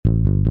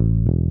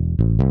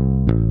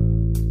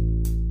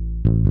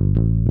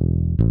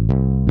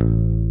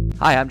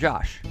Hi, I'm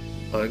Josh.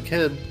 I'm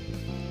Ken.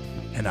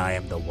 And I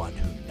am the one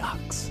who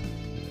knocks.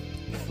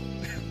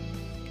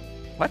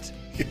 What?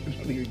 I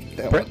don't even get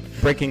that one.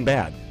 Breaking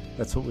Bad.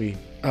 That's what we... isn't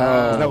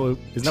that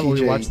what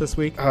we watched this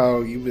week?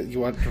 Oh, you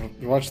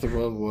watched the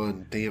wrong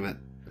one. Damn it.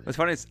 What's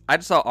funny is I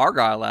just saw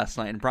Argyle last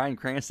night, and Bryan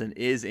Cranston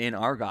is in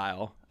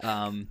Argyle.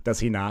 Does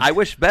he not? I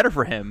wish better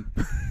for him.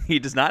 He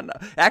does not.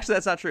 Actually,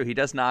 that's not true. He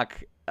does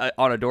knock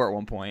on a door at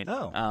one point.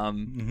 Oh.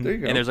 There you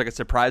go. And there's like a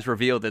surprise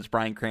reveal that's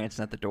Bryan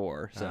Cranston at the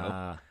door.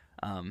 So,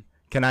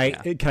 Can I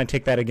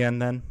take that again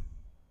then?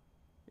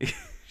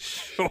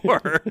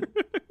 Sure.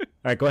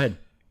 All right, go ahead.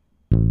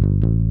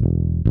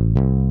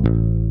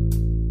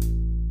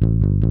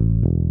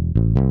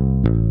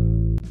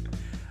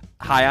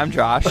 Hi, I'm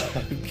Josh.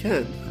 I'm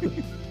Ken.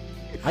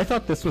 I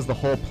thought this was the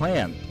whole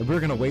plan, that we were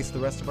going to waste the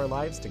rest of our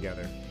lives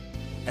together.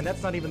 And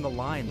that's not even the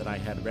line that I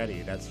had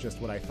ready. That's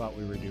just what I thought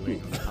we were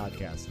doing on the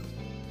podcast.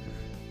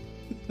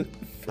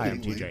 Hi,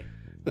 I'm TJ.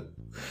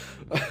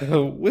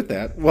 With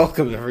that,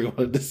 welcome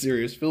everyone to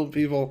Serious Film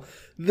People.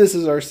 This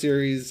is our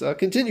series,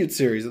 continued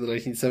series of the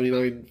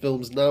 1979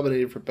 films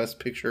nominated for Best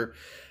Picture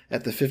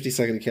at the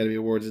 52nd Academy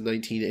Awards in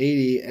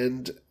 1980.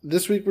 And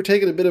this week we're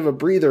taking a bit of a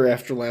breather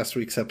after last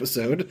week's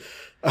episode.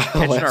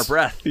 Catching our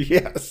breath.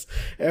 Yes.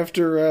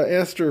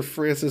 After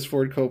Francis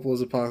Ford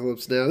Coppola's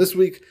Apocalypse Now. This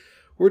week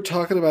we're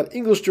talking about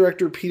English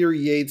director Peter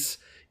Yates'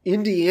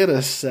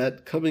 Indiana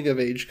set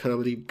coming-of-age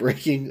comedy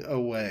Breaking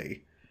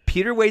Away.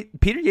 Peter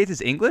Yates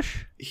is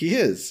English? He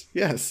is,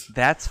 yes.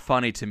 That's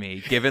funny to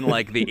me, given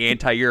like the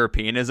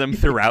anti-Europeanism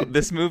throughout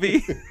this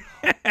movie.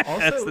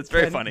 Also, that's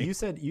very Ken, funny. You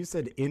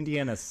said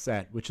Indiana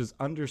set, which is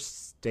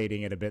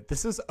understating it a bit.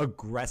 This is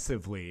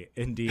aggressively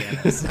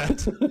Indiana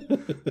set.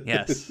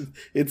 Yes.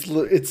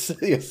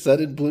 It's set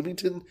in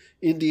Bloomington,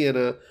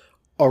 Indiana,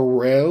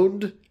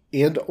 around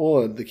and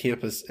on the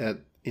campus at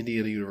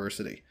Indiana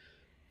University,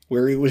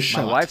 where it was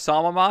shot. My wife's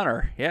alma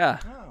mater. Yeah.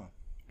 Oh.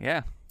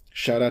 Yeah.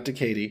 Shout out to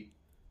Katie.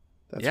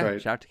 That's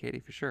right. Shout out to Katie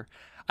for sure.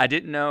 I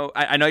didn't know.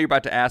 I know you're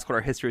about to ask what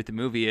our history with the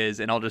movie is,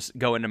 and I'll just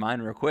go into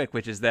mine real quick,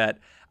 which is that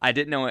I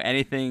didn't know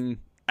anything.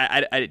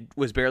 I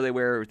was barely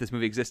aware this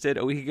movie existed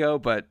a week ago,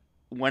 but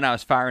when I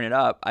was firing it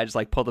up, I just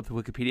like pulled up the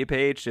Wikipedia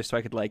page just so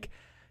I could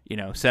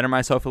center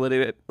myself a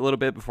little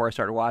bit before I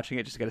started watching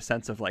it, just to get a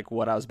sense of like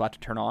what I was about to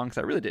turn on, because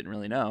I really didn't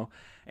really know.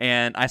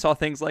 And I saw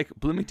things like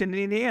Bloomington,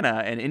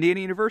 Indiana, and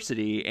Indiana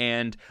University,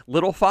 and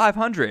Little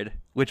 500,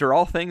 which are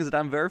all things that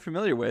I'm very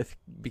familiar with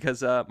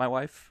because my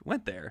wife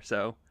went there.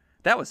 So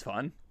that was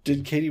fun.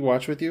 Did Katie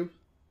watch with you?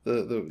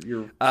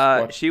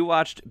 She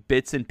watched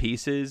bits and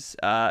pieces.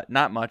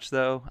 Not much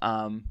though.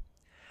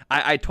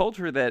 I told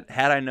her that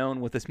had I known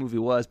what this movie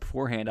was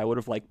beforehand, I would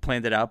have like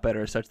planned it out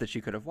better, such that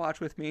she could have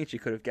watched with me. She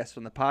could have guessed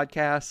on the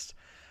podcast.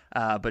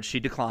 But she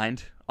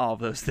declined all of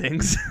those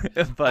things.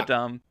 But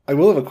I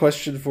will have a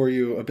question for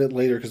you a bit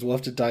later because we'll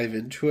have to dive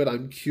into it.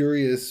 I'm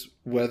curious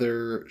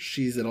whether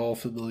she's at all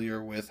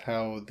familiar with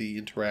how the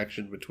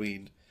interaction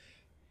between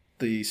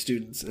the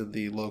students and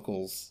the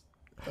locals.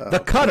 The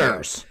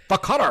Cutters. The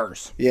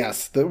Cutters.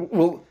 Yes.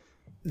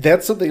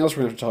 That's something else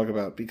we're going to have to talk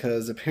about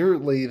because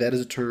apparently that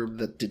is a term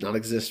that did not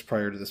exist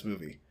prior to this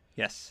movie.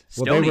 Yes.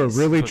 Well, they were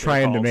really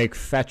trying to make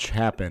fetch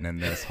happen in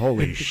this.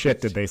 Holy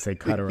shit, did they say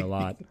cutter a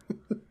lot.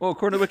 Well,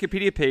 according to the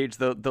Wikipedia page,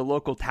 the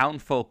local town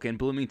folk in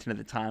Bloomington at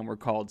the time were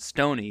called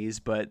Stonies,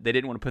 but they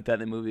didn't want to put that in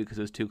the movie because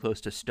it was too close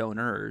to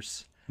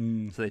stoners.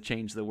 So they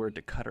changed the word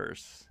to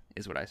cutters,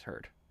 is what I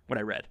heard. What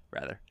I read,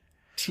 rather.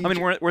 I mean,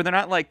 were they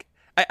not like...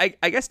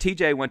 I guess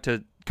TJ went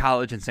to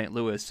college in St.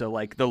 Louis, so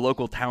like the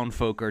local town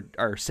folk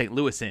are St.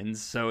 Louisans,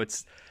 so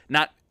it's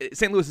not...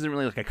 St. Louis isn't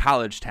really like a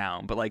college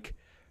town, but like...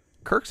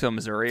 Kirksville,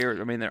 Missouri,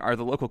 are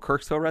the local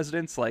Kirksville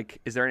residents, like,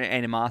 is there any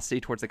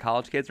animosity towards the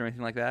college kids or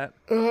anything like that?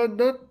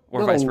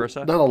 Or vice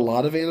versa? Not a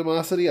lot of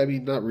animosity. I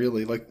mean, not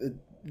really. Like,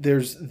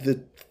 there's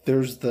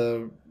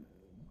the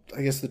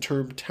I guess the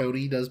term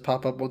townie does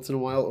pop up once in a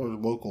while, or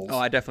locals. Oh,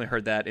 I definitely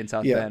heard that in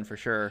South Bend for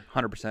sure,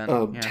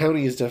 100%.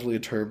 Townie is definitely a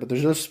term, but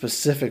there's no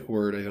specific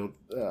word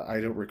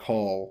I don't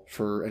recall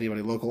for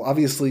anybody local.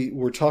 Obviously,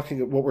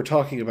 what we're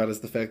talking about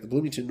is the fact that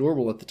Bloomington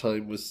Normal at the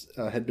time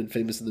had been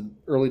famous in the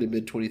early to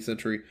mid 20th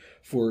century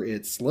for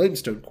its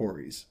limestone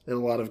quarries, and a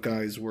lot of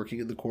guys working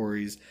in the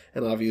quarries,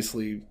 and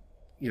obviously,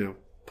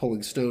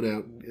 pulling stone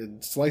out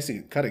and slicing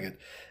it, cutting it,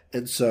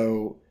 and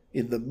so.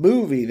 In the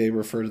movie, they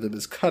refer to them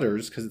as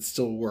cutters because it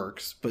still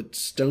works, but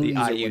stonies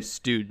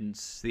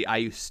the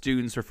IU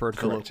students refer to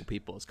the local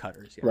people as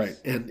cutters. Yes. Right,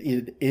 and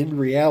in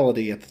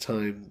reality, at the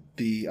time,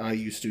 the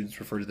IU students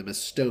refer to them as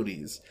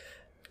stonies.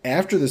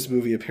 After this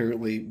movie,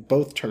 apparently,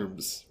 both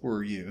terms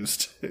were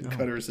used.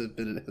 Cutters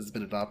has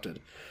been adopted.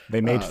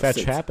 They made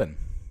fetch happen.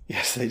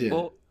 Yes, they did.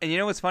 Well, and you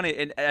know what's funny?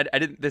 And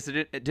it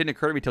didn't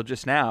occur to me till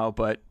just now,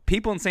 but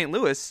people in St.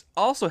 Louis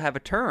also have a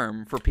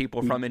term for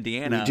people from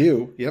Indiana. We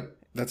do. Yep.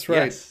 That's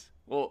right. Yes.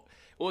 Well,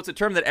 it's a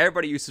term that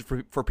everybody uses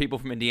for people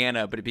from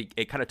Indiana, but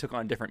it kind of took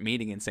on a different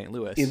meaning in St.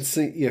 Louis.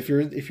 If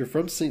you're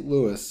from St.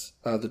 Louis,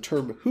 the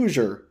term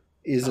Hoosier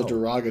is a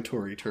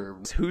derogatory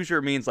term.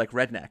 Hoosier means like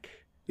redneck,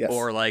 yes,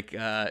 or like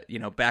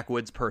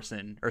backwoods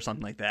person or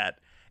something like that.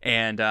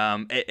 And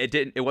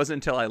it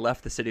wasn't until I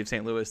left the city of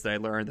St. Louis that I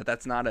learned that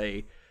that's not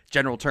a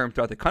general term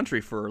throughout the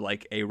country for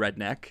like a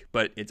redneck,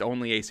 but it's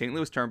only a St.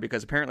 Louis term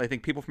because apparently I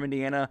think people from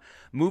Indiana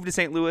moved to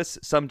St. Louis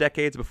some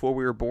decades before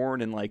we were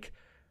born and like,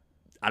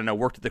 I don't know,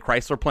 worked at the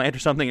Chrysler plant or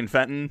something in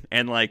Fenton,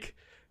 and like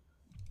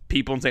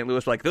people in St.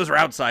 Louis were like, those are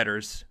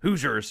outsiders,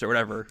 Hoosiers or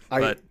whatever.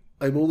 But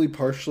I'm only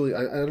partially,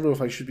 I don't know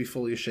if I should be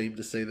fully ashamed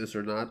to say this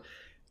or not.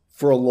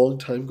 For a long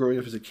time growing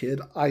up as a kid,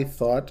 I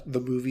thought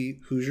the movie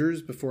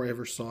Hoosiers, before I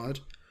ever saw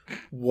it,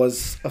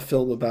 was a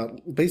film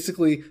about,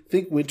 basically,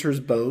 think Winter's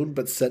Bone,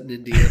 but set in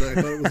Indiana. I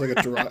thought it was like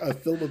a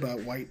film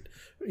about white,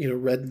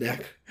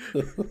 redneck,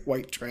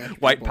 white trash.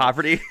 White people.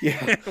 Poverty?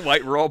 Yeah.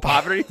 White rural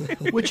poverty?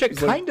 Which it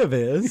kind of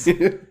is.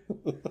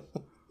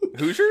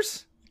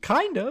 Hoosiers?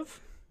 Kind of.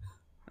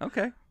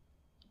 Okay.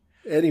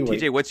 Anyway.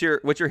 TJ, what's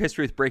your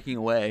history with Breaking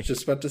Away?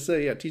 Just about to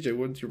say, yeah, TJ,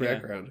 what's your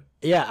background?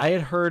 Yeah, I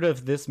had heard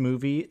of this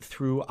movie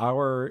through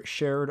our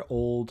shared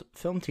old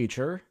film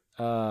teacher,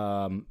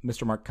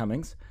 Mr. Mark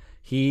Cummings.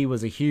 He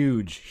was a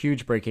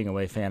huge Breaking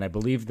Away fan. I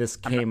believe this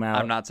came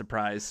out. I'm not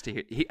surprised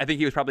to hear. I think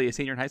he was probably a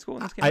senior in high school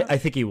when this came out. I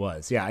think he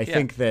was. Yeah, I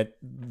think that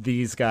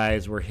these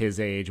guys were his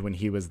age when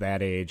he was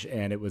that age,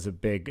 and it was a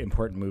big,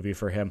 important movie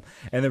for him.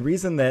 And the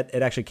reason that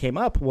it actually came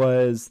up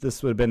was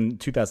this would have been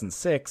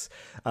 2006.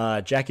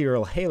 Jackie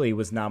Earle Haley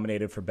was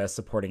nominated for Best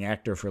Supporting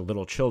Actor for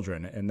Little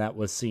Children, and that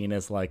was seen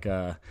as like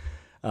a,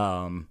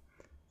 the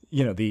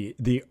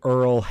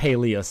Earle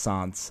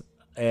Haley-assance.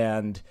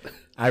 And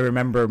I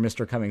remember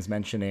Mr. Cummings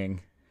mentioning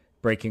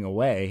Breaking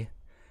Away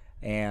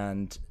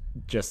and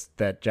just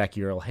that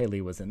Jackie Earle Haley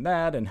was in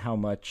that and how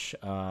much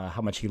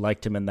he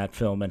liked him in that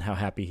film and how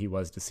happy he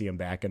was to see him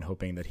back and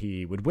hoping that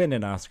he would win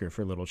an Oscar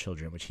for Little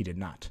Children, which he did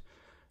not.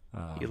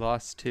 He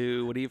lost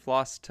to, what do you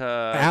lost to?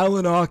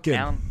 Alan Arkin.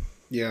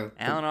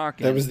 Alan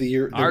Arkin. That was the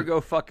year.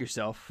 Argo, fuck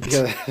yourself.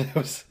 Yeah, that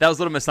was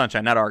Little Miss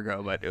Sunshine, not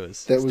Argo, but it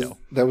was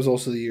that was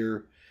also the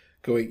year.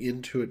 Going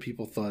into it,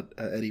 people thought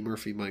Eddie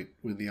Murphy might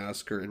win the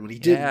Oscar, and when he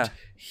didn't,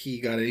 he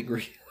got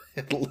angry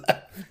and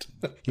left.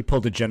 He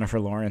pulled a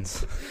Jennifer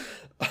Lawrence.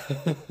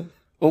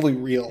 Only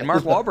real. And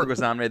Mark Wahlberg was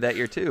nominated that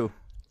year too.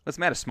 What's the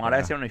matter,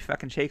 smartass? You don't know any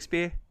fucking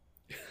Shakespeare?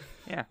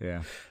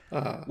 Yeah.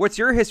 What's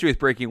your history with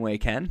Breaking Away,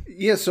 Ken?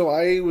 Yeah, so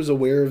I was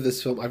aware of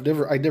this film. I'd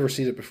never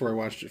seen it before I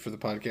watched it for the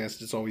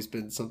podcast. It's always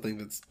been something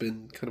that's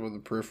been kind of on the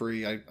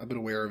periphery. I've been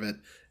aware of it.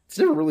 It's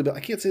never really been. I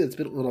can't say that it's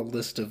been on a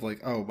list of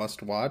like,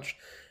 must watch.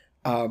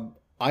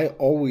 I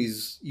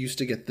always used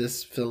to get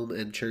this film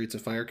and Chariots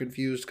of Fire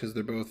confused because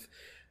they're both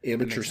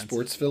amateur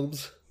sports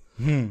films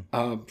from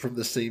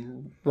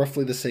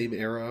roughly the same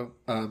era.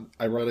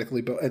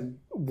 Ironically, and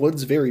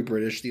one's very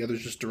British, the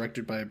other's just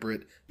directed by a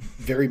Brit.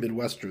 Very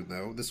Midwestern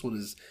though. This one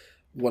is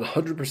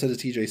 100%, as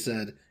TJ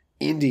said,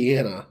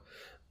 Indiana.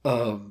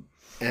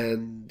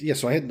 And yeah,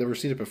 so I had never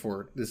seen it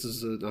before. This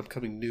is I'm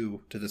coming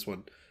new to this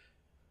one.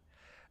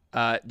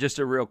 Just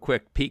a real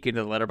quick peek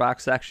into the Letterboxd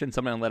section.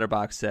 Someone on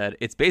Letterboxd said,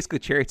 it's basically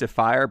Chariots of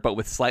Fire, but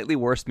with slightly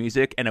worse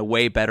music and a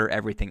way better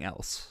everything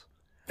else.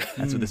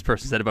 That's what this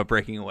person said about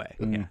Breaking Away.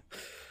 Yeah.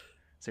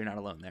 So you're not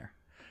alone there.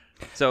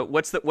 So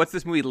what's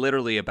this movie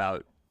literally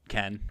about,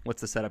 Ken?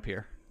 What's the setup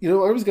here? I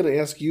was going to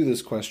ask you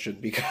this question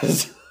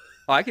because...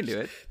 Oh, I can do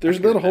it. There's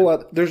not a whole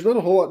lot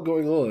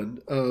going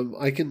on.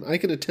 I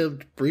can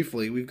attempt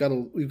briefly. We've got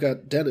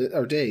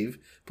Dave,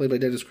 played by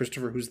Dennis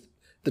Christopher, who's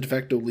the de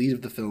facto lead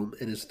of the film,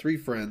 and his three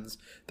friends.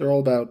 They're all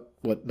about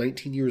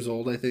 19 years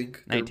old, I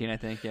think. 19, I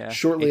think, yeah.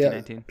 Shortly,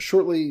 19.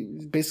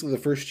 Basically the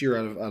first year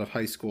out of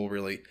high school,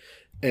 really.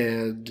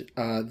 And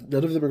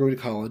none of them are going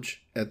to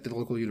college at the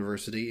local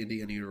university,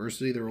 Indiana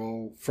University. They're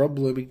all from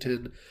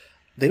Bloomington.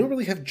 They don't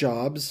really have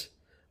jobs.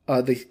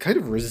 They kind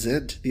of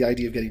resent the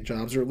idea of getting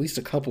jobs, or at least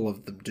a couple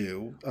of them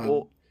do.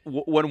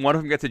 When one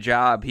of them gets a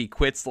job, he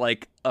quits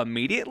like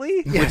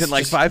immediately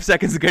within 5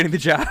 seconds of getting the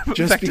job.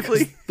 Just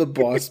because the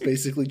boss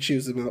basically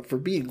chews him out for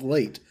being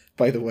late.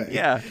 By the way,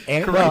 yeah,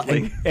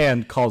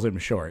 and calls him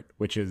short,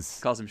 which is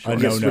calls him short.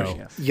 No.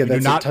 Yeah, you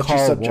that's do not a touchy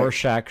call subject.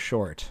 Rorschach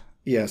short.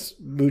 Yes,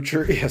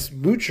 Moocher. Yes,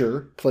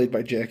 Moocher, played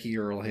by Jackie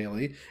Earle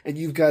Haley, and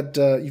you've got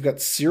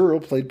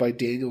Cyril, played by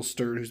Daniel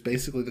Stern, who's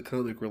basically the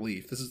comic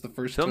relief. This is the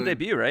first film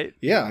debut, right?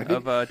 Yeah,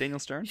 of Daniel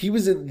Stern. He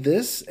was in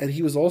this, and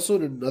he was also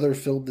in another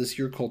film this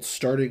year called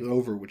Starting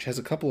Over, which has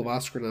a couple of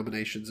Oscar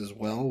nominations as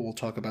well. We'll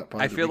talk about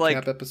probably the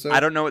recap episode. I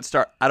don't know what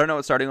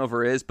Starting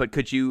Over is, but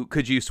could you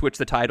switch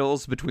the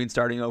titles between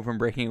Starting Over and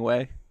Breaking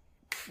Away?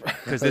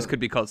 Because this could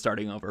be called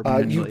Starting Over.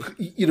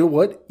 You know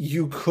what?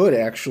 You could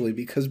actually,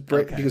 because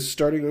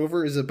Starting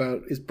Over is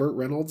Burt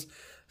Reynolds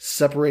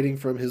separating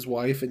from his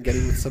wife and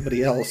getting with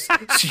somebody else.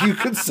 So you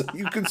could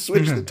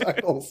switch the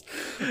titles.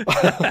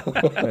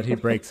 But he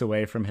breaks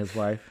away from his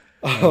wife.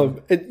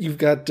 And you've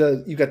got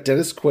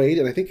Dennis Quaid,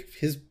 and I think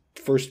his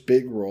first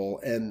big role.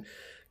 And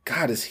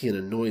God, is he an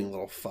annoying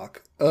little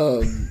fuck?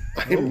 Wow.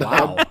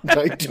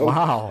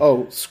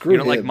 Oh, screw him. You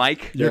don't like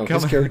Mike? No,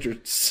 his character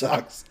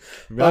sucks.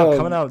 Wow,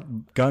 coming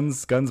out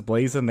guns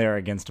blazing there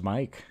against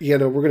Mike. Yeah,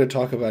 no, we're going to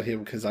talk about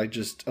him because I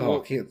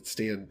can't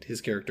stand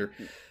his character.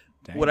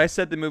 Dang. What I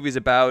said the movie's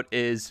about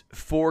is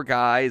four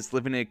guys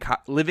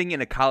living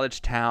in a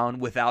college town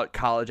without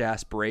college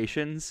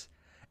aspirations,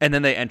 and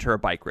then they enter a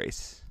bike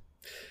race.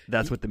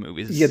 That's what the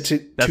movie's. Yeah,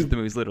 what the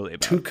movie's literally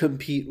about. To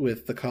compete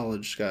with the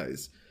college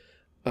guys.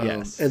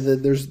 Yes. And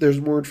then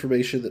there's more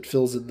information that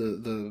fills in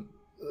the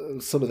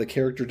some of the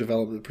character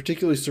development,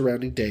 particularly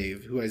surrounding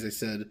Dave, who, as I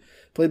said,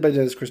 played by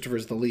Dennis Christopher,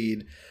 is the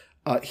lead.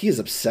 He is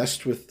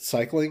obsessed with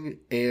cycling,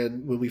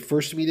 and when we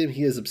first meet him,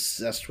 he is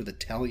obsessed with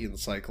Italian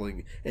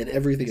cycling and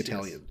everything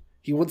Italian.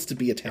 He wants to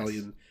be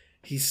Italian.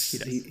 Yes.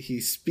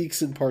 He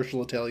speaks in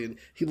partial Italian.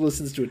 He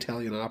listens to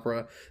Italian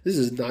opera. This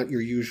is not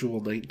your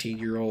usual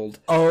 19-year-old.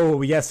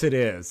 Oh, yes, it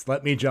is.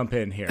 Let me jump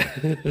in here.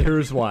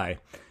 Here's why.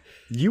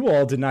 You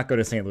all did not go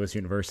to St. Louis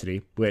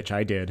University, which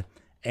I did,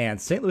 and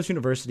St. Louis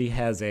University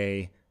has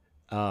a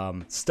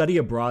study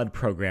abroad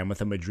program with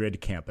a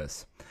Madrid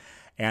campus.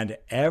 And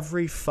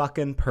every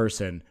fucking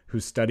person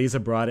who studies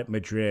abroad at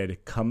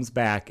Madrid comes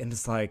back and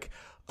is like,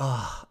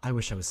 oh, I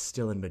wish I was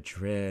still in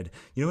Madrid.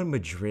 You know, in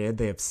Madrid,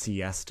 they have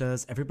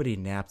siestas. Everybody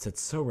naps.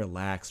 It's so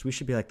relaxed. We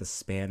should be like the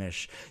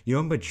Spanish. You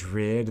know, in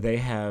Madrid, they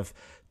have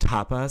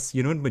tapas.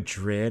 You know, in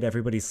Madrid,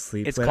 everybody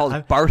sleeps. It's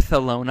called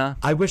Barcelona.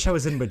 I wish I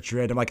was in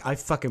Madrid. I'm like, I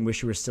fucking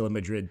wish you were still in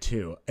Madrid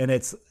too. And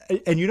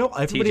you know,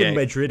 everybody TJ. in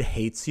Madrid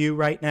hates you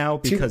right now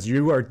because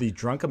you are the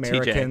drunk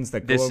Americans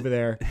that go over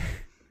there.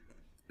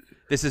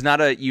 This is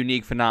not a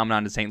unique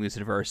phenomenon to St. Louis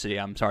University.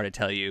 I'm sorry to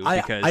tell you.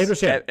 Because I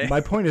understand.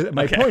 My point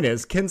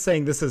is, Ken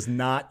saying this is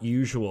not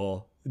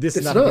usual. This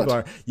is It's not how not. people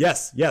are.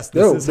 Yes, this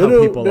is how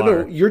people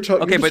are. You're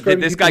talking. Okay, but did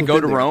this guy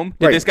go to Rome?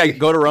 Did this guy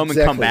go to Rome and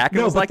come back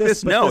and was like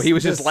this? No, he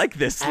was just like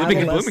this, living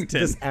in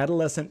Bloomington. This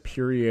adolescent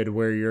period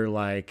where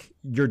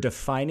you're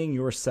defining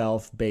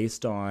yourself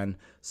based on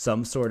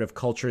some sort of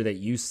culture that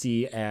you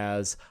see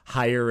as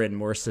higher and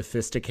more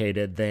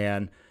sophisticated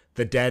than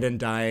the dead and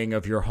dying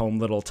of your home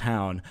little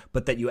town,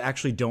 but that you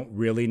actually don't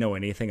really know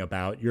anything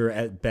about. You're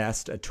at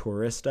best a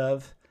tourist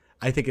of.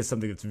 I think is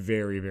something that's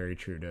very, very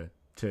true to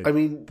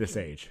this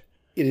age.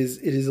 It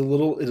is a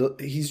little.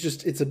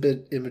 It's a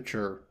bit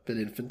immature, bit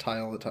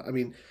infantile at times. I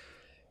mean,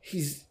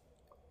 he's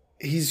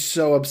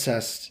so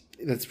obsessed.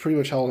 That's pretty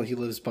much all he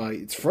lives by.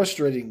 It's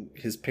frustrating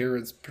his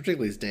parents,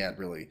 particularly his dad,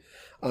 really,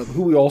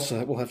 who we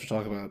also will have to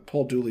talk about.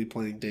 Paul Dooley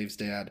playing Dave's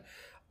dad.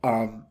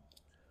 I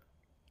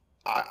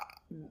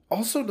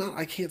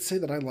can't say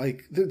that I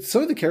like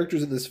some of the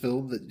characters in this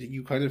film that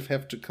you kind of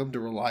have to come to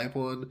rely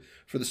upon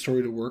for the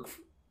story to work.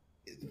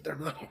 They're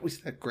not always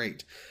that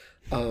great.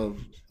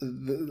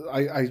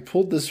 I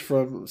pulled this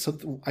from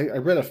something. I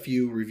read a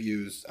few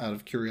reviews out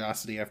of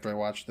curiosity after I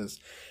watched this,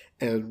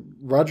 and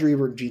Roger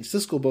Ebert and Gene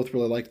Siskel both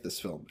really liked this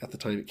film at the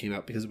time it came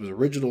out because it was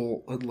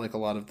original, unlike a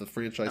lot of the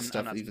franchise stuff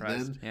I'm not even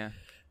surprised. then. Yeah.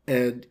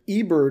 And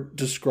Ebert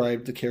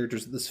described the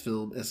characters in this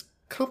film as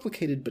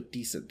complicated but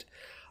decent.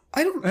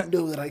 I don't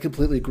know that I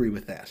completely agree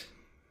with that.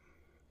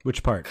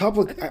 Which part? I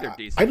think they're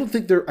decent. I don't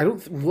think they're. I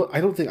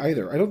don't think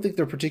either. I don't think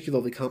they're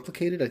particularly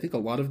complicated. I think a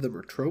lot of them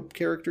are trope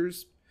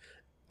characters,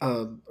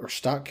 or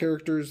stock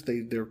characters.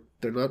 They're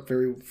not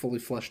very fully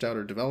fleshed out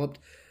or developed,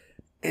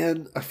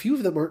 and a few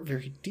of them aren't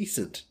very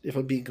decent. If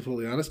I'm being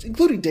completely honest,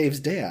 including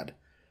Dave's dad,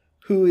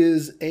 who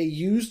is a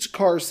used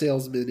car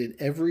salesman in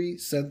every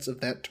sense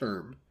of that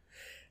term.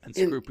 And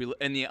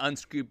the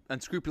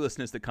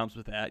unscrupulousness that comes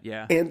with that,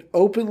 yeah. And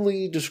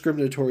openly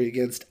discriminatory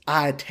against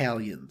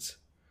Italians.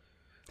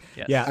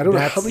 Yes. Yeah, I don't know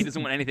how He many.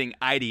 doesn't want anything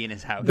ID in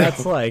his house.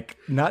 That's like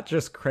not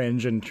just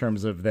cringe in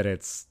terms of that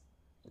it's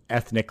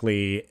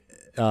ethnically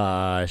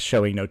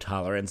showing no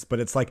tolerance,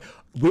 but it's like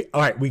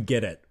we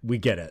get it.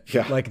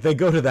 Yeah. Like they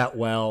go to that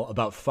well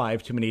about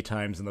 5 too many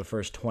times in the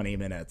first 20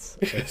 minutes.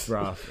 It's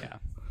rough. Yeah.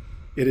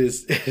 It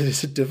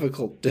is a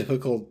difficult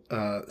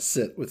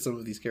sit with some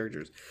of these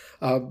characters.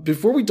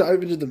 Before we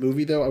dive into the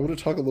movie, though, I want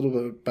to talk a little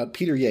bit about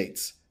Peter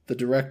Yates, the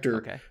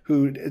director,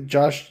 who,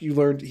 Josh, you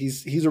learned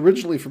he's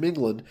originally from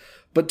England,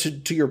 but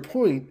to your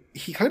point,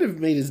 he kind of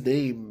made his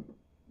name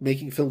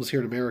making films here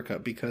in America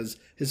because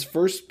his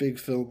first big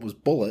film was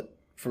Bullitt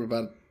from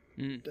about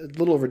a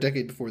little over a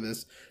decade before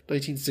this,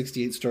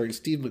 1968, starring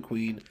Steve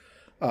McQueen.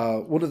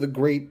 One of the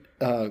great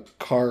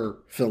car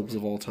films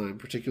of all time,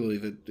 particularly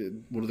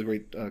one of the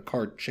great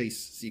car chase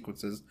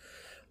sequences.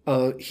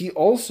 He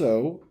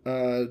also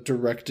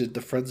directed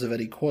The Friends of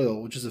Eddie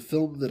Coyle, which is a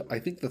film that I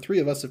think the three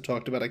of us have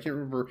talked about. I can't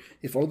remember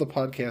if on the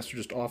podcast or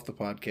just off the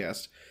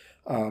podcast,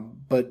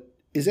 but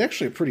is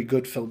actually a pretty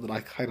good film that I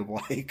kind of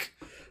like.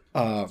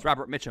 It's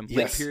Robert Mitchum. Yes.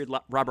 Late period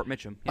Robert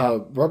Mitchum. Yeah.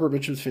 Robert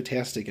Mitchum's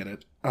fantastic in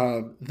it.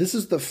 This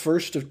is the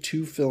first of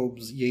 2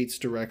 films Yates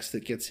directs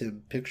that gets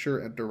him picture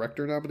and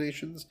director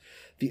nominations.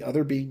 The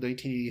other being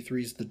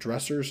 1983's The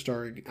Dresser,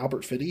 starring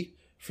Albert Finney.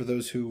 For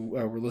those who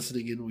were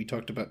listening in, we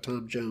talked about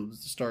Tom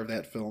Jones, the star of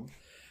that film,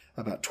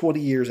 about 20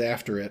 years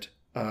after it,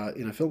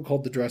 in a film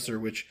called The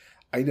Dresser, which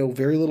I know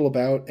very little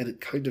about, and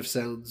it kind of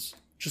sounds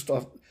just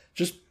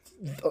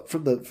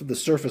from the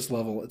surface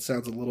level, it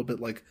sounds a little bit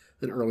like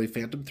an early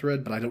Phantom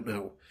Thread, but I don't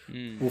know.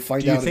 We'll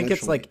find out. Do you think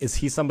it's eventually. like, is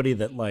he somebody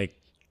that like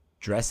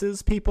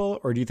dresses people,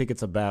 or do you think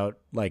it's about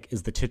like,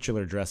 is the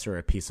titular dresser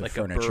a piece of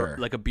furniture?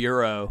 Like a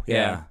bureau.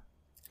 Yeah.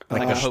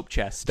 like a hope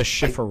chest. The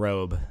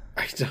chifforobe.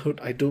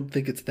 I don't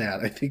think it's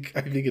that. I think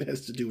it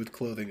has to do with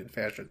clothing and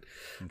fashion.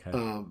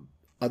 Okay.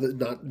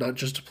 Not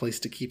just a place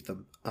to keep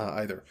them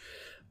either.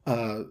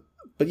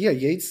 But yeah,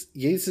 Yates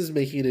is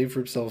making a name for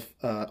himself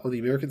on the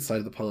American side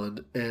of the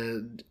pond,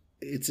 and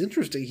it's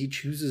interesting he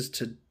chooses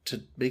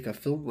to make a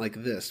film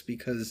like this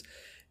because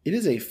it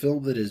is a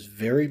film that is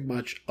very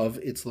much of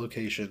its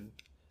location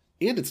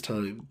and its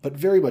time, but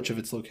very much of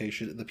its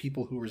location and the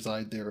people who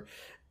reside there.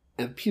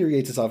 And Peter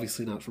Yates is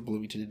obviously not from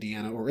Bloomington,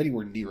 Indiana, or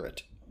anywhere near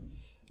it.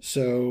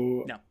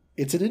 So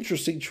It's an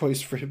interesting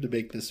choice for him to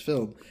make this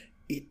film.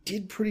 It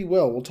did pretty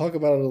well. We'll talk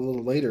about it a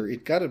little later.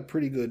 It got a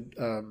pretty good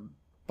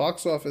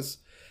box office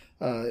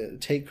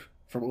take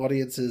from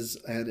audiences,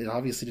 and it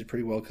obviously did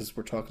pretty well because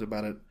we're talking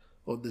about it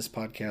on this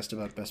podcast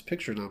about Best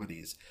Picture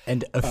nominees.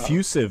 And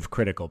effusive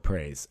critical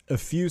praise.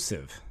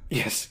 Effusive.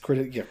 Yes,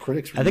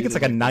 critics. I think it's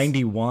like a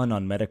 91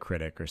 on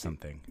Metacritic or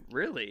something.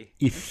 Really?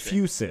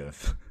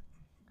 Effusive.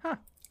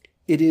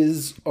 It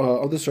is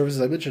on the surface,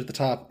 as I mentioned at the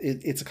top.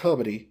 It's a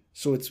comedy,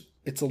 so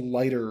it's a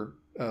lighter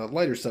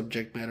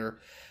subject matter,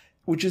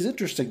 which is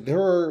interesting.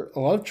 There are a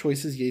lot of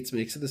choices Yates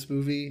makes in this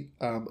movie.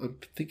 I'm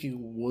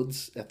thinking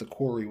once at the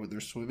quarry when they're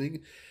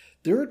swimming.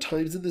 There are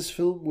times in this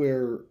film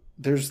where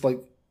there's like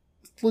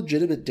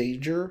legitimate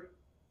danger.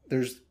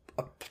 There's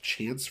a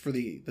chance for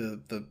the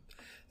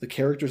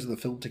characters in the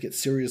film to get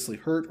seriously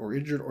hurt or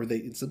injured, or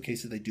in some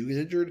cases they do get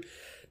injured.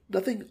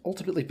 Nothing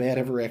ultimately bad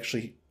ever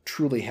actually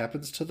truly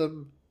happens to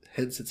them.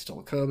 Hence, it's still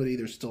a comedy.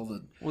 There's still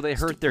they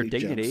hurt their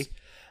dignity.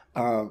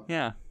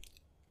 Yeah.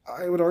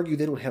 I would argue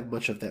they don't have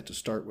much of that to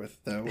start with,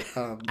 though.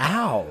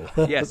 Ow!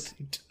 Yes.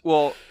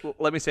 Well,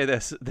 let me say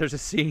this. There's a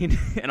scene,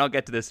 and I'll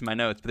get to this in my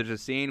notes, but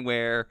there's a scene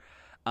where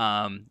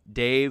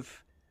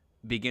Dave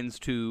begins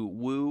to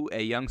woo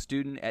a young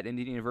student at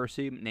Indiana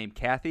University named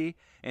Kathy,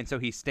 and so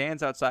he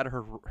stands outside of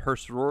her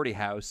sorority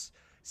house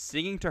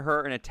singing to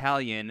her in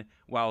Italian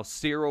while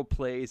Cyril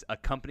plays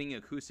accompanying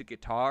acoustic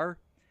guitar.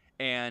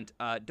 And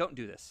don't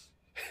do this.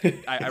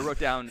 I wrote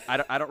down,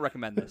 I don't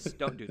recommend this.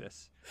 Don't do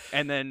this.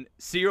 And then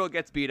Cyril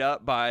gets beat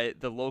up by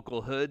the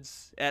local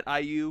hoods at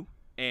IU,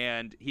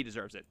 and he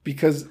deserves it.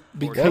 Because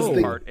they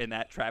part in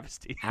that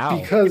travesty. Ow.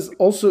 Because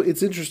also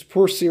it's interesting,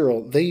 poor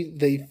Cyril.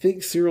 They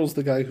think Cyril's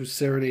the guy who's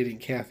serenading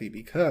Kathy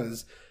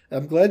because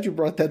I'm glad you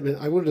brought that in.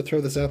 I wanted to throw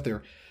this out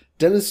there.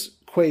 Dennis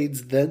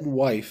Quaid's then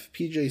wife,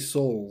 PJ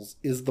Souls,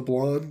 is the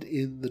blonde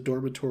in the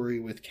dormitory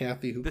with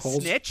Kathy who calls.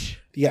 The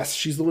snitch? Yes,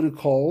 she's the one who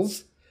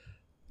calls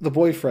the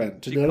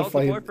boyfriend to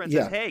notify him. The boyfriend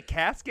says, "Hey,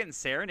 Kath's getting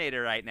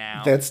serenaded right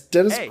now." That's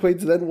Dennis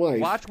Quaid's then wife.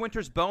 Watch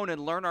Winter's Bone and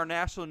learn our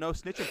national no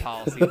snitching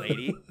policy,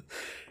 lady.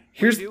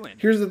 Here's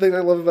the thing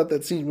I love about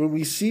that scene. When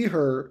we see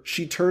her,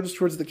 she turns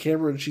towards the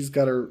camera and she's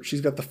got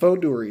the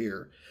phone to her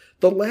ear.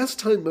 The last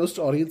time most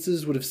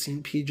audiences would have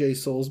seen PJ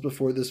Souls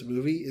before this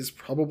movie is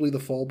probably the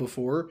fall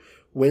before,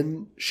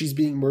 when she's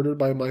being murdered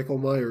by Michael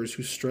Myers,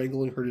 who's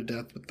strangling her to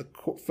death with the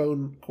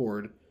phone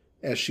cord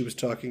as she was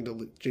talking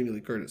to Jamie Lee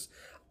Curtis.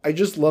 I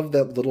just love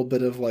that little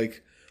bit of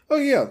like, oh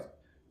yeah,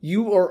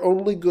 you are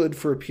only good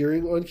for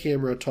appearing on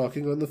camera,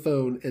 talking on the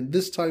phone, and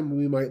this time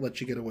we might let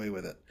you get away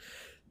with it.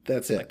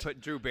 That's it. Like put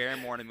Drew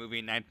Barrymore in a movie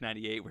in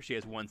 1998 where she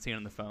has one scene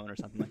on the phone or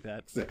something like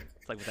that. Exactly.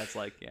 It's like what that's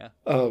like, yeah.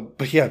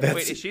 But yeah, that's.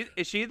 Wait,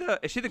 is she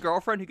the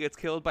girlfriend who gets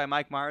killed by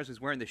Mike Myers,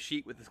 who's wearing the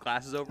sheet with his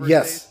glasses over?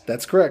 Yes, his face?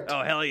 that's correct.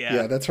 Oh hell yeah!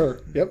 Yeah, that's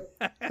her.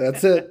 Yep,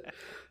 that's it.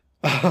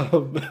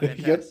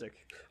 Fantastic.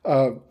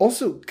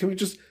 Also, can we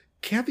just?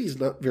 Kathy's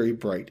not very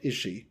bright, is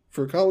she?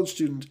 For a college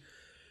student,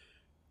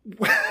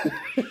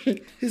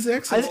 his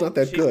accent's not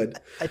that good.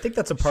 I think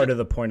that's a part of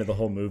the point of the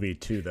whole movie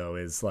too, though,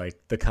 is like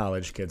the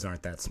college kids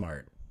aren't that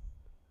smart.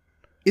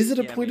 Is it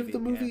a point of the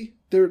movie?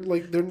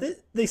 Yeah.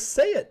 They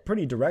say it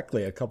pretty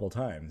directly a couple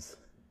times.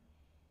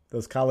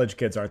 Those college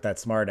kids aren't that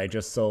smart. I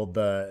just sold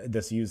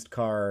this used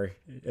car,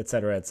 et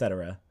cetera, et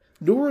cetera.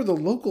 Nor are the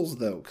locals,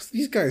 though, because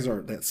these guys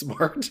aren't that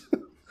smart.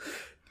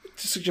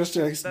 Just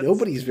suggesting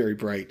nobody's very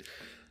bright.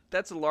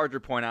 That's a larger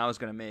point I was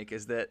going to make,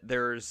 is that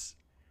there's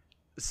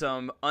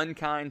some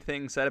unkind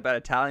things said about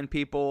Italian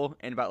people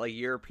and about like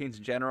Europeans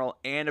in general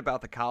and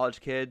about the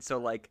college kids. So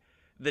like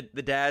the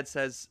dad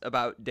says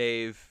about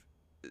Dave,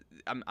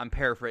 I'm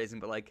paraphrasing,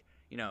 but like,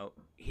 you know,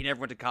 he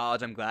never went to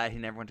college. I'm glad he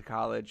never went to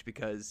college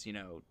because, you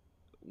know,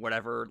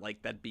 whatever,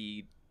 like that'd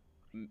be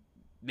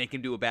make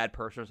him do a bad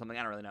person or something.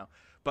 I don't really know.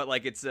 But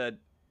like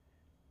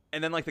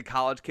and then, like, the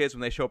college kids,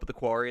 when they show up at the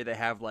quarry, they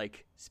have,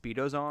 like,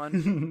 Speedos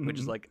on, which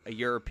is, like, a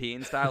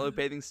European style of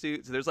bathing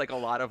suit. So there's, like, a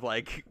lot of,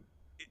 like,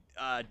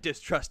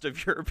 distrust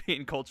of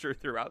European culture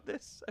throughout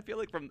this, I feel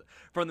like, from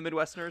the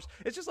Midwesterners.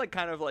 It's just, like,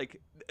 kind of,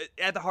 like,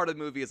 at the heart of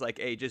the movie is, like,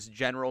 a just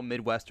general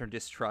Midwestern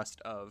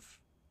distrust of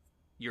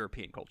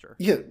European culture.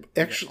 Yeah,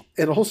 actually,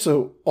 and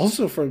also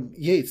from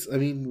Yates, I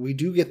mean, we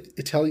do get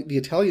the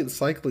Italian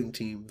cycling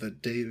team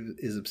that Dave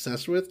is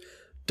obsessed with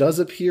does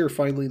appear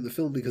finally in the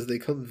film because they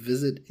come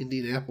visit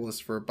Indianapolis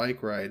for a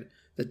bike ride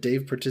that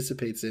Dave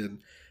participates in,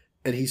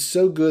 and he's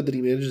so good that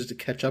he manages to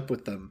catch up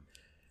with them.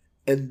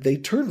 and they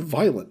turn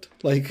violent,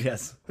 like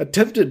Yes.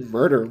 attempted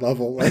murder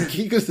level. Like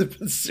he could have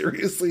been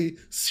seriously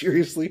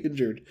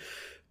injured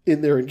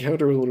in their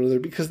encounter with one another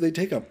because they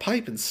take a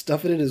pipe and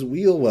stuff it in his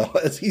wheel well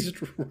as he's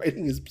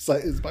riding his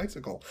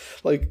bicycle.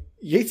 Like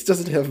Yates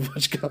doesn't have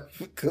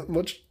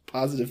much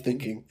positive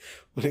thinking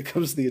when it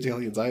comes to the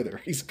Italians either.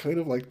 He's kind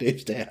of like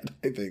Dave's dad,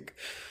 I think.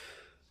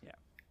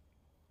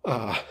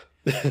 Yeah.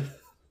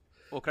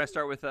 Well, can I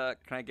start with? Can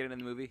I get into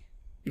the movie?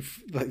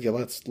 Yeah,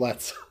 let's. Do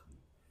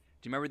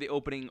you remember the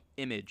opening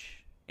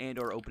image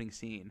and/or opening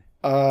scene?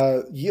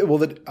 Yeah. Well,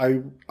 that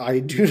I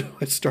do know.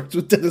 It starts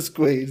with Dennis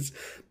Quaid's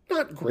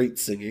not great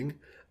singing,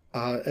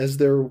 as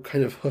they're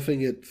kind of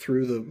hoofing it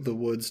through the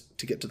woods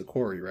to get to the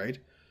quarry, right?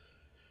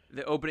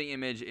 The opening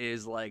image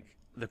is like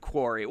the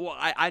quarry. Well,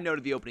 I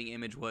noted the opening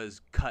image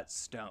was cut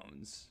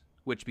stones,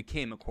 which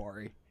became a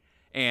quarry,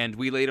 and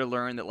we later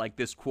learned that like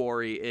this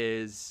quarry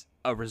is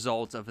a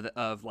result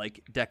of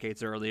like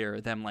decades earlier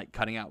them like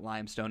cutting out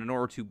limestone in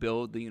order to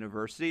build the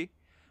university,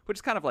 which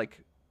is kind of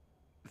like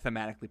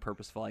thematically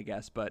purposeful, I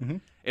guess. But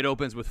it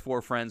opens with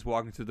four friends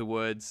walking through the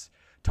woods,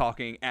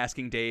 talking,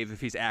 asking Dave if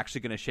he's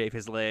actually going to shave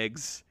his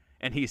legs,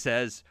 and he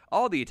says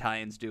all the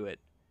Italians do it.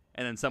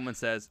 And then someone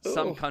says,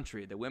 some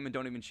country, the women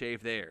don't even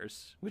shave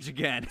theirs, which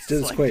again, it's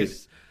Dennis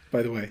Quaid,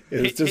 by the way.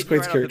 It's Dennis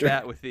Quaid's character.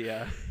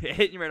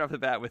 Hitting you right off the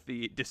bat with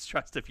the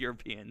distrust of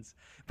Europeans,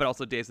 but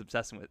also Dave's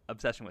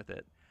obsession with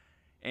it.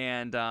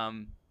 And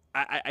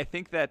I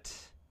think that,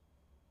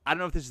 I don't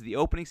know if this is the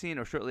opening scene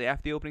or shortly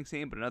after the opening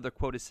scene, but another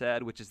quote is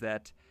said, which is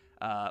that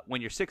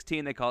when you're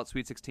 16, they call it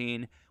Sweet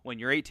 16. When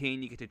you're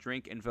 18, you get to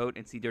drink and vote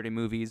and see dirty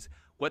movies.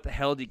 What the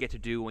hell do you get to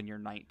do when you're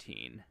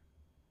 19?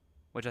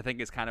 Which I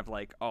think is kind of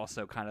like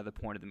also kind of the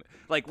point of the movie.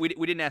 Like we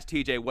didn't ask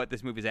TJ what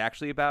this movie is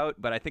actually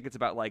about, but I think it's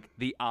about like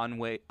the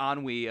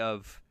ennui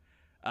of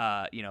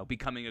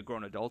becoming a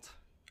grown adult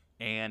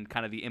and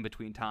kind of the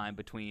in-between time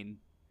between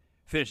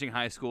finishing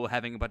high school,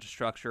 having a bunch of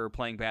structure,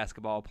 playing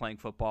basketball, playing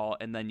football,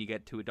 and then you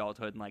get to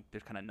adulthood and like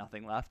there's kind of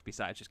nothing left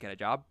besides just get a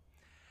job.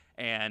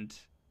 And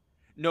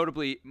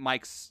notably,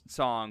 Mike's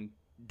song,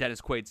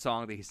 Dennis Quaid's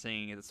song that he's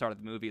singing at the start of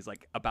the movie is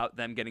like about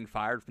them getting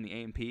fired from the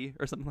A&P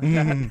or something like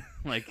that.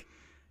 Like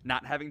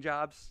not having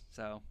jobs.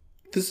 So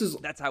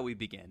that's how we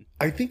begin.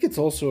 I think it's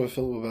also a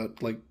film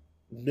about like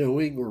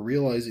knowing or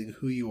realizing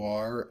who you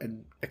are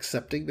and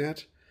accepting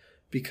that,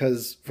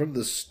 because from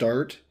the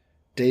start,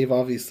 Dave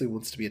obviously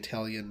wants to be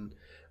Italian.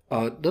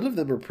 None of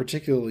them are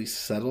particularly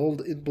settled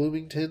in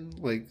Bloomington.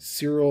 Like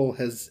Cyril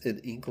has an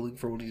inkling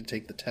for wanting to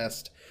take the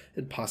test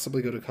and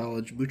possibly go to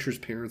college. Moocher's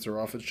parents are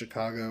off in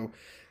Chicago,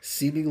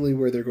 seemingly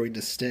where they're going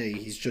to stay.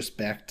 He's just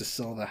back to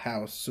sell the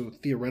house, so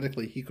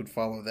theoretically he could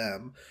follow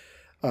them.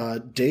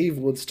 Dave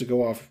wants to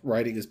go off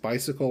riding his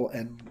bicycle,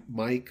 and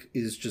Mike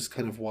is just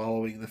kind of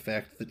wallowing in the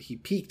fact that he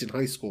peaked in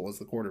high school as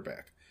the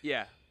quarterback.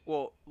 Yeah.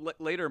 Well,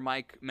 later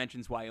Mike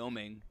mentions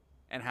Wyoming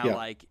and how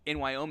like in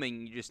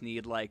Wyoming you just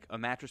need like a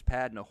mattress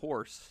pad and a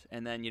horse,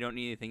 and then you don't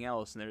need anything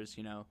else. And there's,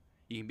 you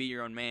can be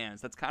your own man.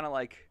 So that's kind of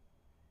like,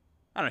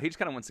 I don't know. He just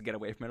kind of wants to get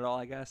away from it all,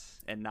 I guess,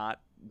 and not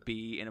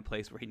be in a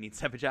place where he needs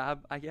to have a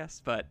job, I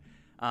guess. But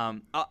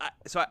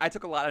so I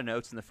took a lot of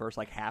notes in the first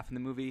like half of the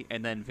movie,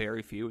 and then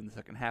very few in the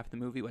second half of the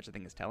movie, which I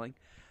think is telling.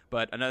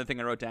 But another thing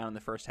I wrote down in the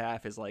first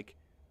half is like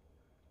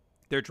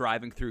they're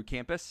driving through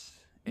campus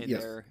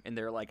in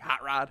their like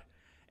hot rod,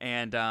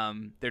 and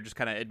they're just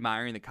kind of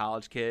admiring the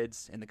college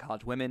kids and the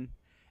college women.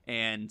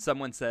 And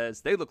someone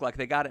says they look like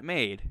they got it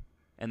made,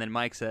 and then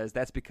Mike says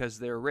that's because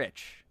they're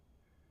rich.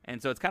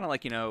 And so it's kind of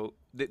like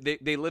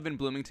they live in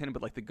Bloomington,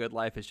 but like the good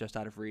life is just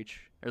out of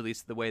reach, or at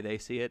least the way they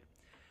see it.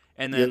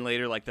 And then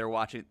later, like they're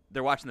watching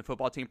the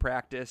football team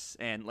practice,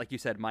 and like you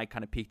said, Mike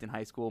kind of peaked in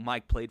high school.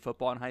 Mike played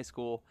football in high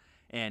school,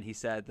 and he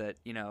said that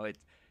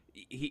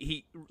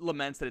he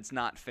laments that it's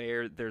not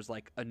fair. There's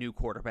like a new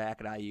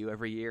quarterback at IU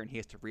every year, and he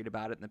has to read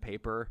about it in the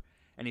paper.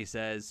 And he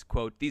says,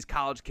 "quote These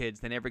college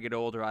kids, they never get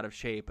old or out of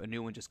shape. A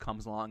new one just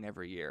comes along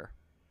every year,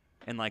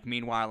 and like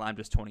meanwhile, I'm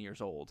just 20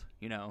 years old,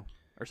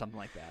 or something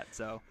like that."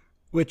 So,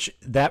 which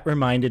that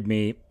reminded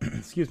me,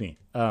 excuse me,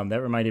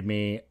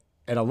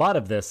 and a lot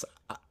of this,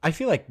 I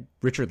feel like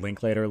Richard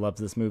Linklater loves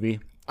this movie.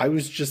 I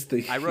was just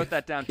thinking. I wrote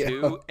that down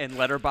too, and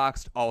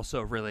Letterboxd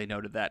also really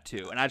noted that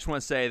too. And I just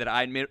want to say that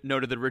I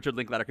noted the Richard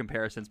Linklater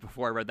comparisons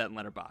before I read that in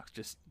Letterboxd.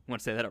 Just want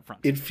to say that up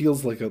front. It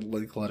feels like a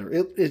Linklater.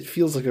 It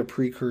feels like a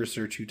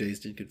precursor to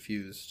Dazed and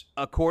Confused.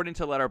 According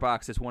to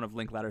Letterboxd, it's one of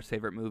Linklater's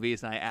favorite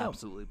movies, and I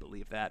absolutely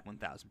believe that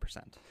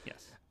 1,000%.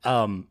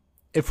 Yes.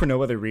 If for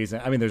no other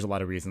reason, I mean, there's a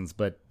lot of reasons,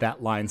 but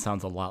that line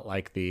sounds a lot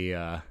like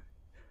the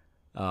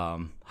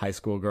high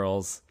school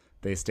girls.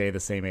 They stay the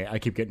same age. I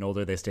keep getting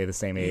older. They stay the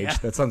same age. Yeah.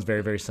 That sounds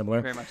very, very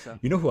similar. Very much so.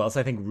 You know who else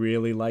I think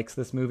really likes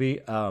this movie?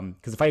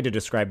 Because if I had to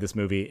describe this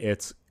movie,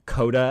 it's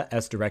Coda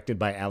as directed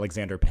by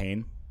Alexander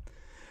Payne.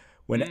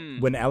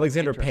 When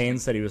Alexander Payne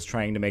said he was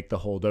trying to make The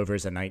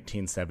Holdovers a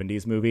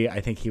 1970s movie,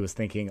 I think he was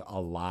thinking a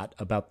lot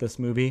about this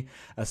movie,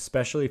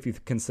 especially if you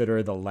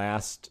consider the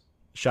last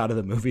shot of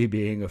the movie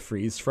being a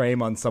freeze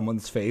frame on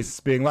someone's face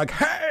being like,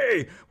 "Hey!"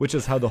 way, which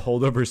is how the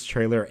Holdovers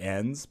trailer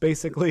ends,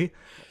 basically.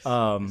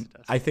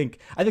 I think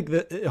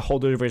that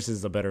Holdovers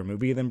is a better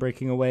movie than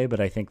Breaking Away, but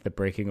I think that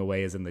Breaking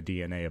Away is in the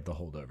DNA of the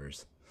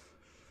Holdovers.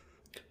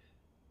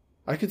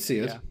 I could see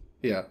it.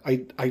 Yeah.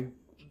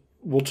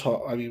 We'll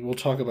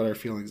talk about our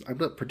feelings. I'm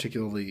not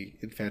particularly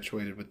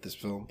infatuated with this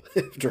film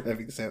after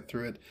having sat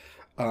through it.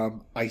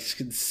 I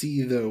can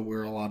see, though,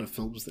 where a lot of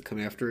films that come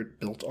after it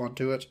built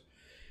onto it.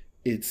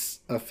 It's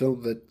a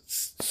film that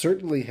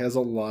certainly has a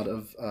lot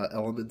of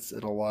elements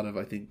and a lot of,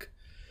 I think,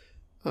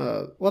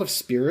 a lot of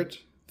spirit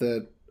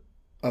that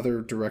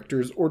other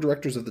directors or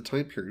directors of the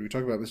time period. We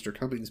talk about Mr.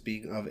 Cummings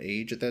being of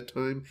age at that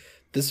time.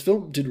 This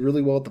film did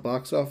really well at the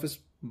box office,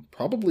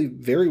 probably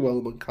very well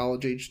among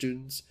college-age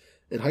students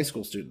and high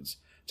school students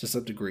to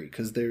some degree,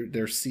 because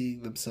they're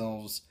seeing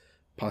themselves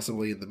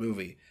possibly in the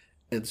movie.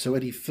 And so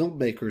any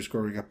filmmakers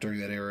growing up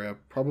during that era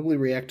probably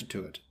reacted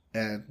to it.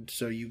 And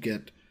so you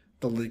get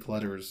the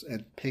Linkletters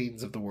and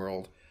Paynes of the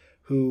world,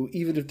 who,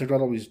 even if they're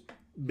not always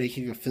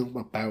making a film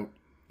about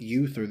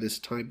youth or this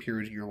time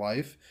period in your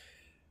life,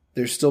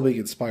 they're still being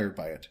inspired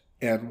by it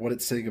and what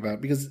it's saying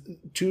about. Because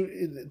to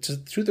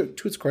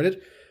its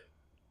credit,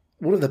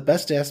 one of the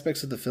best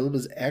aspects of the film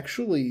is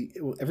actually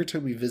every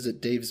time we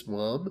visit Dave's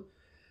mom,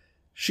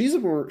 she's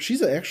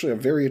actually a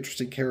very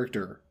interesting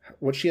character.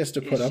 What she has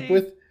to put up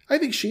with, I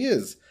think she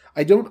is.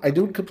 I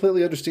don't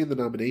completely understand the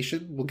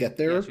nomination. We'll get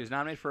there. Yeah, she was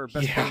nominated for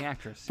Best Supporting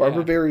Actress.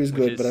 Barbara Barry is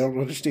good, but I don't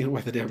understand why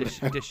the damn.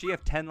 Does she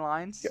have 10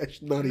 lines? Yeah,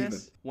 not even.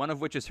 One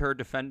of which is her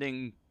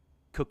defending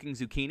cooking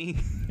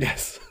zucchini.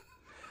 Yes.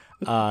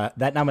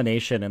 That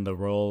nomination and the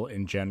role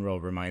in general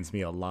reminds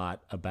me a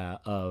lot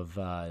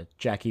of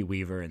Jackie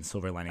Weaver in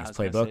Silver Linings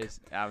Playbook.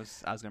 I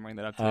was going to bring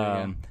that up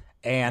too.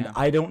 And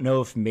I don't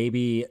know if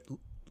maybe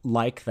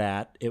like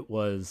that it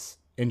was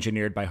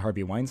engineered by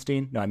Harvey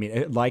Weinstein. No, I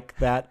mean, like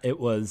that, it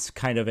was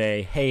kind of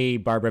a, hey,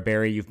 Barbara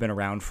Barry, you've been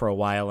around for a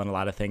while and a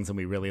lot of things, and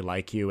we really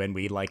like you, and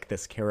we like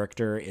this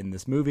character in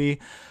this movie.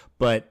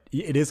 But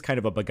it is kind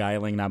of a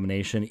beguiling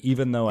nomination,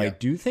 even though I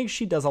do think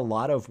she does a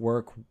lot of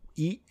work,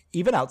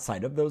 even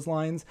outside of those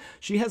lines.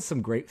 She has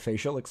some great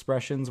facial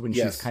expressions when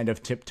she's kind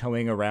of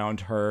tiptoeing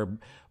around her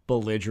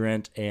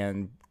belligerent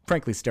and,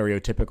 frankly,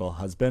 stereotypical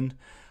husband.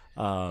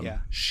 I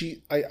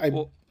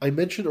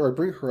mentioned, or I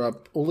bring her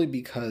up only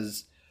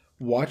because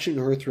watching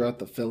her throughout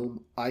the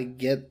film, I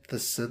get the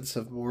sense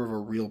of more of a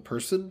real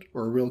person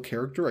or a real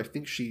character. I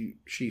think she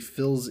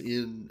fills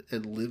in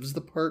and lives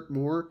the part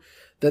more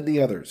than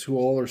the others, who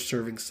all are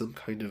serving some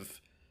kind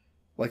of,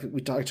 like we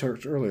talked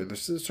earlier, they're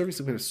serving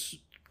some kind of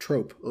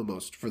trope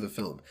almost for the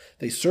film.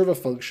 They serve a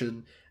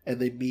function and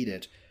they meet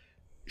it.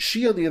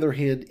 She, on the other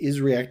hand, is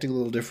reacting a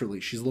little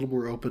differently. She's a little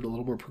more open, a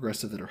little more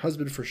progressive than her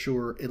husband for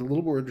sure, and a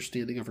little more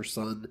understanding of her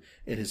son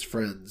and his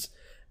friends,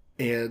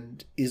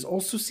 and is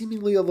also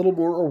seemingly a little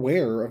more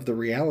aware of the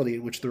reality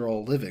in which they're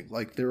all living.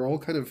 Like, they're all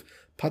kind of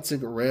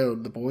putzing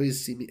around. The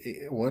boys seem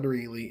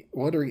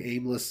wandering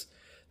aimless.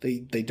 They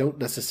don't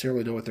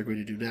necessarily know what they're going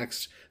to do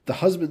next. The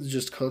husband's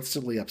just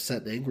constantly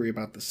upset and angry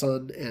about the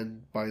son,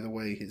 and by the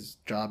way, his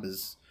job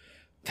is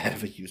that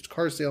of a used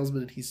car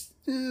salesman, and he's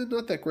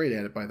not that great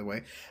at it, by the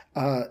way.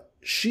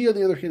 She, on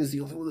the other hand, is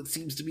the only one that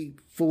seems to be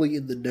fully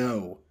in the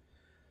know.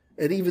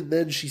 And even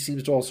then, she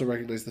seems to also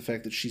recognize the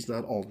fact that she's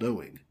not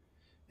all-knowing.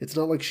 It's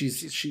not like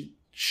she's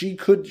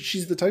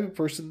the type of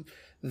person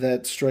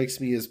that strikes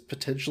me as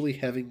potentially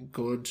having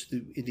gone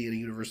to Indiana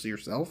University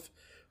herself.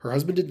 Her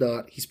husband did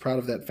not. He's proud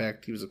of that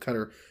fact. He was a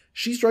cutter.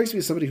 She strikes me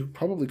as somebody who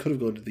probably could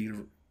have gone to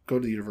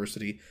the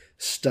university,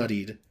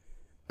 studied,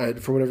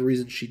 and for whatever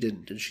reason she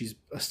didn't. And she's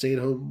a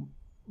stay-at-home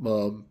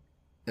mom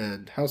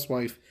and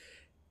housewife,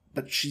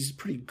 but she's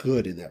pretty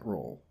good in that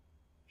role.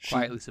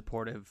 Quietly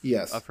supportive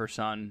of her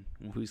son,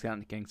 who's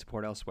getting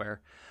support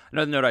elsewhere.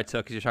 Another note I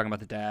took, because you're talking about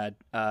the dad,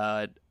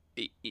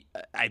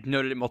 I've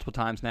noted it multiple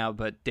times now,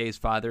 but Dave's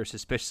father is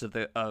suspicious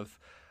of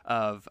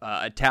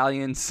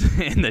Italians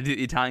in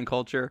the Italian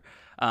culture.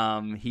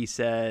 He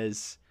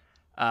says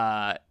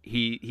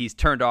he's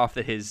turned off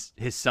that his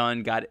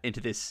son got into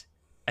this,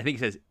 I think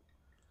he says,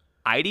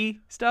 ID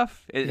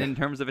stuff in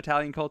terms of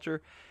Italian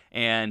culture.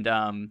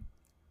 And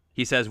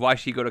he says, why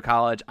should he go to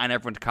college? I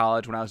never went to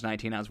college. When I was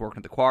 19, I was working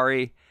at the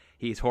quarry.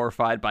 He's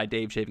horrified by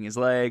Dave shaving his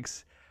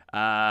legs.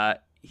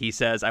 He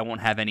says, I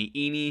won't have any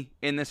ini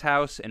in this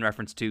house, in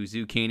reference to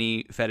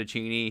zucchini,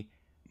 fettuccine,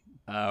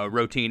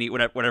 rotini,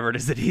 whatever it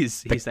is that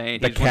he's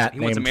saying. He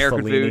wants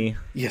American Fellini. food.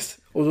 Yes.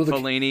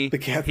 Fellini. The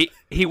cat.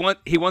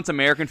 He wants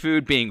American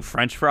food being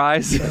French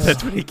fries.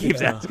 That's what he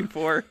keeps asking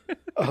for.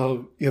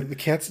 The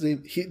cat's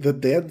name. The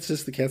dad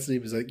insists the cat's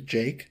name is like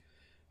Jake.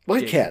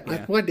 My cat,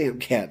 not my damn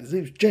cat. His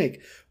name's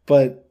Jake.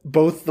 But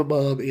both the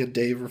mom and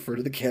Dave refer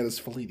to the cat as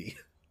Fellini.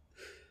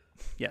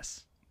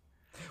 Yes.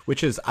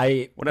 Which is,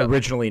 I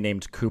originally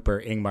named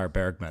Cooper Ingmar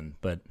Bergman,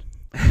 but...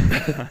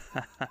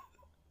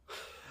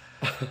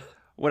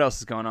 What else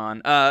is going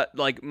on?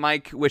 Like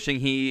Mike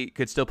wishing he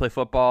could still play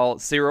football.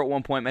 Ciro at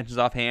one point mentions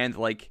offhand,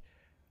 like,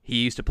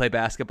 he used to play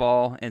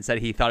basketball and said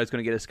he thought he was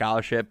going to get a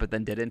scholarship, but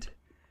then didn't.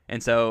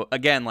 And so,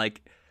 again,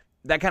 like,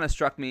 that kind of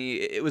struck me.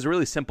 It was a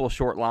really simple,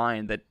 short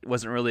line that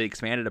wasn't really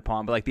expanded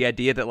upon, but like the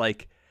idea that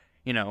like,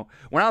 you know,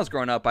 when I was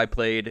growing up, I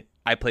played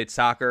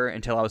soccer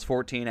until I was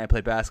 14. I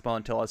played basketball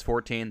until I was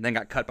 14, then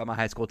got cut by my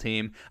high school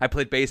team. I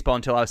played baseball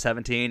until I was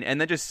 17, and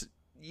then just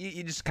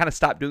you just kind of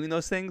stop doing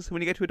those things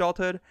when you get to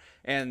adulthood.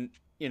 And,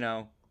 you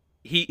know,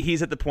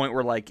 he's at the point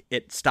where like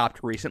it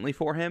stopped recently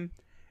for him,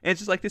 and it's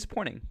just like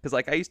disappointing because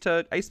like I used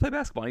to play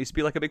basketball. And it used to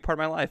be like a big part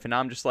of my life, and now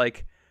I'm just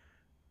like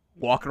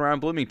walking around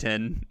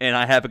Bloomington and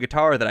I have a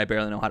guitar that I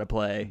barely know how to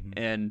play,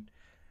 and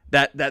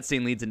that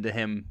scene leads into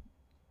him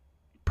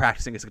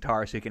practicing his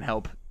guitar so he can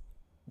help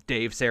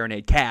Dave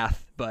serenade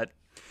Kath. But,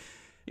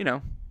 you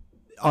know,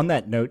 on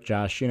that note,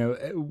 Josh, you know,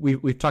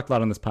 we've talked a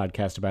lot on this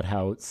podcast about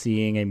how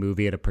seeing a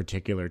movie at a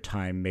particular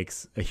time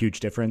makes a huge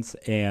difference,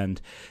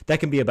 and that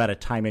can be about a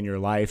time in your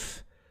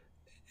life,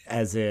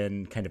 as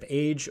in kind of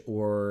age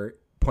or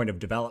point of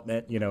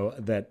development. You know,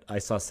 that I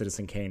saw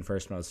Citizen Kane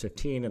first when I was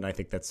 15, and I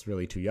think that's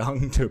really too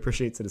young to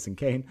appreciate Citizen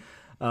Kane.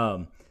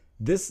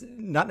 This,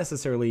 not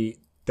necessarily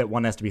that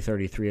one has to be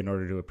 33 in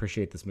order to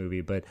appreciate this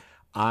movie, but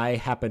I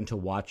happened to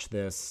watch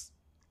this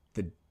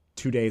the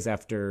 2 days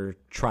after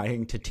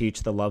trying to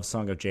teach the love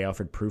song of J.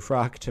 Alfred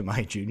Prufrock to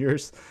my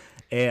juniors.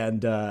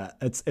 And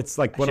it's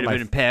like one of my... Should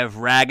have been a pair of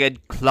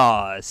ragged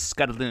claws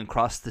scuttling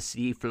across the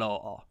sea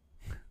floor.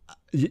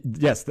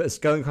 Yes,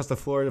 scuttling across the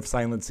floor of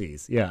silent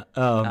seas. Yeah.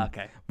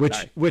 Okay.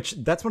 Which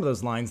that's one of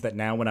those lines that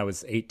now when I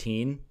was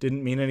 18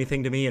 didn't mean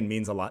anything to me and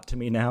means a lot to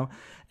me now.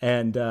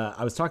 And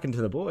I was talking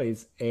to the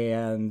boys,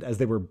 and as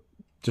they were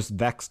just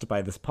vexed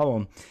by this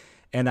poem,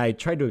 and I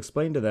tried to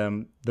explain to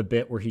them the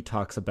bit where he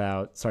talks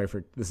about,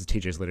 this is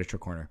TJ's Literature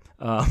Corner,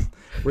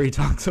 where he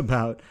talks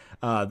about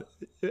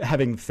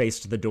having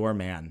faced the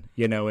doorman,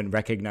 you know, and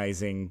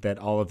recognizing that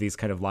all of these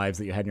kind of lives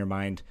that you had in your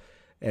mind,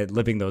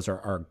 living those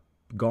are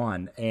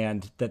gone,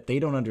 and that they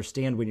don't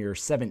understand when you're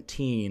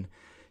 17,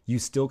 you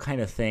still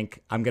kind of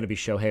think, I'm going to be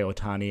Shohei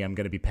Ohtani, I'm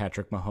going to be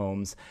Patrick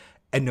Mahomes,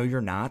 and no,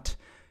 you're not.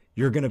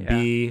 You're going to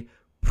be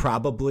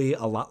probably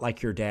a lot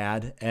like your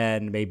dad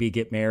and maybe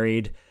get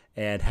married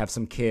and have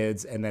some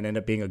kids and then end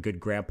up being a good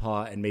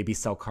grandpa and maybe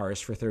sell cars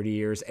for 30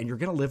 years. And you're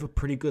going to live a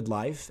pretty good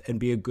life and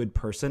be a good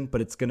person,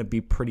 but it's going to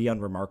be pretty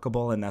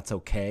unremarkable, and that's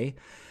okay.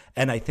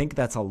 And I think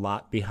that's a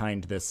lot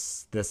behind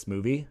this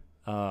movie.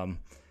 So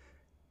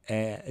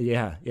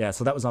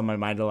that was on my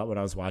mind a lot when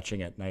I was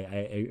watching it, and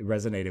it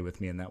resonated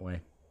with me in that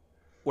way.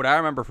 What I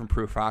remember from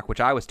Prufrock, which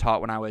I was taught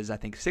when I was, I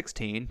think,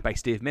 16 by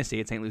Steve Missy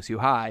at St. Lucie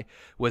High,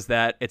 was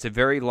that it's a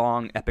very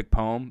long, epic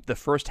poem, the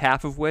first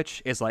half of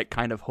which is like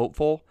kind of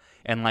hopeful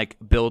and like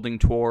building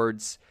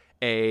towards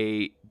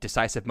a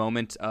decisive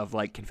moment of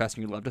like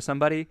confessing your love to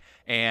somebody.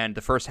 And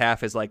the first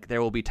half is like,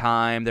 there will be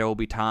time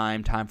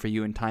for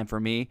you and time for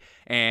me.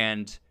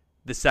 And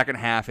the second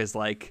half is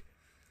like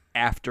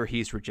after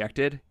he's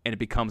rejected, and it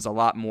becomes a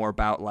lot more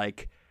about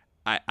like,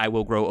 I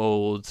will grow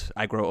old.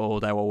 I grow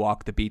old. I will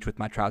walk the beach with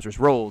my trousers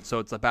rolled. So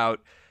it's about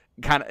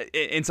kind of,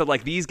 and so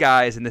like these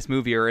guys in this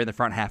movie are in the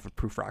front half of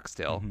Prufrock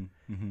still,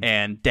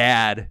 and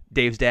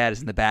Dave's dad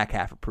is in the back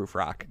half of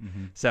Prufrock.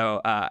 So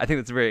I think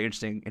that's a very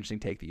interesting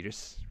take that you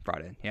just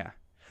brought in. Yeah,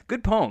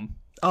 good poem.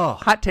 Oh,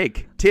 hot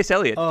take. T.S.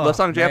 Eliot, love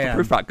song J.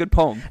 Alfred Prufrock. Good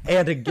poem.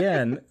 And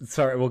again,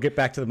 sorry, we'll get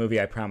back to the movie,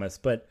 I promise,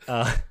 but.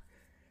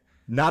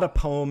 Not a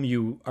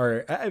poem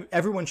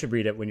everyone should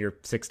read it when you're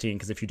 16,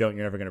 because if you don't,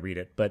 you're never going to read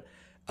it. But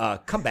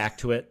come back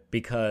to it,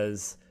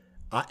 because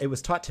it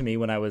was taught to me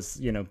when I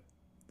was,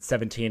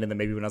 17, and then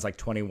maybe when I was like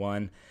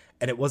 21.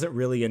 And it wasn't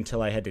really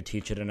until I had to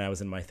teach it and I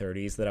was in my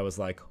 30s that I was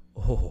like,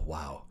 oh,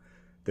 wow,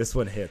 this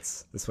one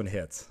hits.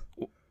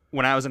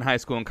 When I was in high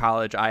school and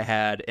college, I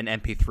had an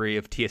MP3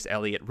 of T.S.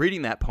 Eliot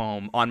reading that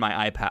poem on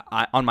my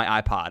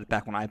iPod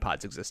back when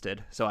iPods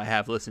existed. So I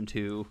have listened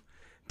to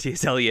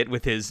T.S. Eliot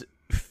with his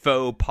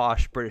faux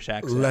posh British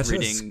accent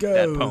reading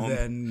that poem.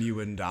 Then you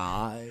and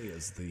I,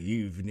 as the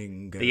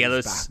evening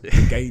goes back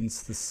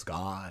against the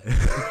sky.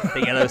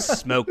 The yellow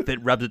smoke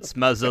that rubs its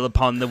muzzle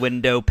upon the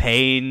window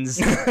panes.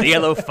 The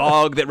yellow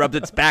fog that rubs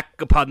its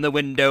back upon the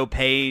window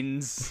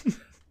panes.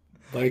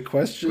 My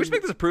question... We should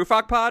make this a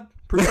Prufrock pod?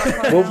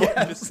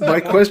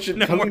 My question,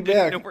 coming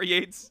back, no more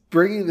Yates.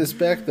 Bringing this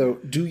back, though,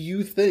 do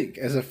you think,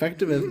 as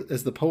effective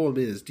as the poem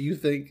is, do you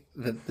think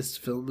that this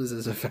film is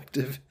as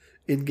effective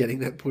in getting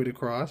that point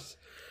across?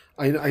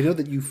 I know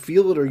that you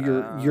feel it, or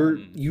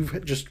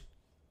you've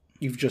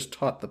just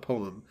taught the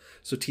poem,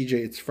 so TJ,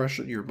 it's fresh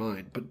in your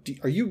mind. But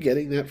are you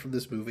getting that from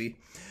this movie?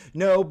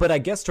 No, but I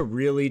guess to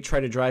really try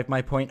to drive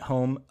my point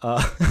home,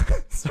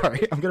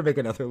 sorry, I'm going to make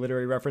another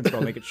literary reference, but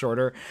I'll make it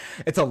shorter.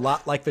 It's a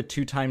lot like the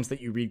 2 times that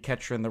you read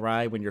Catcher in the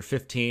Rye. When you're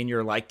 15,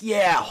 you're like,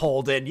 yeah,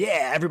 Holden,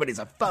 yeah, everybody's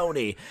a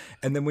phony.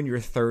 And then when you're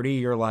 30,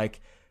 you're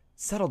like,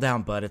 settle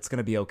down, bud, it's going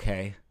to be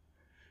okay.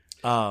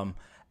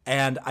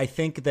 And I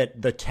think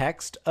that the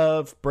text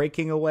of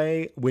Breaking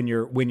Away, when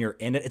you're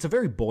in it, it's a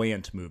very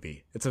buoyant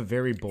movie. It's a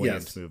very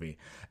buoyant movie.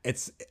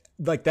 It's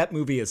like, that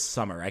movie is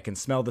summer. I can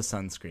smell the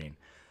sunscreen.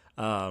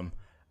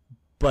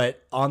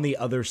 But on the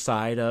other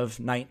side of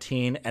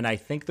 19, and I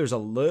think there's a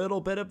little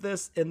bit of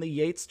this in the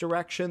Yates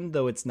direction,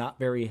 though it's not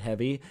very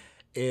heavy,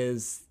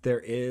 is there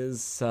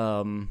is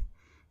some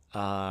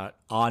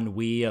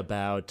ennui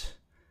about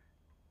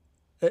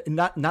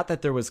not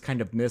that there was kind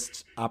of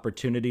missed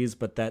opportunities,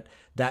 but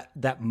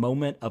that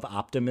moment of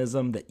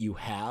optimism that you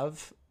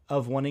have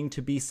of wanting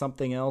to be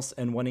something else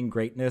and wanting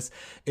greatness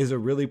is a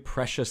really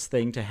precious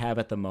thing to have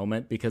at the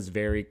moment, because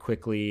very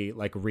quickly,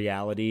 like,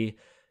 reality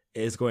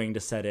is going to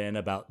set in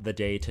about the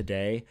day to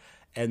day.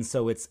 And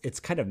so it's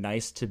kind of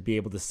nice to be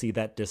able to see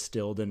that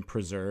distilled and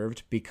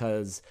preserved,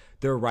 because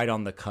they're right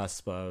on the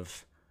cusp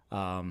of,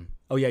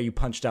 oh yeah, you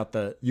punched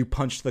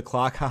the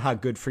clock. Haha,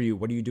 good for you.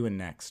 What are you doing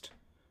next?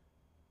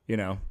 You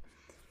know,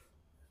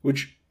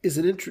 which is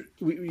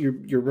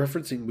you're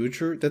referencing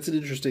Moocher. That's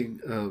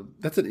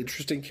an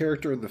interesting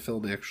character in the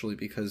film, actually,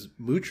 because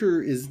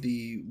Moocher is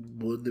the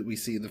one that we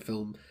see in the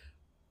film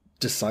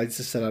decides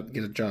to set out and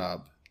get a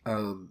job,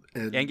 and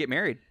get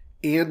married.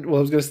 And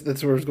well,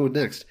 that's where I was going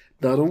next.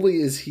 Not only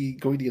is he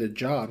going to get a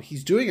job,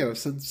 he's doing it out of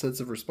sense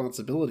of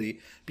responsibility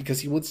because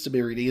he wants to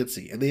marry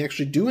Nancy, and they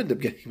actually do end up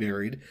getting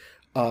married.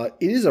 It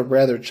is a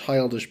rather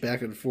childish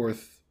back and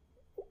forth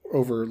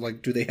over,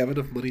 like, do they have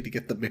enough money to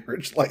get the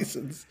marriage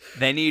license?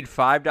 They need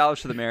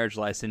 $5 for the marriage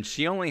license.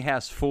 She only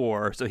has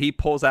 $4, so he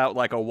pulls out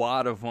like a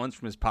wad of ones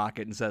from his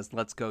pocket and says,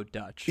 "Let's go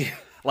Dutch." Yeah.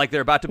 Like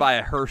they're about to buy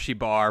a Hershey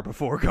bar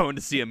before going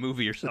to see a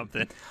movie or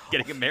something,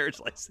 getting a marriage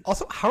license.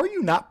 Also, how are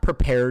you not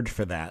prepared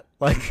for that?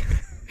 Like,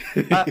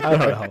 I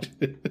don't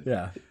know.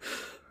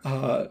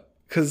 Yeah.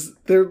 Because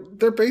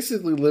they're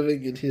basically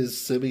living in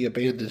his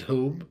semi-abandoned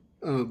home.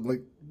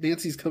 Like,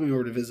 Nancy's coming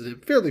over to visit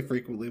him fairly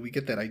frequently. We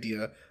get that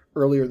idea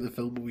earlier in the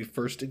film when we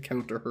first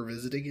encounter her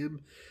visiting him.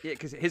 Yeah,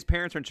 because his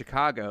parents are in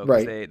Chicago.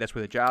 Right. That's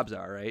where the jobs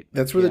are, right?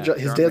 That's where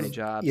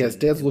his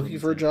dad's looking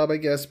for a job, I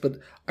guess. But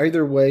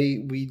either way,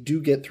 we do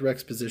get through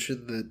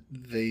exposition that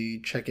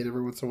they check in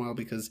every once in a while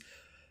because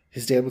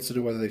his dad wants to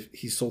know whether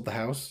he sold the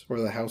house or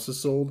the house is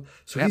sold.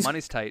 So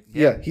money's tight.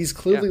 Yeah, he's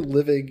clearly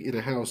living in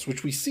a house,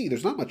 which we see.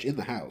 There's not much in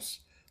the house.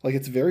 Like,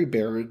 it's very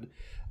barren.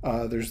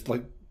 There's,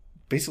 like,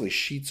 basically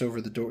sheets over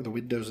the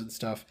windows and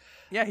stuff.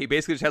 Yeah, he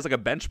basically just has like a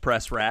bench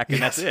press rack,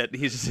 and that's it.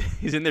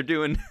 He's in there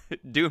doing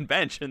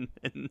bench and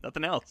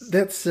nothing else.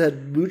 That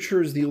said,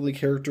 Moocher is the only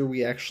character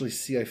we actually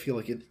see, I feel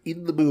like,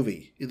 in the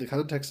movie, in the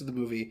context of the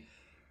movie,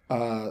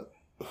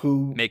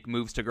 who make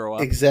moves to grow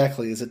up.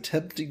 Exactly, is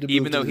attempting to move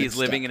even though to the he's next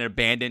living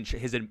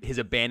step. in his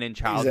abandoned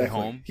childhood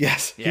home.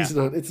 Yes, yeah. He's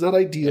not. It's not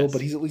ideal,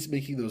 but he's at least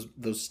making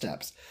those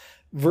steps.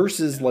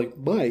 Versus like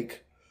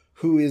Mike,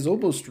 who is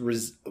almost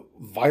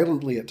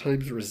violently at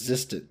times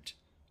resistant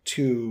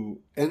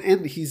to,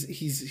 and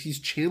he's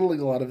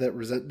channeling a lot of that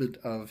resentment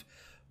of,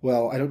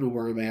 well, I don't know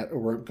where I'm at or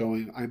where I'm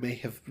going. I may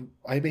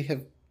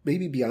have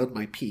maybe beyond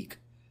my peak,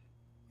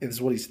 is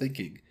what he's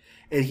thinking.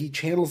 And he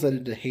channels that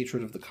into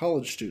hatred of the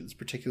college students,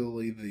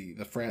 particularly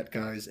the frat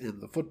guys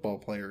and the football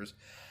players.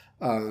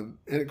 And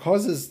it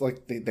causes,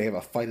 like, they have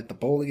a fight at the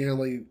bowling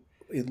alley.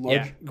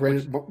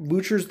 Granted,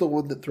 Moocher's the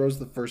one that throws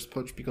the first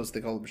punch because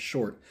they call him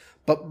short.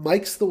 But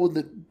Mike's the one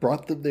that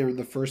brought them there in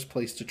the first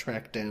place to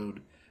track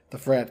down the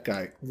frat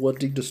guy,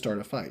 wanting to start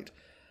a fight.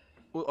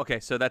 Well,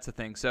 okay, so that's the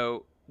thing.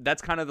 So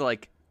that's kind of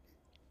like,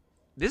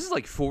 this is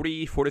like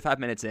 40, 45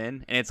 minutes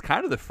in, and it's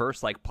kind of the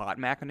first, like, plot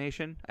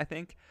machination, I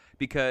think.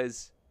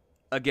 Because,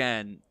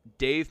 again,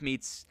 Dave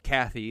meets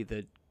Kathy,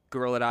 the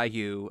girl at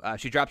IU.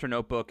 She drops her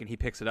notebook, and he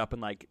picks it up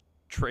and, like,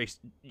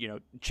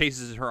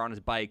 chases her on his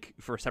bike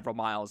for several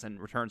miles and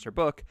returns her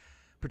book,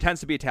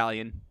 pretends to be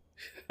Italian,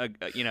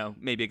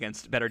 maybe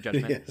against better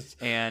judgment. Yes.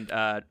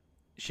 And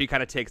she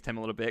kind of takes him a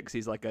little bit because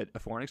he's like a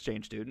foreign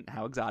exchange student.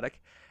 How exotic.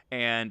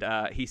 And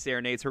he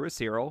serenades her with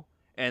Cyril.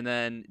 And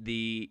then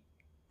the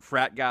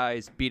frat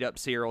guys beat up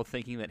Cyril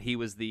thinking that he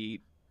was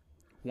the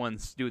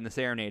ones doing the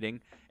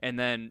serenading. And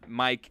then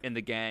Mike and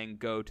the gang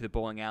go to the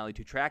bowling alley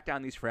to track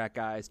down these frat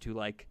guys to,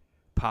 like,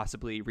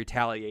 possibly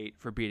retaliate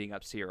for beating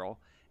up Cyril.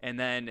 And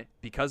then,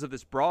 because of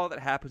this brawl that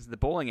happens in the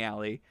bowling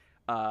alley,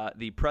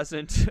 the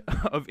president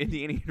of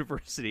Indiana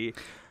University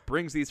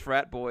brings these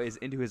frat boys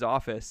into his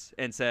office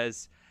and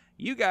says,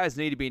 "You guys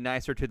need to be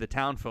nicer to the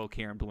town folk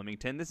here in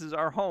Bloomington. This is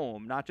our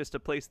home, not just a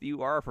place that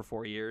you are for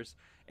 4 years."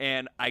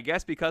 And I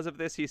guess because of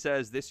this, he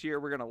says, this year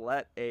we're going to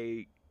let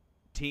a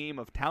team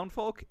of town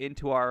folk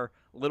into our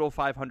little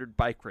 500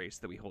 bike race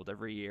that we hold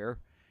every year.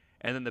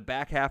 And then the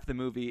back half of the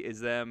movie is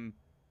them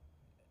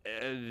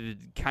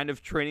kind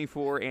of training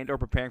for and or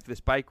preparing for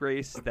this bike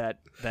race that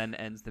then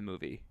ends the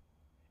movie.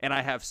 And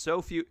I have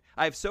so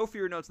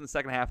fewer notes in the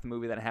second half of the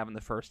movie than I have in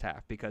the first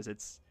half because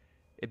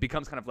it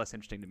becomes kind of less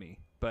interesting to me.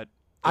 But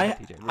I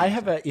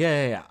have a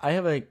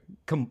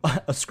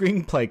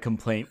screenplay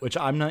complaint, which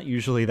I'm not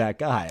usually that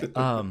guy.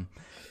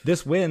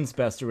 This wins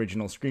Best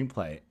Original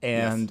Screenplay,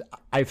 and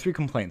yes. I have 3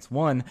 complaints.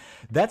 1,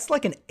 that's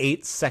like an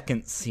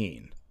 8-second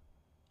scene.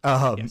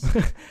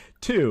 Yes.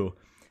 2,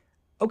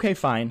 okay,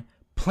 fine.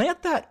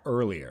 Plant that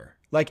earlier.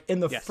 Like, in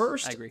the Yes, I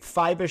first agree.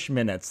 5-ish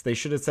minutes, they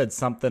should have said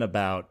something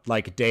about,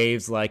 like,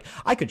 Dave's like,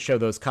 I could show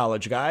those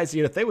college guys,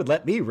 if they would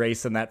let me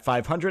race in that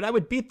 500, I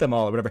would beat them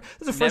all, or whatever.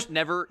 This is the first,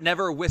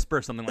 Never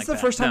whisper something like it's that. the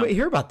first time No. we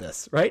hear about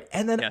this, right?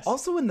 And then Yes.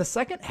 also in the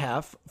second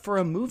half, for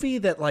a movie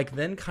that, like,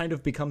 then kind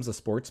of becomes a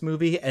sports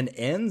movie and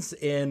ends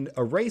in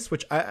a race,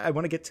 which I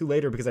want to get to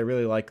later because I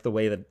really like the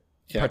way that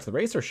parts of the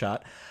race are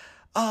shot.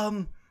 They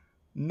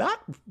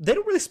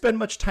don't really spend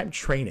much time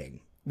training.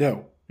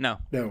 No. No.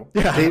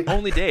 Dave,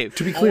 Only Dave.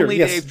 to be clear, Only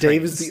yes,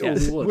 Dave trains. is the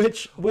Yes. only one.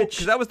 Which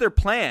Because that was their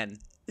plan.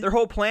 Their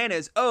whole plan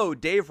is,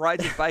 Dave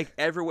rides his bike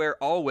everywhere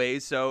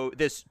always, so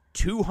this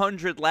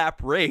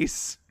 200-lap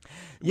race,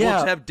 we'll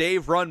just have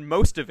Dave run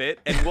most of it,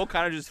 and we'll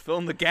kind of just fill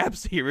in the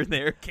gaps here and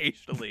there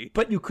occasionally.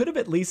 But you could have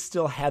at least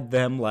still had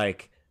them,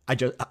 like, I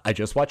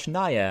just watched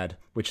Naiad,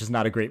 which is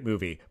not a great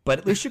movie, but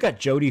at least you got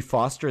Jodie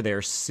Foster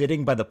there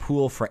sitting by the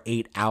pool for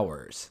 8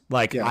 hours.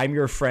 Like, I'm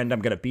your friend, I'm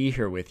going to be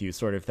here with you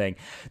sort of thing.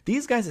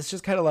 These guys, it's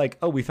just kind of like,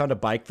 we found a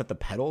bike that the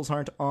pedals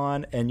aren't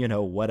on and,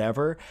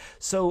 whatever.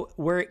 So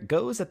where it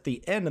goes at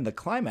the end in the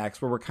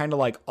climax, where we're kind of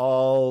like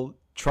all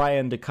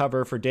trying to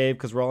cover for Dave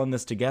because we're all in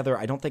this together,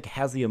 I don't think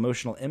has the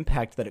emotional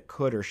impact that it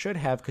could or should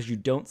have because you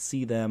don't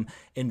see them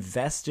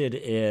invested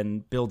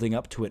in building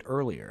up to it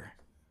earlier.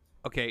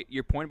 Okay,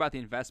 your point about the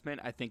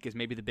investment, I think, is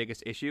maybe the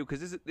biggest issue,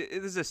 because this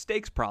is a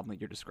stakes problem that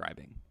you're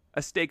describing.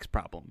 A stakes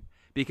problem.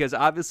 Because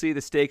obviously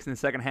the stakes in the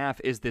second half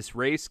is this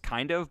race,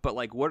 kind of, but,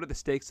 like, what are the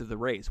stakes of the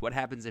race? What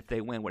happens if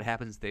they win? What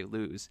happens if they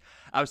lose?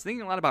 I was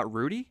thinking a lot about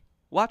Rudy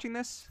watching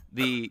this,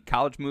 the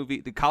college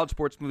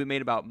sports movie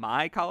made about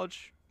my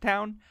college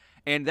town,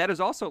 and that is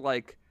also,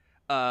 like,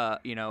 a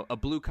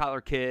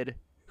blue-collar kid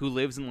who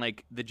lives in,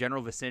 like, the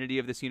general vicinity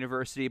of this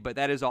university, but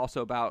that is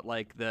also about,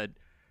 like, the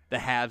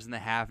haves and the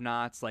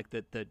have-nots, like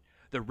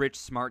the rich,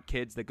 smart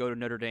kids that go to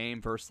Notre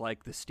Dame versus,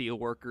 like, the steel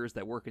workers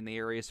that work in the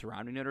area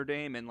surrounding Notre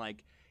Dame. And,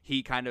 like,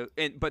 he kind of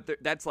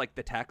that's, like,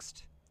 the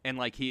text. And,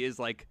 like, he is,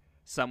 like,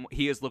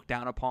 he is looked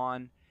down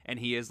upon, and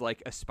he is,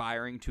 like,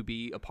 aspiring to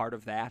be a part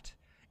of that.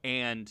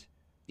 And,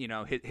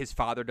 his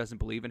father doesn't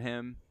believe in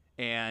him.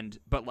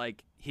 But,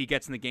 like, he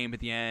gets in the game at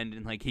the end,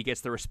 and, like, he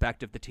gets the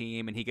respect of the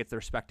team, and he gets the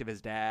respect of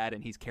his dad,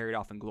 and he's carried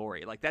off in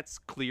glory. Like, that's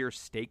clear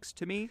stakes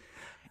to me.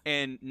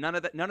 And none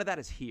of that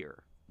is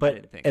here.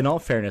 But in all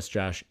fairness,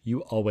 Josh, you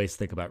always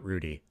think about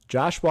Rudy.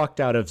 Josh walked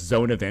out of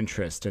Zone of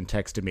Interest and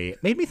texted me.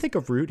 It made me think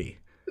of Rudy.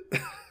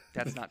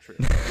 That's not true.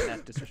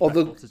 That's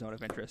disrespectful to Zone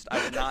of Interest.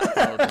 I would not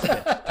follow this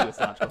bit to its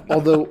logical.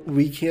 Although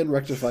we can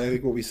rectify, I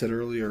think, what we said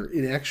earlier.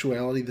 In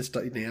actuality, this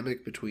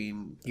dynamic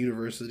between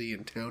university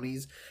and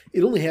townies,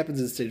 it only happens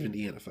in the state of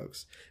Indiana,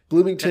 folks.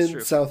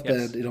 Bloomington, South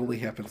Bend, it only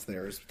happens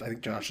there, is, I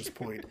think, Josh's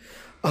point.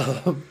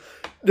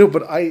 No,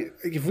 but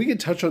if we could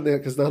touch on that,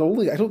 because I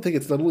don't think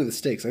it's not only the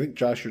stakes. I think,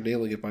 Josh, you're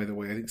nailing it, by the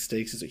way. I think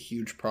stakes is a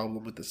huge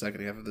problem with the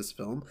second half of this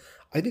film.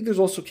 I think there's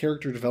also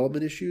character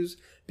development issues,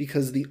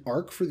 because the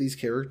arc for these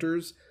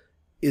characters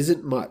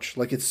isn't much.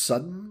 Like, it's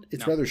sudden.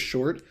 It's rather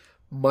short.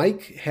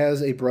 Mike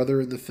has a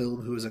brother in the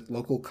film who is a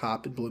local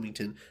cop in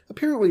Bloomington.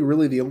 Apparently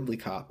really the only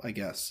cop, I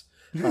guess,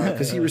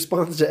 because he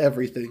responds to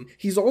everything.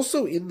 He's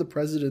also in the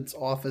president's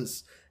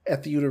office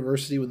at the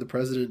university when the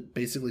president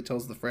basically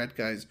tells the frat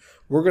guys,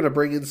 we're going to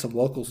bring in some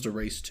locals to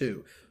race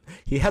too.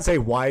 He has a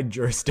wide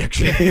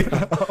jurisdiction.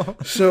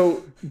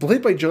 So,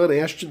 played by John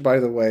Ashton, by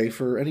the way,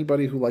 for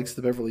anybody who likes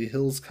the Beverly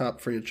Hills Cop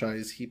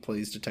franchise, he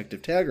plays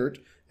Detective Taggart.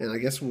 And I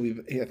guess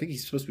I think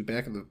he's supposed to be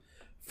back in the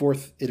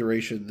 4th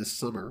iteration this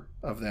summer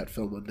of that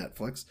film on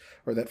Netflix,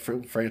 or that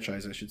film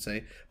franchise, I should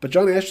say. But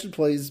John Ashton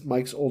plays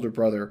Mike's older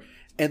brother,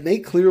 and they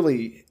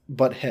clearly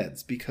butt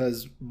heads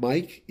because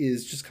Mike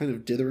is just kind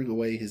of dithering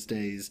away his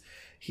days.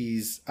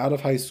 He's out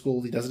of high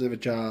school, he doesn't have a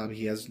job,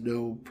 he has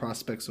no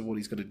prospects of what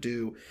he's going to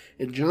do,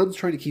 and John's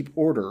trying to keep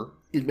order,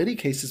 in many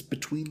cases,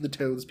 between the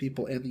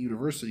townspeople and the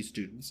university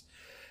students.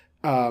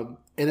 And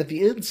at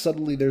the end,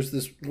 suddenly there's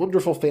this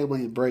wonderful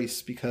family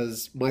embrace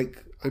because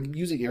Mike, I'm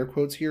using air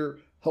quotes here,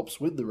 helps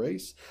win the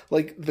race.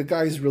 Like, the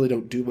guys really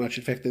don't do much.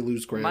 In fact, they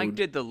lose ground. Mike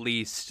did the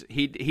least.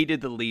 He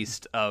did the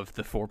least of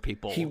the 4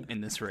 people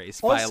in this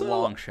race by a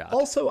long shot.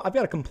 Also, I've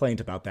got a complaint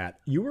about that.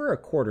 You were a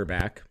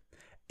quarterback,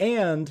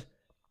 and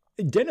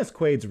Dennis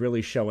Quaid's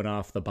really showing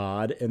off the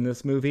bod in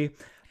this movie.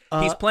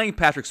 He's playing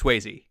Patrick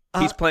Swayze.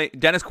 He's playing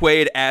Dennis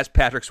Quaid as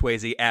Patrick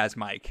Swayze as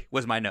Mike,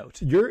 was my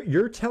note.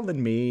 You're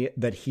telling me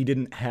that he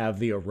didn't have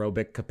the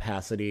aerobic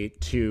capacity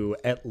to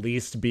at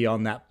least be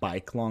on that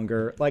bike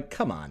longer? Like,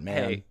 come on,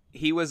 man. Hey,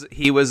 he was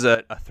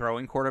a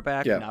throwing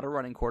quarterback, not a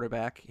running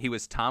quarterback. He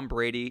was Tom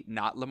Brady,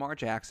 not Lamar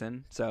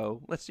Jackson.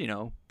 So let's,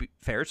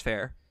 fair is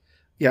fair.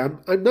 Yeah,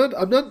 I don't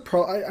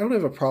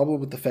have a problem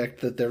with the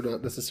fact that they're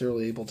not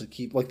necessarily able to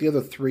keep, like, the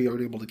other 3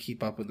 aren't able to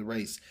keep up in the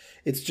race.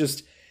 It's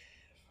just,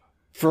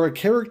 for a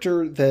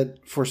character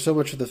that for so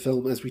much of the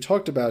film, as we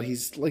talked about,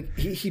 he's like,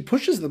 he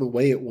pushes them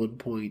away at one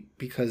point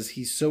because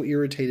he's so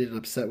irritated and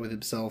upset with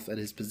himself and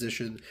his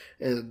position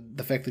and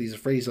the fact that he's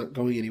afraid he's not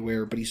going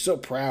anywhere, but he's so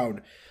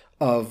proud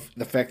of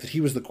the fact that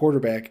he was the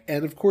quarterback.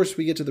 And of course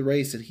we get to the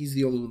race and he's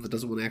the only one that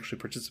doesn't want to actually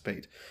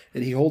participate.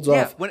 And he holds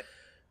off.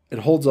 and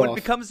holds when off.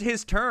 it becomes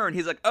his turn,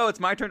 he's like, "Oh, it's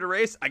my turn to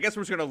race. I guess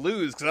we're just gonna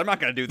lose because I'm not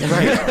gonna do this."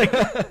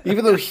 Like,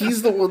 Even though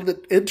he's the one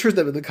that entered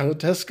them in the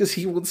contest because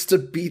he wants to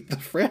beat the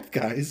frat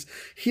guys,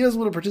 he doesn't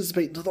want to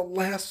participate until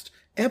the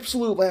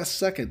absolute last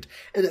second,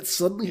 and it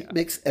suddenly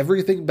makes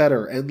everything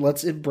better and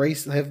let's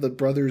have the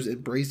brothers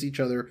embrace each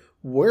other.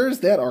 Where is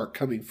that arc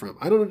coming from?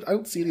 I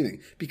don't see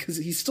anything, because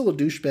he's still a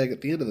douchebag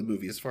at the end of the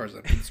movie as far as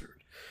I'm concerned.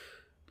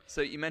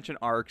 So you mentioned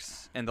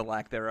arcs and the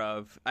lack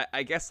thereof.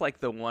 I guess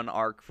like the one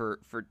arc for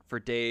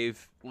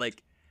Dave,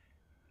 like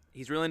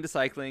he's really into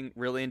cycling,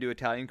 really into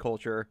Italian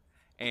culture,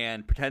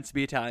 and pretends to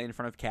be Italian in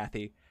front of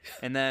Kathy.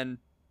 And then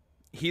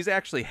he's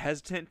actually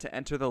hesitant to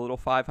enter the Little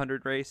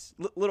 500 race.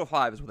 Little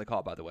 5 is what they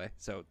call it, by the way.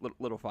 So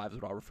Little 5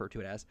 is what I'll refer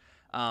to it as.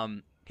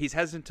 He's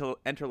hesitant to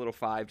enter Little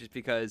 5 just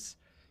because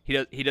he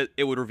does.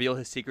 It would reveal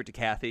his secret to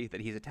Kathy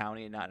that he's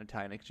Italian and not an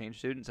Italian exchange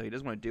student. So he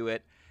doesn't want to do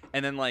it.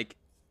 And then like,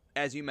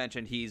 as you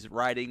mentioned, he's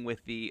riding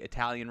with the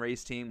Italian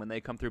race team when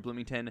they come through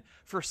Bloomington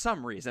for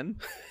some reason.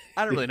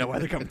 I don't really know why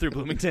they're coming through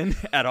Bloomington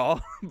at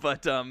all.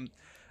 But and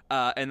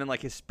then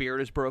like his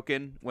spirit is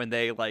broken when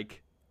they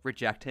like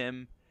reject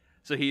him.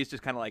 So he's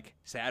just kind of like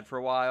sad for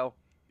a while.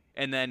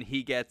 And then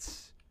he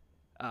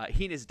and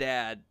his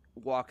dad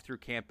walk through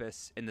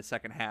campus in the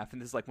second half. And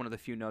this is like one of the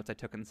few notes I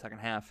took in the second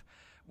half,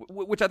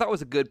 which I thought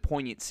was a good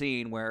poignant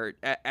scene where,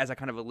 as I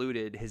kind of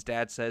alluded, his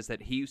dad says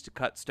that he used to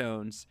cut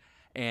stones.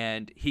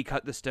 And he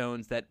cut the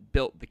stones that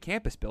built the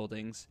campus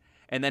buildings.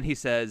 And then he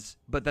says,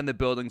 but then the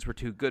buildings were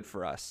too good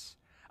for us.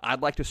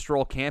 I'd like to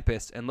stroll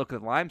campus and look at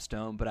the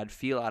limestone, but I'd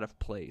feel out of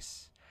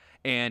place.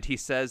 And he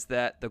says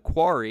that the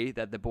quarry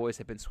that the boys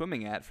have been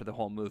swimming at for the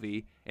whole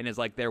movie, and is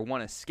like their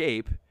one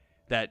escape,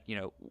 that, you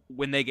know,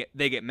 when they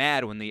get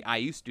mad when the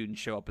IU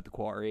students show up at the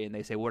quarry and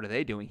they say, what are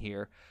they doing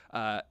here?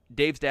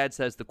 Dave's dad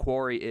says the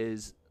quarry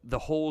is the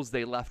holes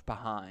they left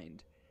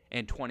behind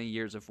and 20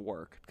 years of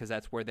work, because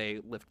that's where they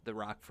lifted the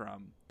rock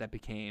from that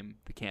became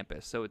the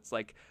campus. So it's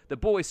like the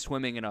boys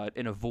swimming in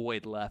a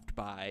void left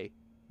by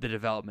the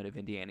development of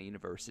Indiana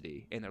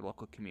University in their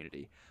local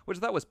community, which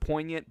I thought was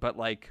poignant, but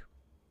like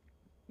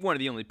one of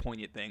the only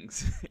poignant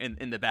things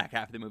in the back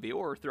half of the movie,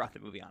 or throughout the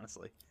movie,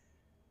 honestly.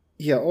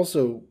 Yeah,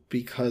 also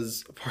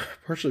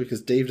partially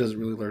because Dave doesn't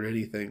really learn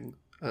anything.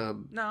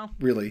 No,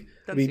 really,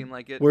 doesn't seem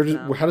like it.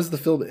 How does the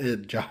film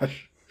end,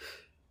 Josh?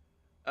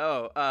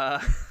 Oh,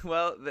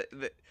 well,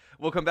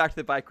 we'll come back to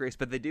the bike race,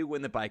 but they do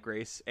win the bike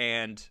race,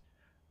 and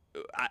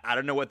I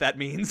don't know what that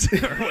means,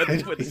 or what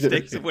the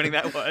stakes of winning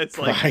that was.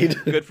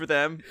 Like, good for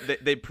them.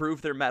 They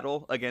proved their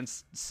mettle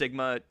against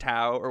Sigma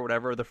Tau or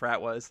whatever the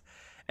frat was,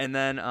 and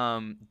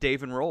then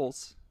Dave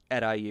enrolls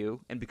at IU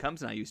and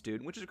becomes an IU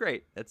student, which is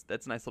great.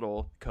 That's a nice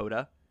little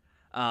coda.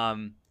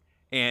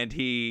 And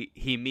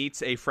he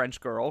meets a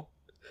French girl,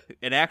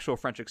 an actual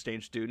French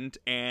exchange student,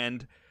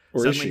 and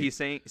suddenly he's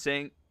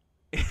saying.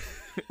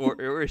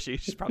 or is she?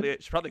 She's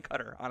probably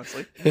cut her,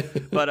 honestly.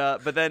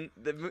 But then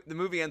the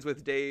movie ends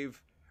with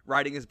Dave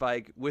riding his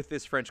bike with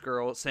this French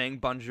girl, saying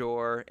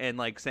bonjour and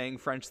like saying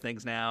French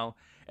things now,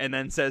 and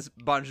then says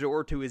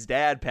bonjour to his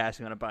dad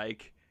passing on a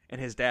bike,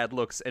 and his dad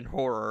looks in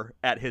horror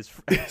at his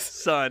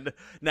son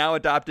now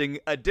adopting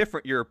a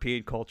different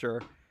European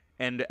culture.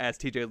 And as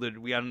TJ alluded,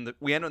 we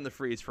end on the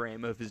freeze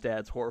frame of his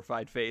dad's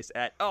horrified face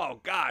at, oh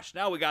gosh,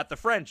 now we got the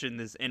French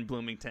in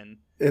Bloomington,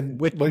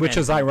 which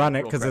is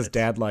ironic because his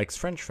dad likes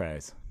French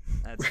fries.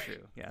 That's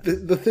true. Yeah.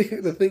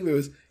 The thing though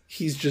is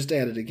he's just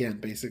at it again.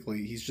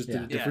 Basically, he's just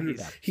in a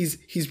different.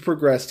 He's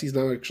progressed. He's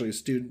not actually a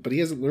student, but he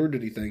hasn't learned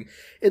anything.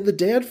 And the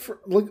dad,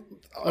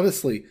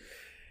 honestly,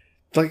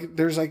 like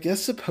there's I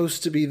guess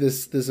supposed to be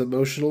this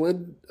emotional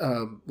and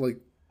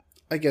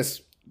I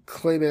guess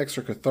climax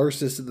or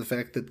catharsis in the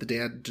fact that the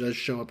dad does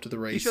show up to the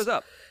race. He shows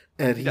up.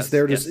 And he's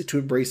there to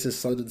embrace his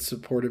son and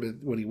support him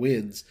when he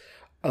wins.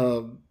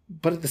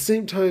 But at the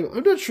same time,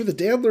 I'm not sure the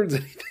dad learns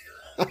anything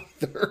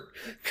either,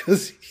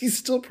 because he's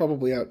still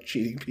probably out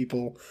cheating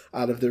people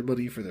out of their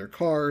money for their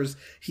cars.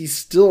 He's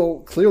still,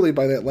 clearly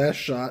by that last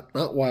shot,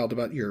 not wild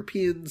about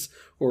Europeans.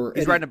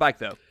 He's riding a bike,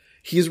 though.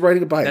 He's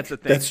riding a bike. That's the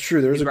thing. That's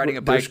true. He's riding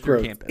a bike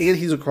through campus. And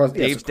he's across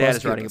Dave's dad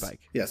is riding a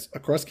bike. Yes,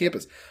 across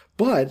campus.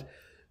 But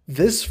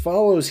this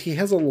follows, he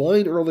has a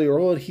line earlier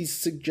on, he's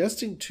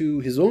suggesting to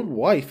his own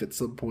wife at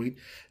some point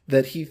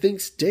that he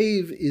thinks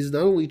Dave is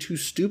not only too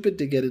stupid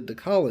to get into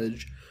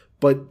college,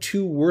 but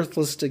too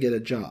worthless to get a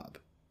job.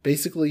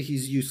 Basically,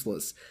 he's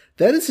useless.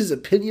 That is his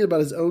opinion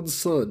about his own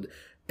son.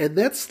 And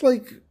that's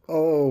like,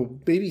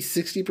 maybe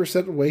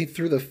 60% way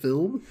through the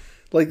film.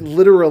 Like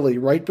literally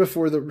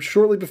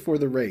shortly before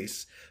the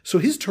race. So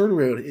his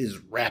turnaround is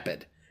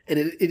rapid. And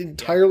it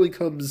entirely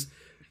comes...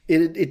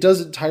 It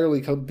does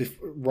entirely come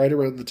right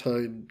around the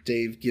time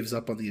Dave gives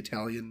up on the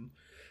Italian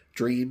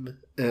dream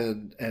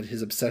and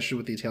his obsession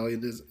with the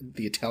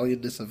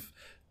Italianness of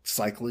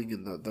cycling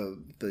and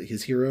the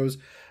his heroes,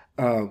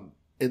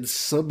 and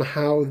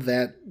somehow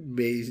that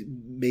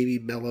maybe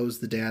mellows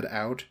the dad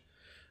out.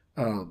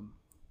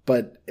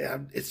 But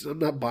I'm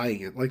not buying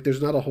it. Like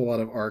there's not a whole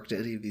lot of arc to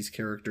any of these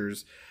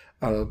characters.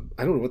 I don't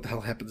know what the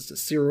hell happens to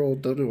Cyril.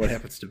 Don't know what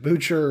happens to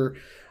Moocher.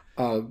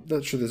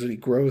 Not sure there's any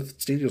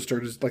growth. Daniel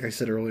Stern is, like I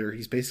said earlier,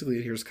 he's basically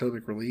in here as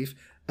comic relief.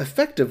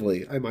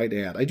 Effectively, I might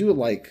add. I do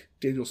like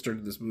Daniel Stern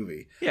in this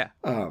movie. Yeah.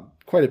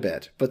 Quite a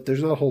bit, but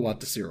there's not a whole lot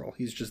to Cyril.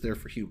 He's just there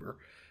for humor.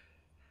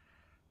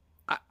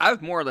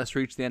 I've more or less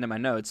reached the end of my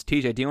notes.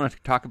 TJ, do you want to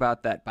talk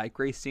about that bike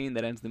race scene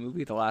that ends the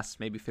movie, the last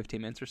maybe 15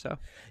 minutes or so?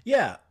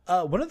 Yeah.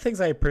 One of the things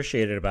I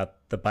appreciated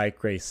about the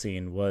bike race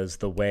scene was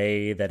the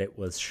way that it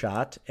was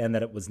shot and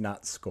that it was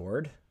not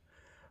scored.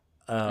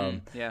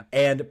 Yeah.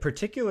 And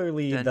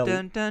particularly Dun, the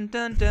dun, dun,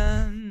 dun,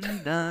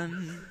 dun,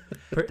 dun.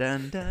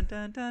 Dun, dun,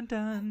 dun, dun,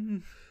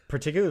 dun.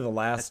 particularly the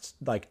last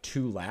like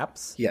 2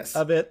 laps Yes.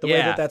 of it, the way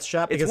that that's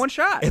shot. It's because one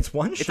shot. It's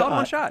one It's shot. all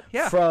one shot.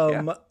 Yeah.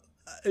 From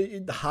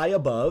high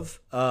above,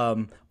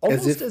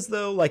 almost if- as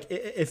though like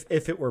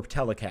if it were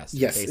telecast.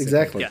 Yes, basically.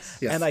 exactly. Yes.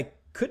 Yes. And I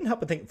couldn't help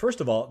but think, first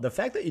of all, the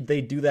fact that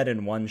they do that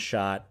in one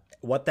shot,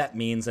 what that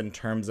means in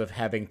terms of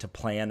having to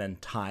plan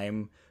and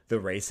time the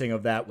racing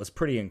of that was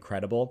pretty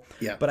incredible.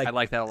 Yeah. But I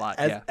like that a lot.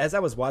 as I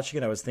was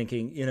watching it, I was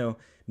thinking,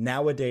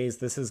 nowadays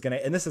this is going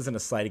to, and this isn't a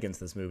slight against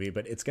this movie,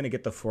 but it's going to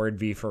get the Ford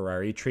v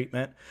Ferrari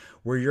treatment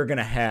where you're going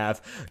to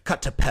have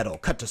cut to pedal,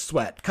 cut to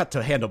sweat, cut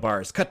to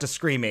handlebars, cut to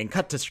screaming,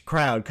 cut to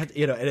crowd, and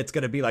it's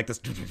going to be like this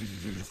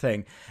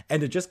thing.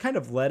 And to just kind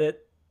of let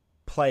it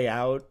play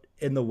out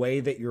in the way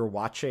that you're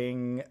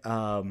watching,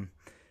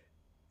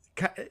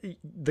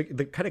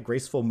 the kind of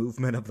graceful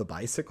movement of the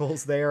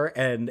bicycles there,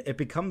 and it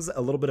becomes a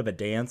little bit of a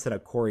dance and a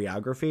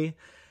choreography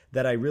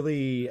that I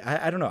really,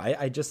 I don't know,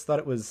 I just thought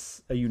it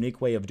was a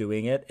unique way of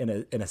doing it,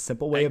 in a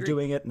simple way of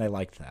doing it, and I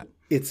liked that.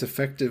 It's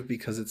effective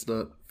because it's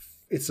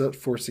not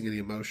forcing any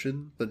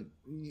emotion, but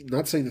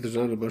not saying that there's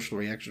not an emotional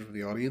reaction from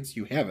the audience.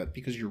 You have it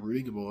because you're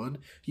rooting him on.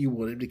 You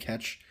want him to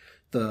catch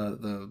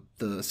the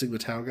Sigma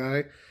Tau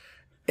guy,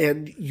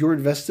 and you're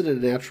invested in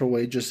a natural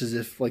way, just as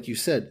if, like you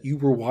said, you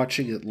were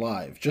watching it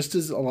live. Just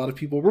as a lot of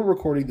people, we're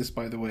recording this,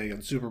 by the way,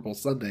 on Super Bowl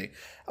Sunday.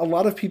 A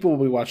lot of people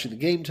will be watching the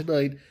game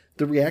tonight.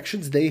 The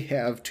reactions they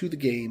have to the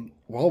game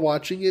while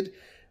watching it,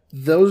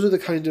 those are the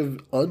kind of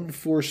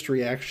unforced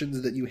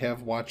reactions that you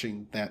have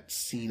watching that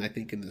scene, I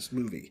think, in this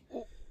movie.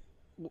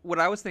 What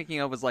I was thinking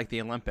of was like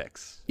the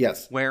Olympics.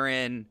 Yes.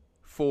 Wherein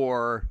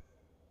for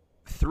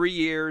 3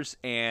 years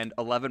and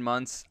 11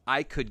 months,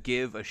 I could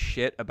give a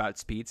shit about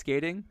speed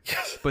skating.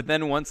 Yes. But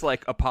then once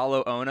like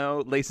Apollo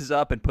Ono laces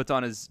up and puts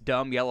on his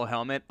dumb yellow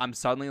helmet, I'm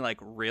suddenly like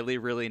really,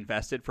 really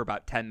invested for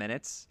about 10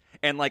 minutes.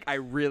 And like I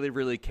really,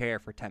 really care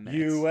for 10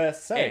 minutes.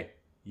 USA.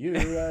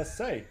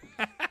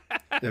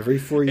 Every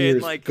 4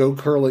 years, like-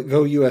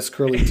 go U.S.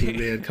 curling team,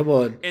 man. Come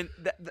on. And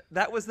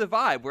that was the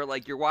vibe where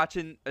like you're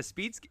watching a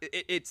speed.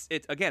 It's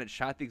again, it's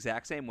shot the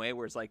exact same way.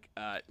 Where it's like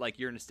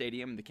you're in a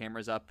stadium, the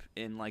camera's up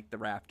in like the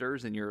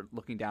rafters, and you're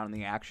looking down on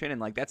the action, and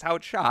like that's how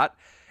it's shot.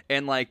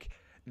 And like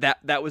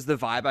that was the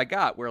vibe I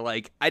got. Where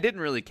like I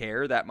didn't really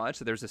care that much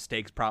that there's a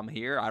stakes problem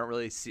here. I don't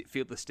really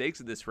feel the stakes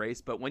of this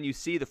race. But when you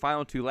see the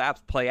final 2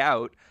 laps play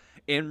out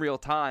in real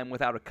time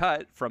without a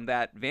cut from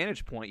that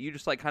vantage point, you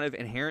just like kind of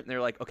inherent.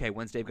 They're like, okay,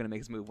 when's Dave going to make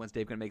his move? When's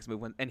Dave going to make his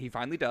move? And he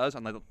finally does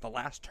on the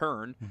last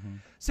turn. Mm-hmm.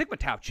 Sigma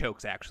Tau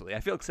chokes, actually. I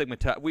feel like Sigma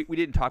Tau, we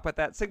didn't talk about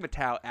that. Sigma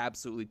Tau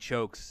absolutely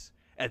chokes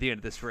at the end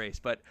of this race,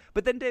 but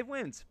then Dave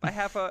wins by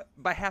half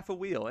a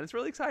wheel, and it's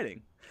really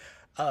exciting.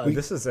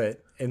 This is an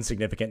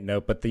insignificant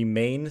note, but the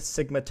main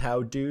Sigma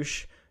Tau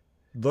douche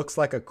looks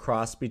like a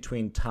cross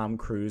between Tom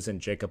Cruise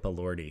and Jacob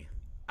Elordi.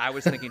 I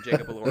was thinking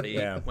Jacob Elordi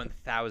Yeah.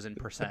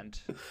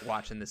 1000%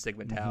 watching the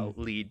Sigma Tau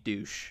lead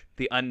douche,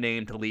 the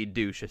unnamed lead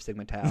douche of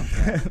Sigma Tau.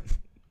 Yeah.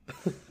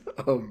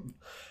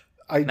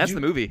 That's the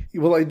movie.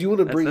 Well, I do want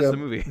to bring that's up the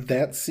movie.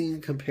 that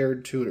scene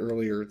compared to it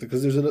earlier,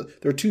 because there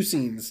are 2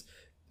 scenes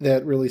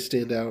that really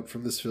stand out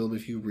from this film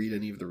if you read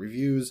any of the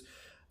reviews,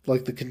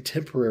 like the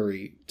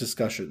contemporary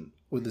discussion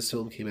when this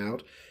film came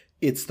out.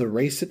 It's the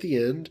race at the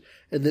end,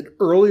 and then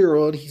earlier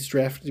on he's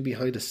drafting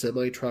behind a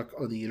semi-truck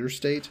on the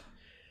interstate.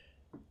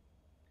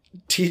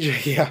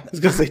 TJ, yeah, I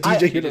was going to say,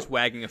 TJ, You're just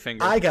wagging a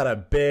finger. I got a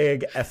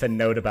big effing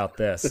note about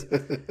this.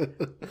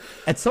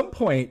 At some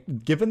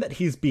point, given that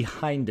he's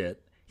behind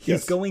it, he's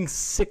Yes. going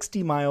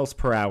 60 miles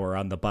per hour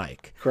on the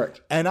bike. Correct.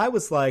 And I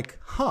was like,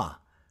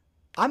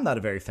 I'm not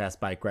a very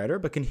fast bike rider,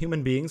 but can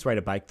human beings ride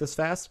a bike this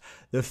fast?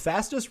 The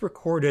fastest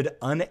recorded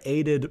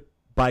unaided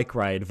bike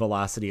ride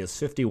velocity is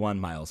 51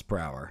 miles per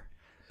hour.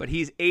 But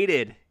he's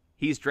aided.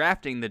 He's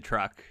drafting the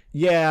truck.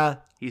 Yeah,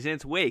 He's in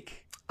its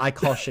wake. I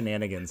call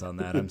shenanigans on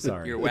that. I'm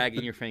sorry. You're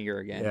wagging your finger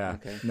again. Yeah,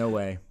 Okay. no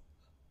way.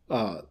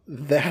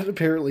 That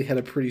apparently had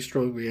a pretty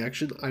strong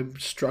reaction. I'm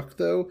struck,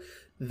 though,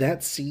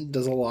 that scene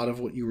does a lot of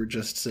what you were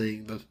just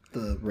saying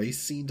the race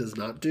scene does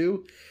not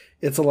do.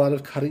 It's a lot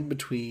of cutting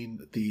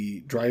between the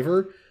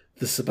driver,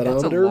 the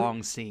speedometer. That's a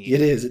long scene.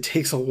 It is. It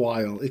takes a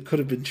while. It could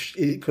have been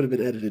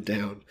edited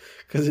down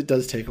because it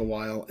does take a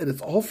while, and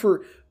it's all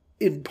for.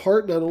 In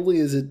part, not only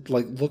is it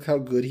like look how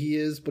good he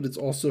is, but it's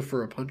also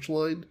for a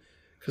punchline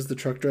because the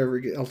truck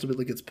driver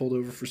ultimately gets pulled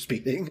over for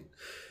speeding.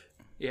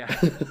 Yeah.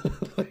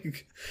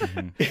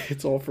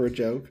 It's all for a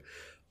joke.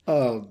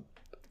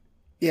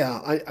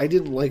 Yeah, I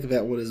didn't like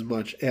that one as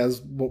much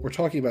as what we're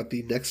talking about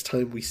the next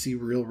time we see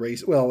real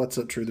race. Well, that's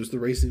not true. There's the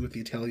racing with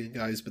the Italian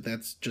guys, but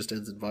that's just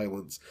ends in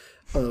violence.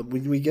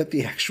 When we get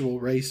the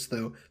actual race,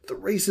 though, the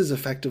race is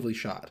effectively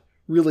shot.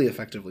 Really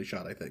effectively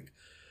shot, I think.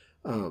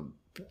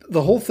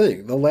 The whole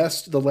thing, the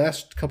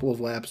last couple of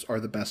laps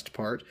are the best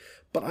part.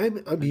 But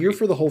I'm here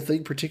for the whole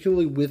thing,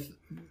 particularly with,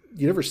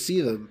 you never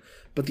see them,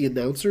 but the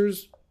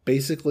announcers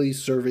basically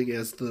serving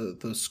as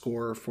the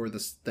score for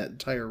that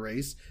entire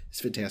race is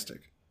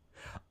fantastic.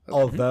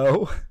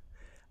 Although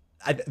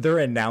their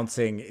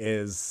announcing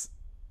is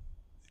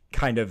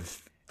kind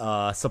of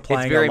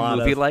supplying It's very a lot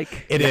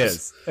movie-like. It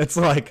is. It's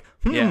like,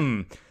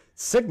 Yeah.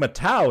 Sigma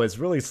Tau is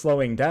really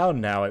slowing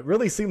down now. It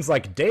really seems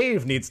like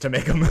Dave needs to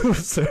make a move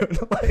soon.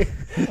 like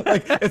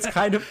it's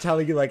kind of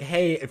telling you, like,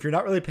 hey, if you're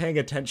not really paying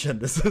attention,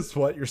 this is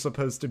what you're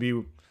supposed to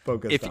be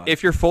focused on.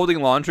 If you're folding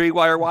laundry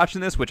while you're watching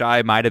this, which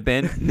I might have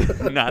been,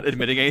 not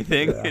admitting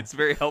anything, it's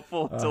very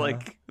helpful to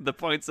like the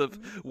points of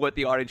what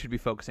the audience should be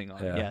focusing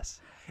on. Yeah. Yes.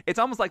 It's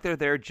almost like they're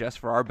there just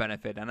for our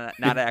benefit and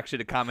not actually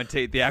to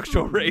commentate the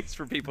actual race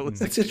for people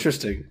listening. It's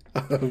interesting.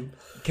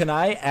 Can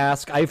I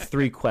ask? I have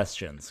 3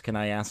 questions. Can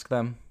I ask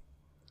them?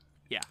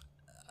 Yeah.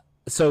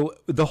 So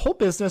the whole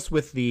business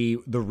with the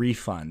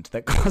refund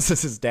that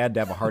causes his dad to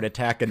have a heart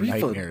attack and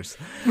nightmares.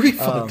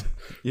 Refund.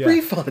 Yeah.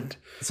 Refund.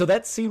 So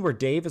that scene where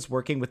Dave is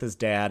working with his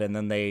dad and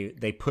then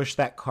they push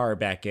that car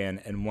back in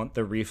and want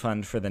the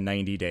refund for the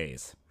 90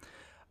 days.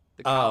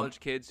 The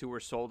college kids who were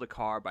sold a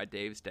car by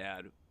Dave's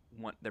dad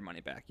want their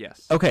money back.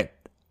 Yes. Okay.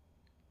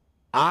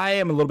 I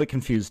am a little bit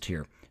confused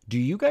here. Do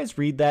you guys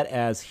read that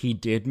as he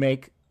did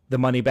make the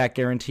money back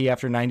guarantee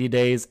after 90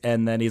 days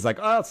and then he's like,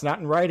 oh, it's not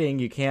in writing,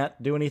 you can't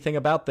do anything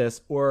about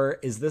this? Or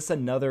is this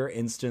another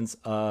instance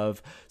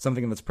of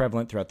something that's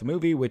prevalent throughout the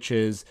movie, which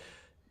is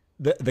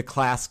the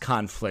class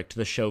conflict,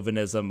 the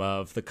chauvinism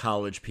of the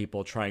college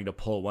people trying to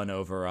pull one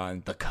over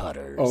on the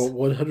Cutters? Oh,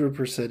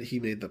 100% he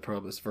made the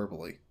promise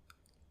verbally.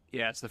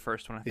 Yeah, it's the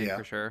first one, I think,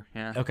 for sure.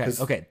 Yeah.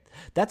 Okay.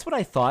 That's what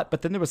I thought,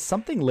 but then there was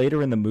something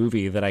later in the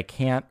movie that I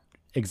can't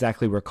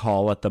exactly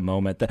recall at the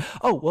moment that,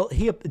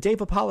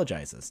 Dave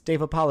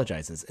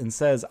apologizes and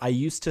says, I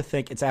used to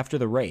think, it's after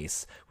the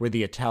race where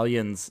the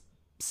Italians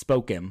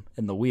spoke him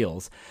in the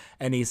wheels,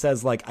 and he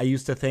says, like, I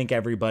used to think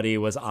everybody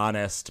was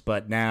honest,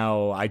 but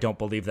now I don't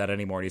believe that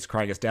anymore. And he's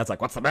crying. His dad's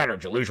like, what's the matter?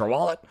 Did you lose your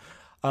wallet?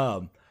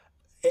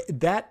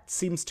 That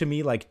seems to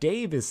me like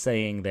Dave is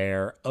saying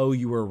there, oh,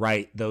 you were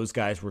right, those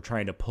guys were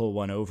trying to pull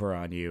one over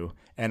on you,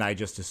 and I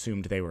just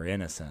assumed they were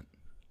innocent.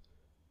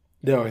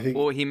 No, I think.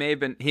 Well, he may have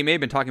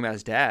been talking about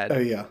his dad. Oh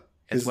yeah,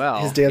 as well.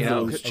 His dad's you the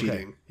know, one who's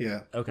cheating.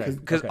 Yeah. Okay.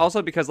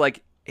 Because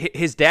like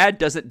his dad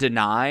doesn't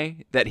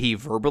deny that he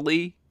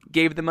verbally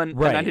gave them a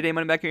 90-day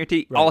money back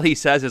guarantee. Right. All he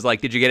says is like,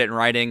 did you get it in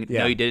writing? Yeah.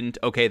 No, you didn't.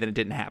 Okay, then it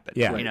didn't happen.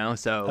 Yeah. You know,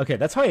 so. Okay,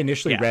 that's how I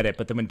initially read it,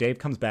 but then when Dave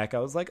comes back, I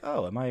was like,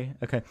 oh, am I?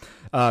 Okay.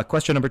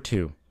 Question number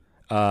 2.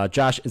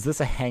 Josh, is this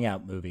a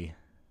hangout movie?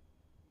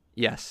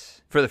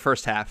 Yes. For the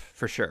first half,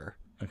 for sure.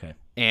 Okay.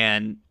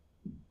 And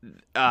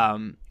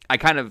I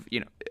kind of,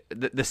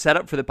 the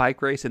setup for the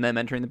bike race and them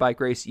entering the bike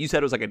race, you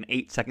said it was like an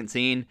 8-second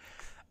scene.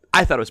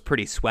 I thought it was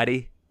pretty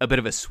sweaty, a bit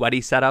of a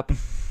sweaty setup.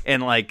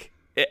 And like,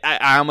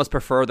 I almost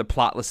prefer the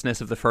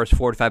plotlessness of the first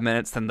 4 to 5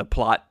 minutes than the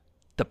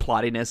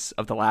plottiness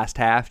of the last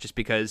half, just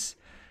because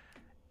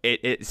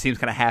it seems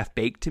kind of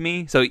half-baked to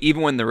me. So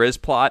even when there is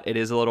plot, it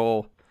is a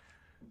little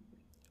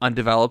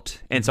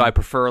undeveloped. And so I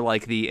prefer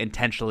like the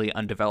intentionally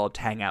undeveloped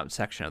hangout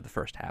section of the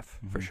first half,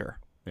 for sure.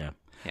 Yeah.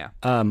 Yeah.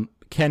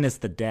 Ken, is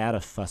the dad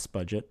a fuss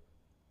budget?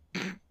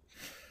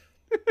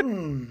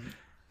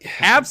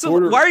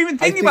 Absolutely. Why are you even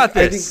thinking about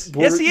this?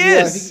 Yes, he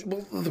is.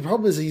 The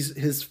problem is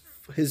his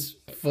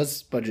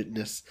fuss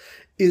budgetness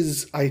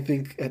is, I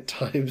think, at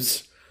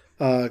times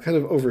kind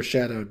of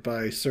overshadowed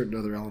by certain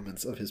other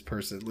elements of his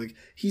person. Like,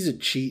 he's a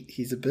cheat.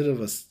 He's a bit of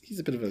a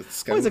scoundrel.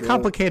 Well, he's a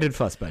complicated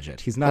fuss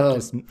budget. He's not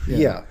just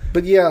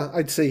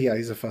I'd say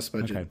he's a fuss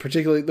budget. Okay.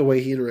 Particularly the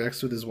way he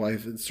interacts with his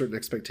wife and certain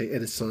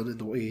and his son, and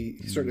the way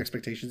certain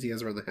expectations he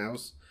has around the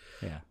house.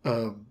 Yeah.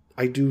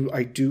 I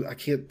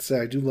can't say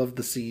I do love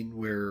the scene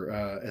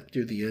where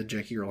near the end,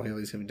 Jackie Earle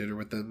Haley's having dinner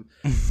with them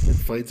and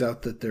finds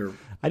out that they're.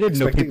 I didn't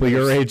know people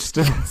your age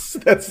still.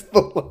 That's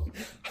the one.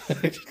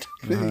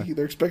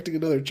 They're expecting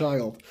another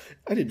child.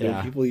 I didn't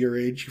know people your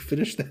age. You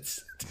finished that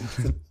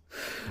sentence.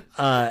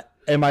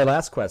 And my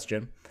last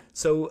question.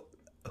 So,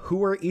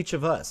 who are each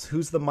of us?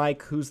 Who's the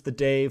Mike? Who's the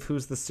Dave?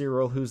 Who's the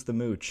Cyril? Who's the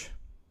Mooch?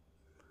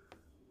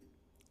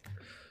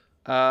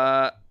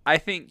 I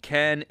think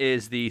Ken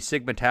is the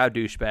Sigma Tau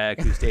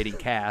douchebag who's dating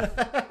Kath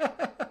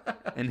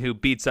and who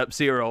beats up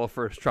Cyril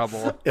for his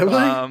trouble. Am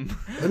I?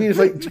 I mean, do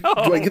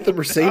I get the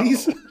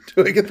Mercedes? No.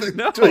 Do I get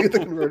the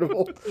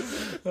convertible?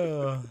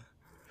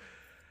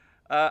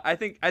 I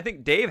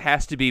think Dave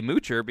has to be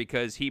Moocher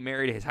because he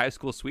married his high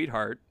school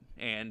sweetheart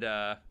and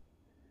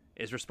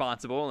is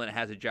responsible and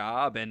has a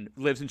job and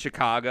lives in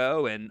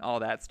Chicago and all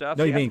that stuff.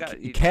 No, you mean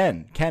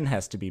Ken. Ken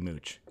has to be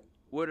Mooch.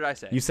 What did I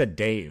say? You said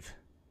Dave.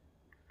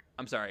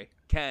 I'm sorry.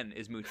 Ken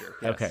is Moocher.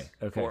 Yes,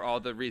 Okay. For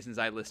all the reasons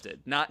I listed.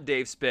 Not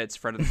Dave Spitz,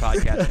 friend of the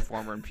podcast, and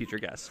former and future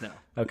guest. No.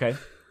 Okay.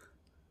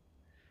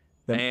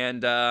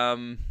 And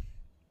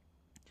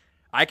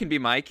I can be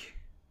Mike,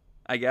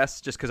 I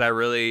guess, just because I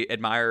really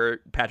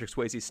admire Patrick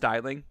Swayze's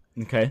styling.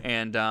 Okay.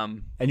 And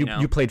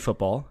you played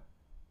football.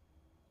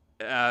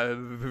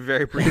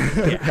 Very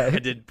briefly. Yeah, I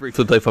did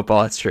briefly play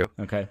football. That's true.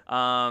 Okay.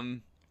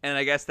 And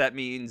I guess that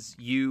means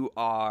you're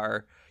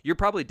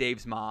probably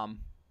Dave's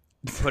mom,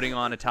 putting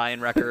on Italian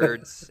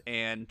records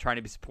and trying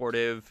to be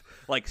supportive,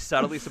 like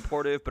subtly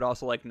supportive, but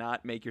also like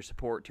not make your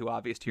support too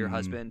obvious to your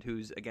husband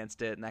who's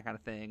against it and that kind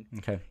of thing.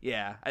 Okay.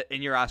 Yeah,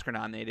 and you're Oscar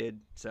nominated,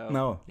 so.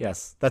 No,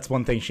 yes, that's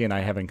one thing she and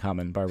I have in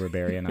common. Barbara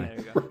Barry and I. There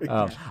you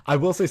go. I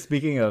will say,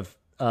 speaking of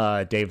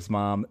Dave's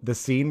mom, the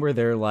scene where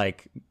they're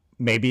like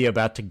maybe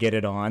about to get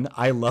it on,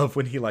 I love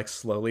when he like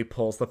slowly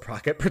pulls the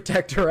pocket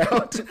protector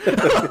out.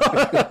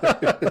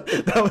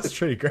 That was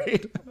pretty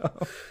great. I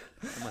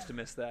must have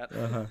missed that.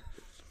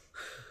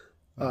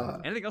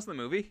 Anything else in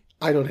the movie?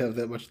 I don't have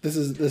that much. This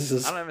is.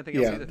 I don't have anything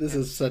else either. This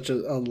is such a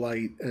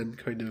light and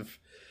kind of.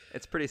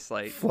 It's pretty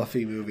slight.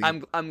 Fluffy movie.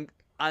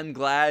 I'm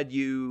glad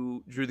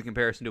you drew the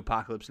comparison to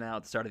Apocalypse Now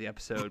at the start of the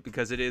episode,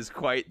 because it is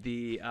quite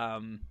the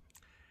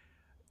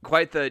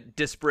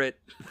disparate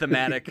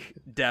thematic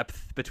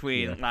depth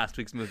between last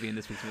week's movie and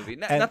this week's movie.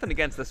 Nothing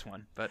against this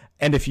one, but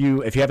if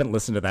you haven't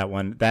listened to that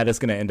one, that is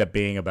going to end up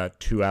being about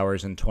 2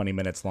 hours and 20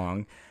 minutes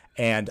long.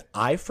 And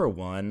I, for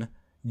one,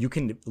 you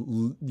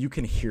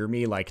can hear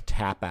me like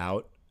tap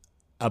out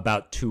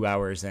about 2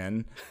 hours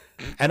in.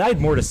 And I had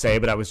more to say,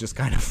 but I was just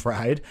kind of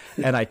fried.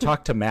 And I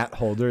talked to Matt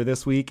Holder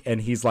this week, and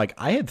he's like,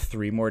 I had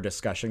 3 more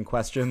discussion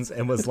questions,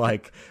 and was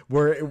like,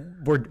 we're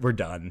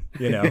done,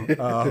 you know.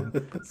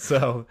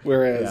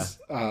 Whereas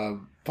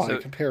by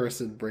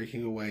comparison,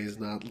 Breaking Away is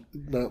not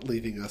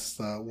leaving us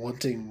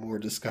wanting more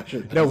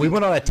discussion. No, we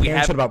went on a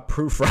tangent about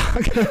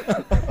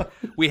Prufrock.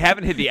 We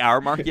haven't hit the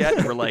hour mark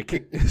yet. We're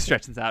like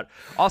stretching this out.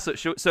 Also,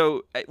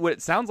 so what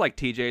it sounds like,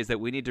 TJ, is that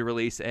we need to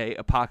release a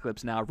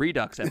Apocalypse Now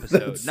Redux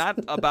episode, not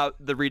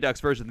about the Redux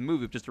version of the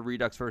movie, but just a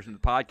Redux version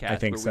of the podcast. I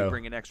think where we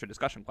bring in extra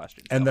discussion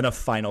questions. And then a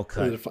final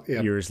cut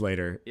years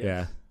later. Yes.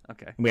 Yeah.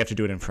 Okay. We have to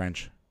do it in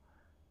French.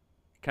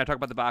 Can I talk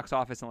about the box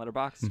office and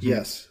Letterboxd?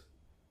 Yes.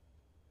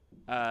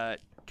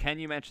 Ken,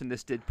 you mentioned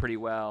this did pretty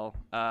well.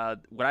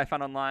 What I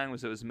found online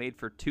was it was made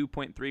for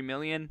 $2.3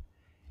 million,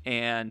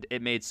 and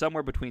it made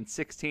somewhere between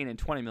 $16 and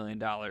 $20 million,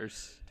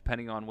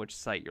 depending on which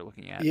site you're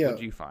looking at. Yeah. What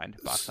did you find,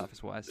 box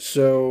office wise?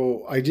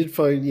 So I did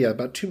find,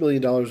 about $2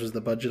 million was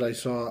the budget I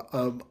saw.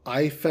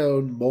 I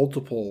found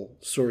multiple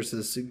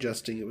sources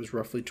suggesting it was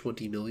roughly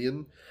 $20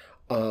 million.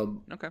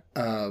 Okay.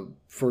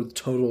 For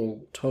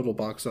total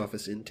box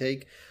office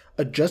intake.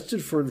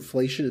 Adjusted for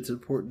inflation, it's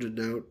important to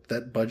note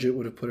that budget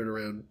would have put it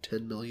around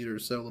 10 million or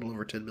so, a little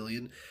over 10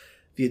 million.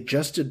 The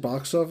adjusted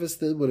box office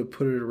then would have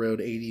put it around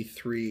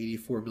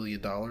 $84 million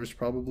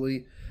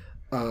probably,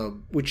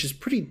 which is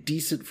pretty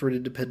decent for an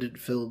independent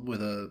film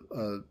with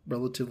a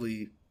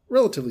relatively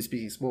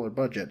speaking smaller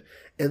budget.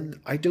 And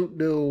I don't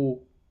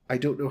know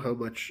how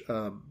much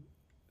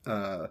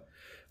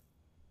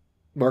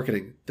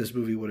marketing this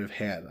movie would have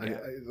had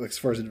as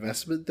far as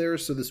investment there.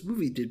 So this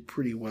movie did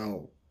pretty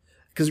well.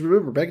 Because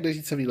remember, back in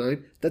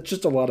 1979, that's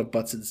just a lot of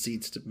butts and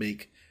seats to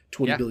make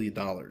 $20 million.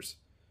 $20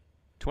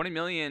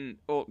 million.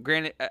 Well,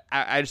 granted,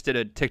 I just did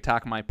a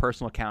TikTok on my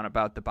personal account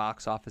about the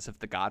box office of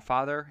The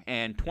Godfather,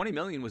 and $20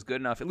 million was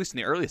good enough, at least in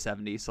the early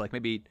 70s, so like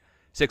maybe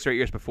 6 or 8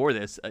 years before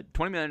this. A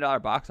 $20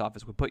 million box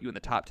office would put you in the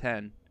top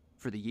 10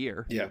 for the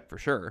year, for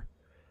sure,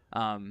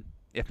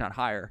 if not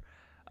higher.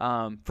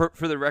 For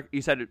the record,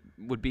 you said it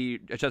would be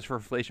adjusted for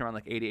inflation around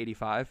like 80,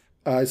 85.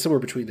 Somewhere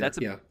between that.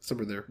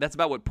 Somewhere there. That's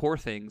about what Poor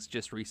Things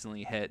just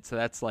recently hit. So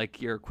that's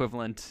like your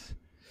equivalent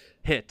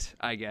hit,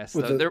 I guess.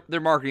 So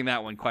they're marketing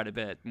that one quite a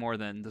bit more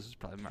than this was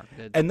probably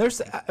marketed. And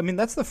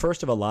that's the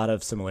first of a lot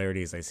of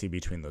similarities I see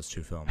between those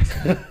two films.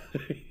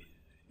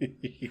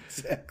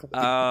 Exactly.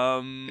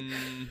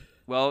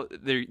 Well,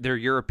 they're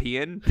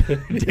European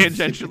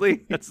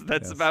tangentially.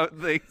 That's about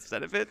the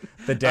extent of it.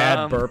 The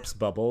dad burps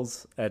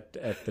bubbles at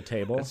the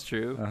table. That's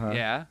true. Uh-huh.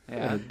 Yeah.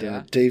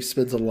 Dave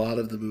spends a lot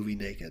of the movie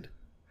naked.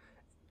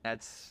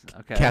 That's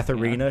okay.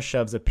 Katharina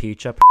shoves a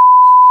peach up.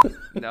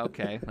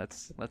 Okay,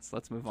 let's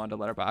move on to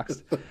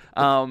Letterboxd.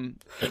 On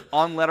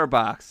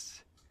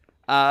Letterboxd,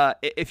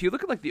 if you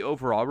look at like the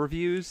overall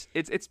reviews,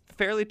 it's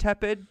fairly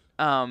tepid.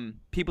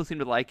 People seem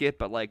to like it,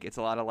 but like it's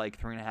a lot of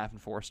like 3.5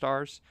 and 4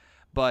 stars.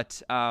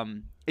 But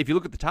if you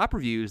look at the top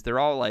reviews, they're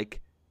all like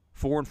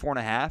 4 and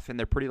 4.5, and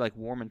they're pretty like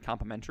warm and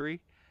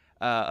complimentary.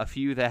 A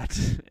few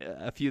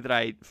that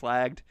I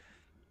flagged.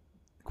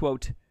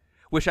 Quote: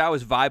 "Wish I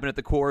was vibing at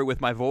the quarry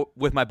with my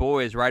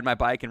boys, riding my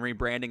bike and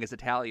rebranding as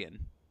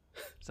Italian."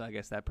 So I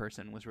guess that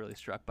person was really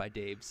struck by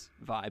Dave's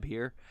vibe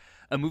here.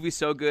 "A movie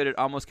so good it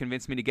almost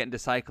convinced me to get into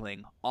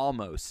cycling.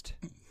 Almost."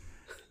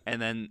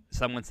 And then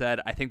someone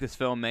said, "I think this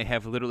film may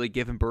have literally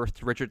given birth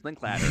to Richard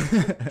Linklater,"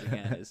 which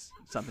again is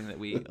something that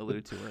we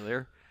alluded to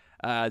earlier.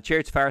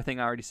 Chariots of Fire thing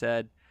I already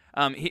said.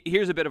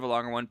 Here's a bit of a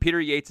longer one.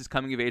 Peter Yates'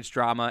 coming-of-age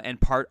drama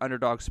and part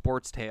underdog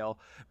sports tale,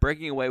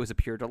 Breaking Away, was a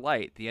pure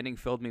delight. The ending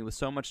filled me with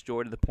so much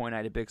joy to the point I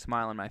had a big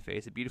smile on my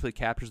face. It beautifully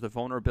captures the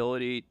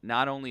vulnerability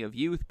not only of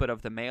youth, but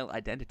of the male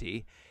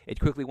identity. It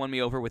quickly won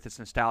me over with its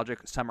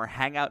nostalgic summer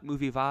hangout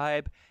movie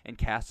vibe and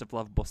cast of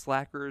lovable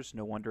slackers.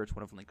 No wonder it's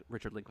one of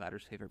Richard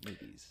Linklater's favorite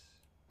movies.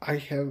 I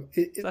have...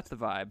 So that's the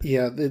vibe.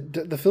 Yeah,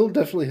 the film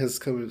definitely has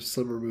kind of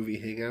summer movie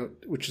hangout,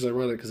 which is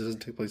ironic because it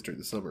doesn't take place during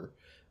the summer.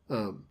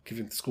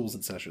 Given the school's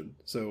in session,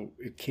 so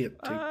it can't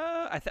take...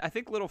 I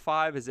think Little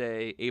Five is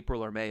a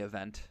April or May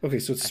event. Okay,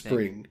 so it's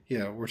spring.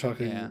 Yeah, we're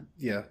talking...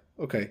 Yeah,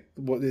 okay.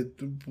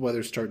 The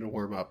weather's starting to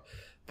warm up.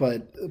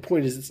 But the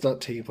point is, it's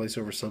not taking place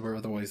over summer,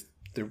 otherwise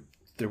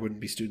there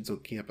wouldn't be students on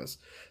campus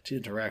to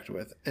interact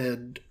with.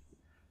 And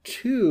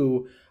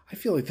two, I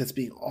feel like that's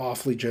being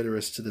awfully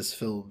generous to this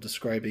film,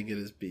 describing it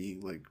as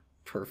being like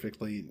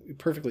perfectly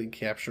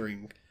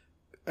capturing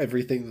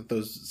everything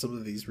that some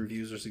of these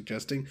reviews are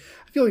suggesting.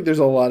 I feel like there's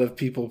a lot of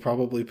people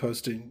probably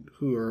posting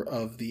who are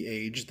of the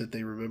age that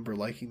they remember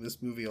liking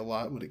this movie a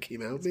lot when it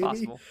came out.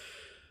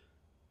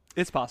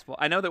 It's possible.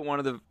 I know that one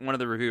of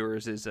the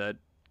reviewers is a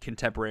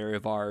contemporary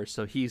of ours,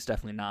 so he's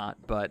definitely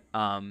not. But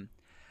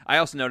I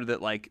also noted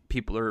that like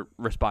people are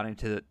responding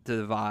to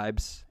the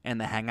vibes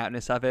and the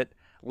hangoutness of it.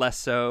 Less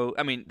so.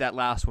 I mean, that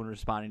last one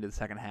responding to the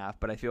second half,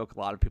 but I feel like a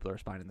lot of people are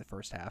responding to the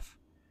first half.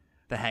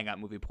 The hangout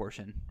movie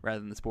portion rather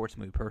than the sports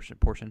movie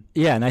portion.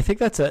 Yeah, and I think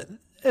that's a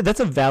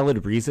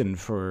valid reason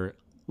for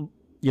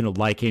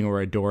liking or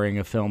adoring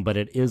a film, but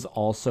it is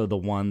also the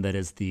one that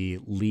is the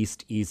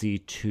least easy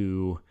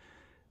to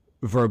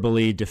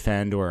verbally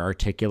defend or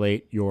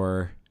articulate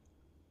your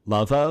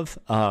love of.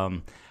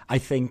 I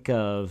think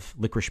of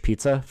Licorice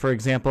Pizza, for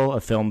example,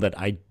 a film that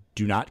I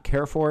do not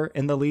care for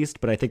in the least,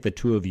 but I think the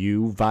two of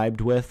you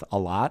vibed with a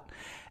lot.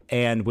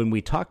 And when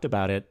we talked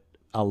about it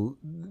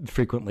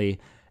frequently,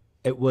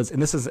 it was,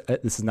 and this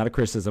is not a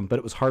criticism, but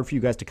it was hard for you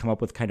guys to come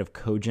up with kind of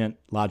cogent,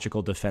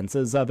 logical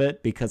defenses of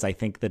it, because I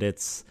think that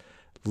it's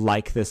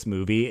like this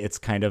movie. It's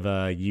kind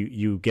of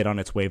you get on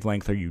its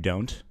wavelength or you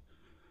don't.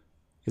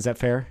 Is that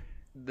fair?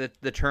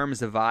 The term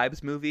is a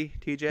vibes movie,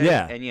 TJ.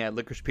 Yeah. And yeah,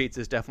 Licorice Pizza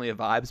is definitely a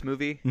vibes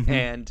movie,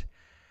 and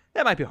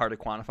that might be hard to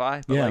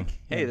quantify. But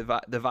hey, the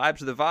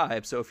vibes are the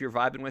vibe. So if you're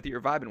vibing with it,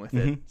 you're vibing with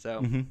it.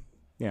 So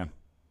yeah.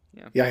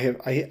 Yeah,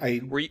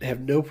 I have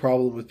no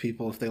problem with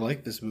people if they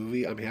like this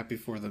movie. I'm happy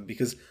for them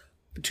because,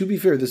 to be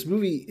fair, this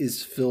movie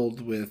is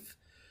filled with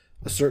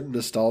a certain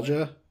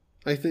nostalgia,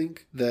 I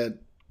think, that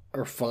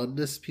or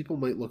fondness. People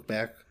might look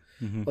back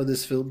on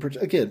this film,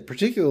 again,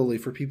 particularly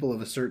for people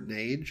of a certain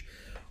age,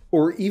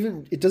 or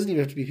even, it doesn't even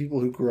have to be people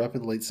who grew up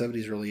in the late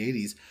 70s, early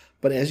 80s,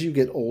 but as you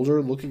get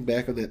older, looking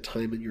back on that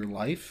time in your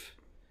life,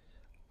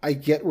 I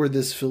get where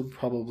this film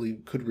probably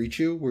could reach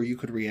you, where you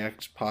could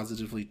react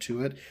positively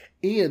to it.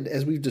 And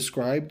as we've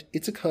described,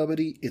 it's a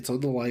comedy. It's on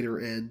the lighter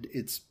end.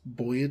 It's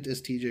buoyant,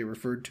 as TJ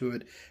referred to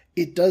it.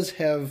 It does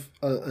have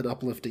an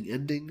uplifting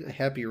ending, a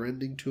happier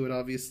ending to it,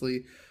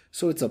 obviously.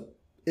 So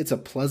it's a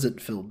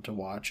pleasant film to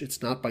watch.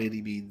 It's not by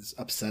any means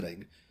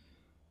upsetting.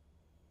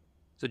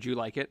 So do you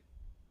like it?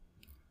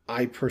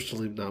 I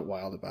personally am not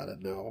wild about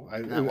it. No,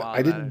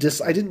 I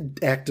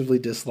didn't actively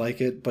dislike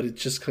it, but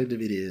it's just kind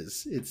of, it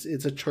is.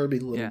 It's a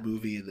charming little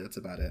movie, and that's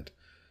about it.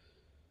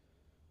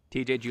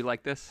 TJ, did you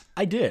like this?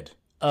 I did.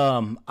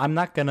 I'm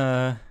not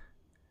gonna.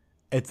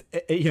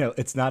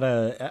 It's not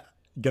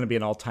gonna be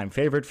an all-time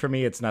favorite for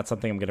me. It's not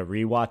something I'm gonna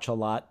rewatch a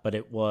lot, but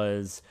it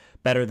was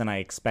better than I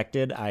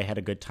expected. I had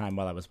a good time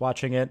while I was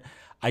watching it.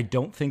 I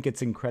don't think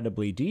it's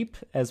incredibly deep,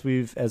 as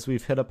we've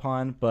hit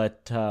upon,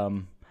 but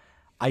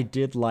I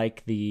did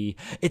like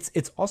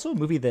it's also a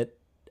movie that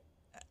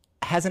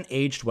hasn't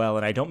aged well,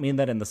 and I don't mean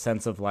that in the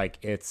sense of like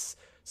its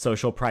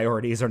social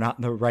priorities are not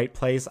in the right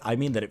place. I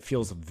mean that it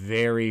feels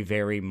very,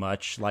 very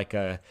much like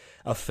a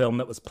film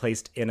that was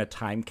placed in a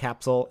time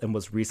capsule and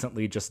was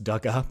recently just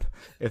dug up,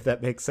 if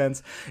that makes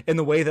sense, in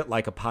the way that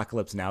like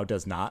Apocalypse Now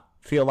does not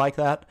feel like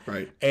that.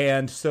 Right.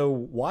 And so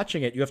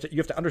watching it, you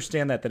have to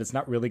understand that it's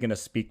not really going to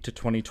speak to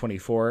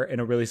 2024 in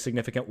a really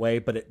significant way,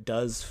 but it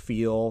does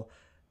feel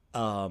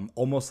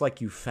almost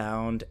like you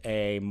found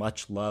a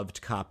much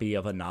loved copy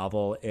of a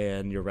novel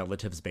in your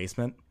relative's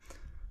basement.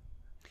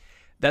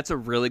 That's a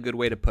really good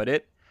way to put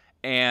it.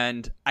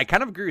 And I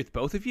kind of agree with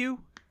both of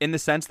you in the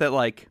sense that,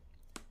 like,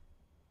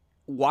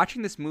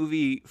 watching this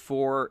movie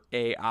for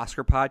a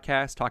Oscar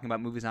podcast, talking about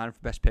movies on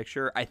for Best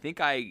Picture, I think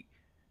I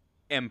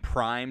am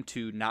primed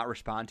to not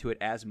respond to it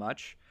as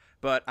much.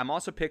 But I'm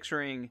also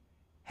picturing,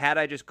 had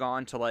I just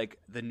gone to, like,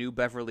 the New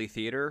Beverly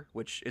Theater,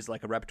 which is,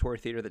 like, a repertory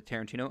theater that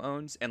Tarantino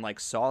owns, and,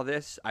 like, saw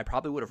this, I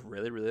probably would have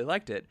really, really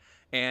liked it.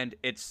 And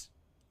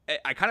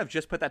I kind of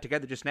just put that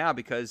together just now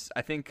because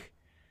I think...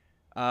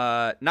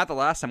 not the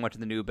last time I went to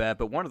the New Bev,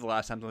 but one of the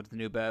last times I went to the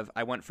New Bev,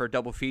 I went for a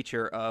double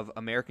feature of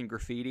American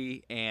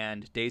Graffiti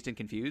and Dazed and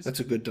Confused. That's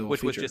a good double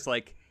feature. Which was just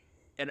like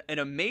an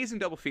amazing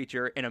double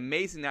feature, an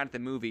amazing night at the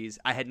movies.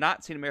 I had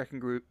not seen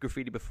American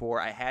Graffiti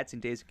before. I had seen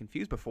Dazed and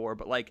Confused before,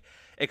 but like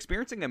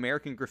experiencing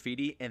American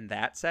Graffiti in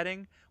that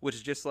setting, which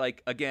is just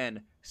like,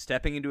 again,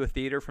 stepping into a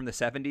theater from the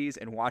 70s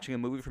and watching a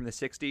movie from the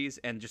 60s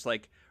and just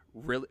like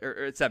really,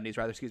 or 70s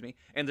rather, excuse me,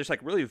 and just like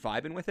really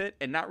vibing with it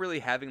and not really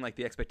having like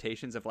the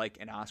expectations of like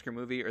an Oscar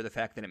movie or the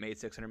fact that it made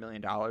 $600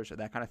 million or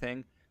that kind of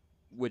thing,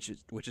 which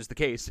is the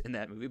case in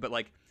that movie, but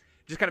like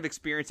just kind of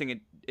experiencing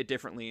it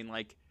differently, and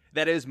like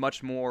that is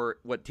much more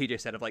what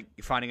TJ said of like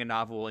finding a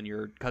novel in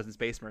your cousin's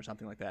basement or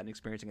something like that and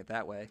experiencing it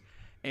that way.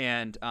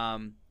 And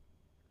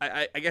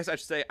I guess I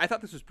should say I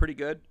thought this was pretty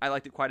good. I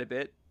liked it quite a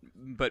bit,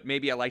 but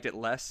maybe I liked it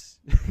less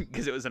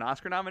because it was an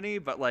Oscar nominee.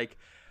 But like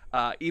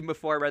even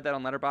before I read that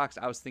on Letterboxd,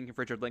 I was thinking of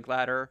Richard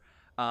Linklater,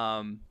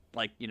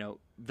 like, you know,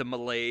 the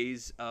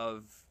malaise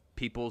of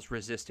people's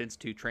resistance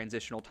to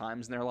transitional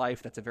times in their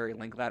life. That's a very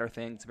Linklater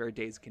thing. It's a very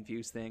Dazed and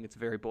Confused thing. It's a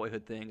very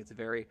Boyhood thing. It's a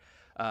very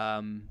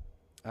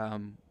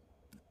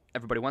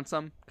Everybody Wants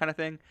Some kind of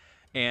thing.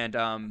 And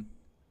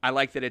I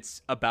like that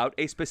it's about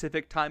a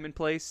specific time and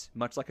place,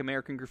 much like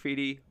American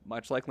Graffiti,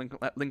 much like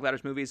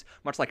Linklater's movies,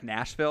 much like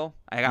Nashville.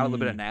 I got a little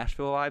bit of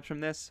Nashville vibes from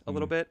this, a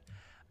little bit.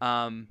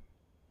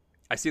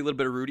 I see a little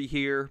bit of Rudy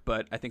here,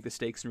 but I think the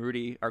stakes in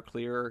Rudy are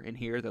clearer in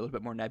here. They're a little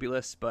bit more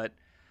nebulous, but,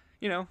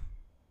 you know,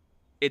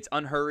 it's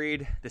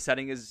unhurried. The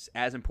setting is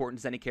as important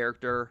as any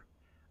character.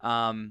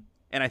 And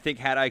I think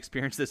had I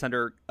experienced this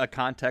under a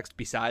context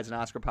besides an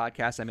Oscar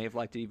podcast, I may have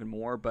liked it even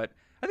more, but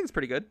I think it's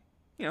pretty good.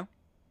 You know,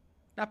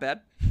 not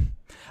bad.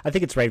 I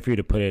think it's right for you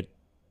to put it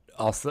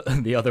also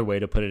the other way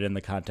to put it in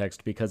the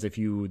context, because if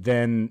you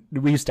then,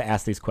 we used to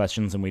ask these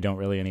questions and we don't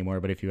really anymore,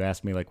 but if you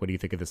asked me, like, what do you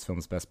think of this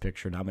film's Best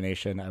Picture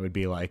nomination, I would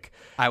be like...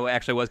 I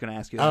actually was going to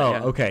ask you that. Oh,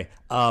 yeah. Okay.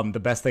 The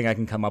best thing I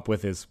can come up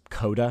with is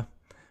Coda,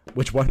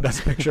 which won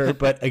Best Picture,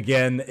 but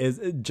again,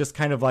 is just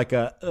kind of like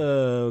a,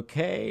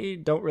 okay,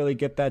 don't really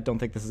get that, don't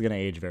think this is going to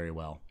age very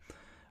well.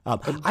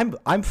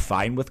 I'm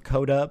fine with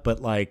Coda,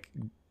 but like...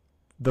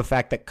 the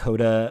fact that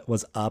Coda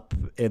was up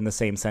in the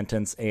same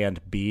sentence and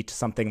beat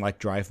something like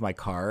Drive My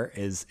Car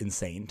is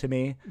insane to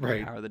me.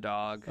 Right. Power of the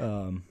Dog.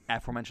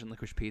 Aforementioned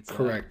Licorice Pizza.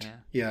 Correct.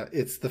 Yeah,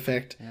 it's the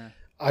fact.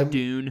 Yeah.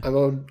 Dune. I'm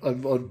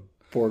on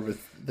board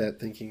with that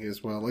thinking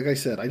as well. Like I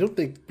said, I don't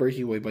think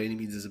Breaking Away by any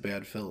means is a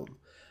bad film.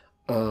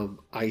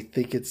 I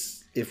think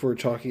it's, if we're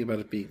talking about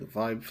it being a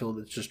vibe film,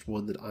 it's just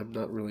one that I'm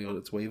not really on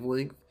its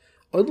wavelength.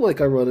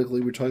 Unlike, ironically,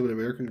 we're talking about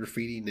American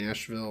Graffiti,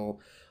 Nashville,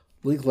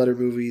 Linklater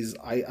movies.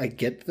 I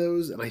get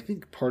those, and I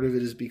think part of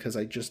it is because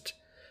I just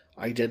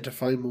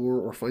identify more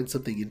or find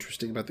something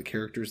interesting about the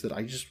characters that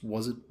I just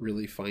wasn't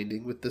really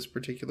finding with this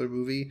particular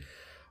movie.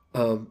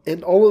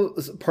 And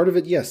part of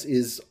it, yes,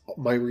 is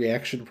my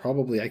reaction.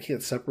 Probably I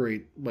can't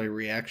separate my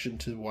reaction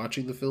to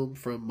watching the film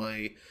from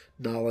my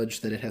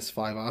knowledge that it has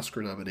 5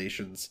 Oscar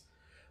nominations.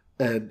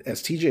 And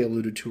as TJ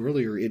alluded to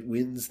earlier, it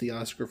wins the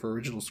Oscar for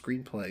original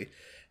screenplay.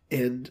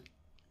 And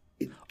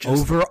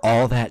over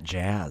all that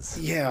jazz.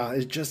 Yeah,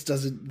 it just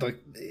doesn't, like,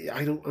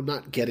 I'm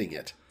not getting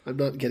it. I'm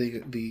not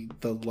getting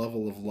the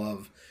level of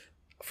love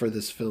for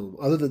this film,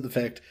 other than the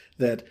fact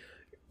that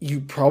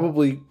you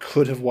probably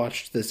could have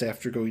watched this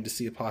after going to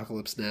see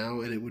Apocalypse Now,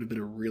 and it would have been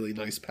a really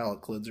nice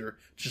palate cleanser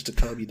just to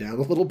calm you down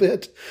a little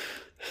bit.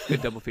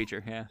 Good double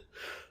feature, yeah.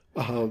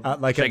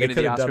 Like they could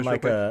have done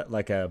like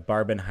a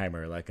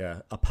Barbenheimer, like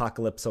a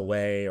Apocalypse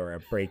Away or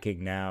a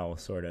Breaking Now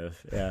sort of.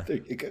 Yeah. There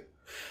you go.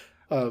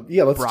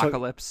 Let's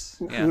Brocalypse.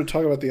 We're going to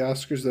talk about the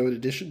Oscars, though. In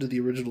addition to the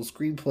original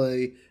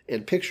screenplay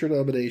and picture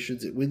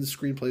nominations, it wins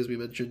screenplay, as we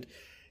mentioned.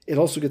 It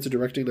also gets a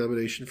directing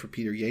nomination for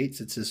Peter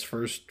Yates. It's his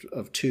first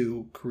of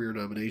 2 career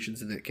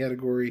nominations in that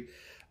category.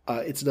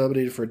 It's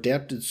nominated for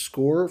adapted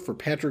score for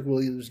Patrick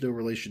Williams, no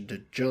relation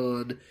to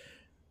John.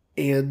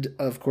 And,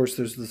 of course,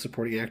 there's the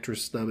supporting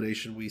actress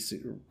nomination we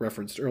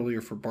referenced earlier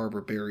for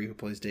Barbara Barry, who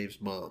plays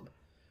Dave's mom.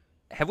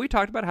 Have we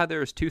talked about how there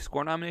was 2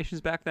 score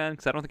nominations back then?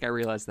 Because I don't think I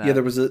realized that. Yeah,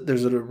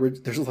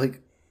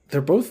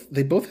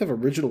 they both have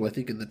original, I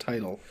think, in the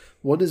title.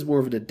 One is more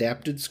of an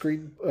adapted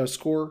screen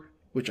score,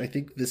 which I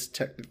think this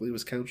technically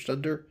was couched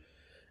under,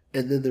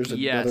 and then there's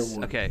another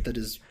one that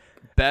is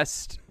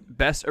best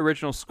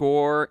original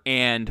score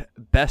and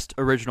best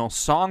original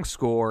song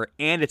score,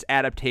 and its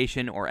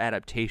adaptation or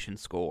adaptation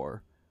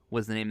score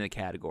was the name of the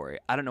category.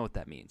 I don't know what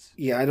that means.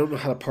 Yeah, I don't know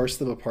how to parse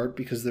them apart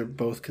because they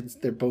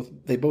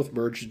both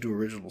merged into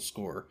original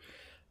score.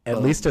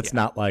 At least it's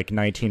not like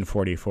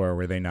 1944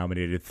 where they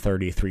nominated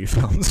 33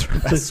 films for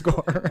best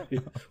score.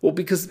 Well,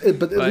 but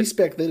at least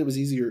back then it was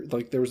easier.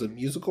 Like there was a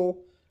musical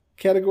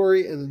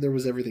category and then there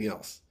was everything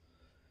else.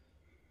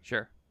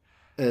 Sure.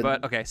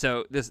 But okay,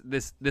 so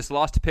this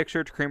lost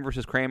picture to Kramer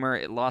versus Kramer.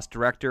 It lost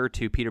director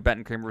to Peter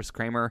Benton, Kramer versus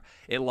Kramer.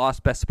 It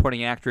lost best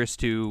supporting actress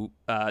to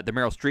the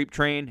Meryl Streep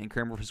train in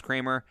Kramer versus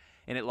Kramer,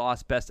 and it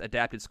lost best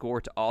adapted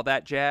score to All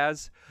That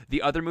Jazz.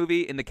 The other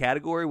movie in the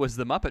category was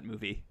The Muppet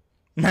Movie.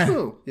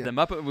 Oh, yeah. The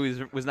Muppet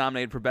Movie was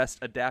nominated for best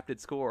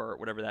adapted score, or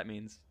whatever that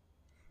means.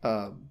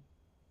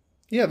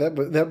 Yeah, I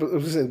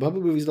was saying, the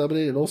Muppet movie's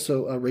nominated, and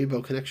also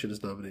Rainbow Connection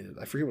is nominated.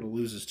 I forget what it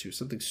loses to.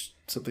 Something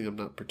I'm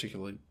not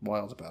particularly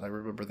wild about. I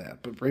remember that,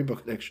 but Rainbow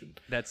Connection.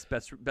 That's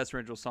best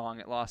original song.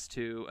 It lost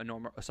to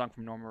a song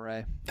from Norma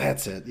Ray.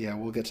 That's it. Yeah,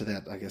 we'll get to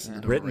that, I guess. In the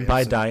Norma Written Ray by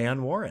episode.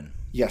 Diane Warren.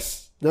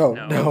 Yes.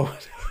 No.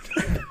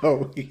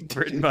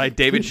 Written by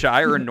David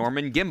Shire and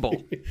Norman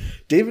Gimbel.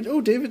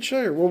 David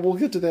Shire. Well, we'll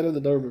get to that in the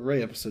Norma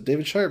Ray episode.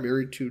 David Shire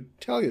married to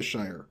Talia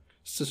Shire,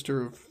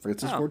 sister of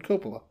Francis Ford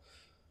Coppola.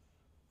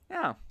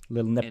 Yeah.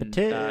 Little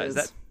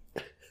nepotism.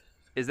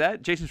 Is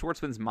that Jason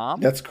Schwartzman's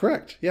mom? That's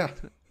correct. Yeah.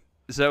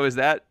 So does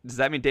that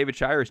mean David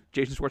Shire is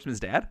Jason Schwartzman's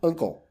dad?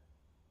 Uncle.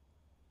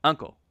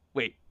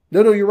 Wait.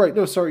 No, you're right.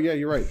 No, sorry. Yeah,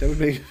 you're right. That would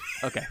make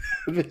Okay.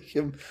 would make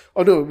him.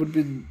 Oh no, it would have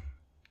been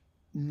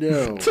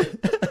no.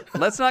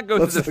 Let's not go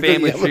through the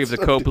family tree of the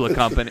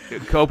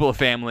Coppola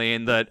family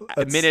in the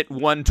minute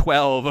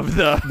 112 of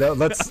the. No,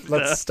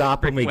 let's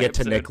stop when we get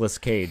to Nicolas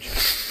Cage.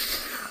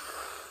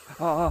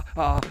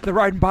 The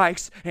riding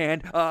bikes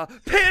and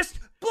pissed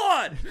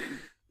blood.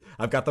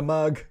 I've got the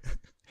mug.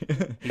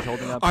 He's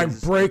holding up. I'm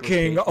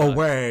breaking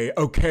away.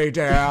 Okay,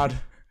 Dad.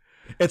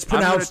 It's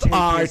pronounced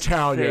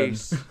Italian.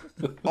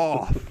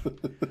 Off.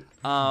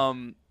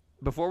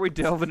 Before we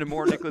delve into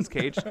more Nicolas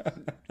Cage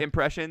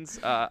impressions,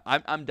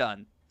 I'm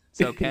done.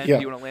 So Ken, do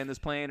you want to land this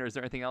plane, or is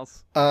there anything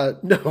else?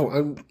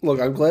 No.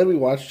 I'm glad we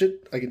watched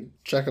it. I can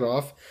check it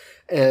off,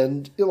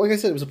 and like I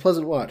said, it was a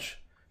pleasant watch.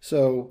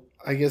 So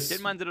I guess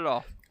didn't mind it at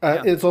all.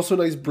 And it's also a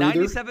nice breather.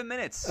 97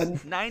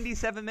 minutes.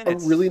 97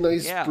 minutes. A really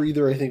nice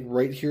breather, I think,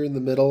 right here in the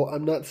middle.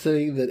 I'm not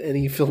saying that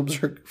any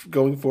films are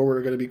going forward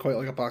are going to be quite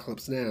like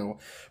Apocalypse Now,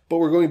 but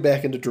we're going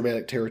back into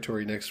dramatic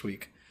territory next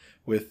week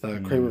with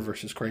Kramer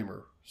versus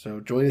Kramer.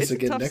 So join us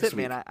again next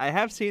week. Man. I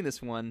have seen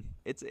this one.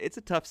 It's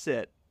a tough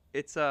sit.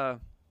 It's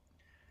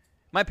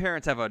my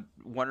parents have a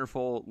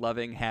wonderful,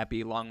 loving,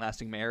 happy,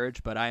 long-lasting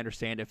marriage, but I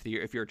understand if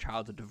you're a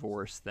child of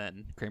divorce,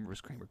 then Kramer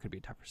vs. Kramer could be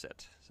a tougher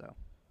sit. So.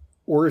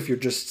 Or if you're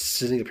just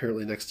sitting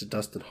apparently next to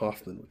Dustin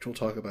Hoffman, which we'll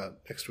talk about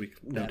next week,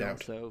 no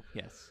doubt. So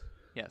yes.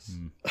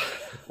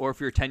 Or if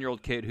you're a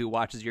 10-year-old kid who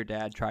watches your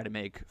dad try to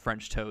make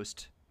French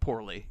toast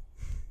poorly,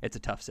 it's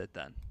a tough sit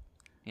then.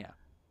 Yeah.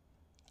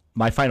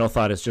 My final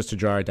thought is just to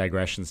draw our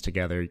digressions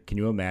together. Can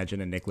you imagine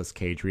a Nicolas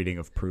Cage reading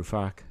of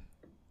Prufrock?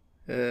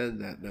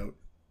 And that note,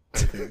 I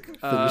think.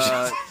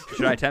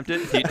 Should I attempt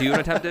it? Do you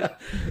want to attempt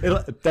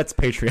it? That's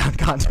Patreon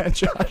content,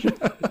 Josh.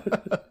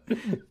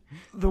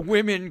 The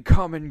women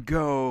come and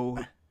go,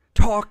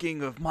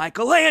 talking of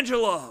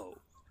Michelangelo.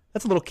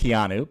 That's a little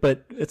Keanu,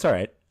 but it's all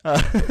right.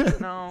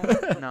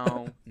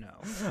 No.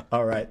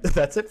 All right,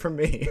 that's it for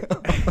me.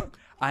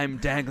 I'm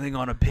dangling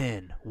on a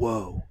pin.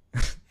 Whoa.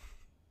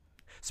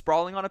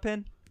 Sprawling on a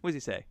pin? What does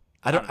he say?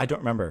 I don't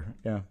remember.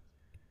 Yeah.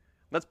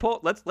 Let's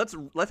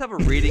have a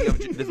reading of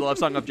the love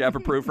song of Jaffer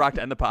Prufrock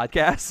to end the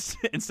podcast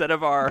instead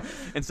of our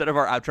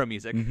outro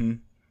music. Mm-hmm.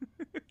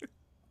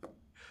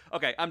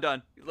 Okay, I'm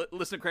done.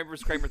 Listen to Kramer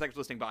vs. Kramer. Thanks for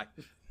listening. Bye.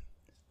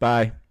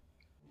 Bye.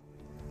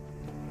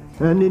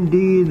 And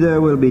indeed there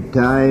will be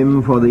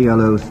time for the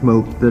yellow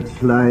smoke that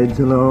slides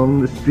along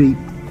the street,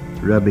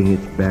 rubbing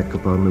its back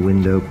upon the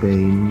window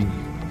panes.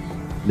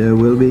 There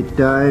will be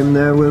time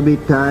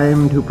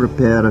to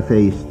prepare a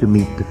face to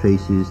meet the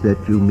faces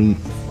that you meet.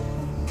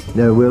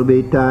 There will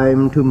be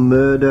time to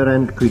murder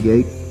and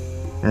create,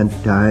 and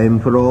time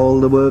for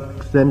all the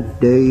works and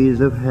days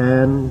of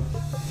hands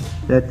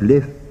that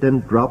lift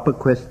and drop a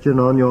question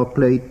on your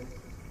plate.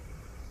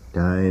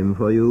 Time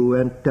for you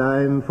and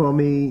time for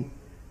me,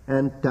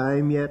 and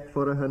time yet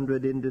for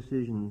 100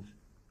 indecisions.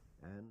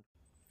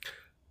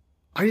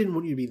 I didn't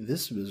want you to be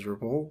this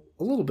miserable.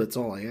 A little bit's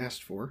all I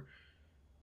asked for.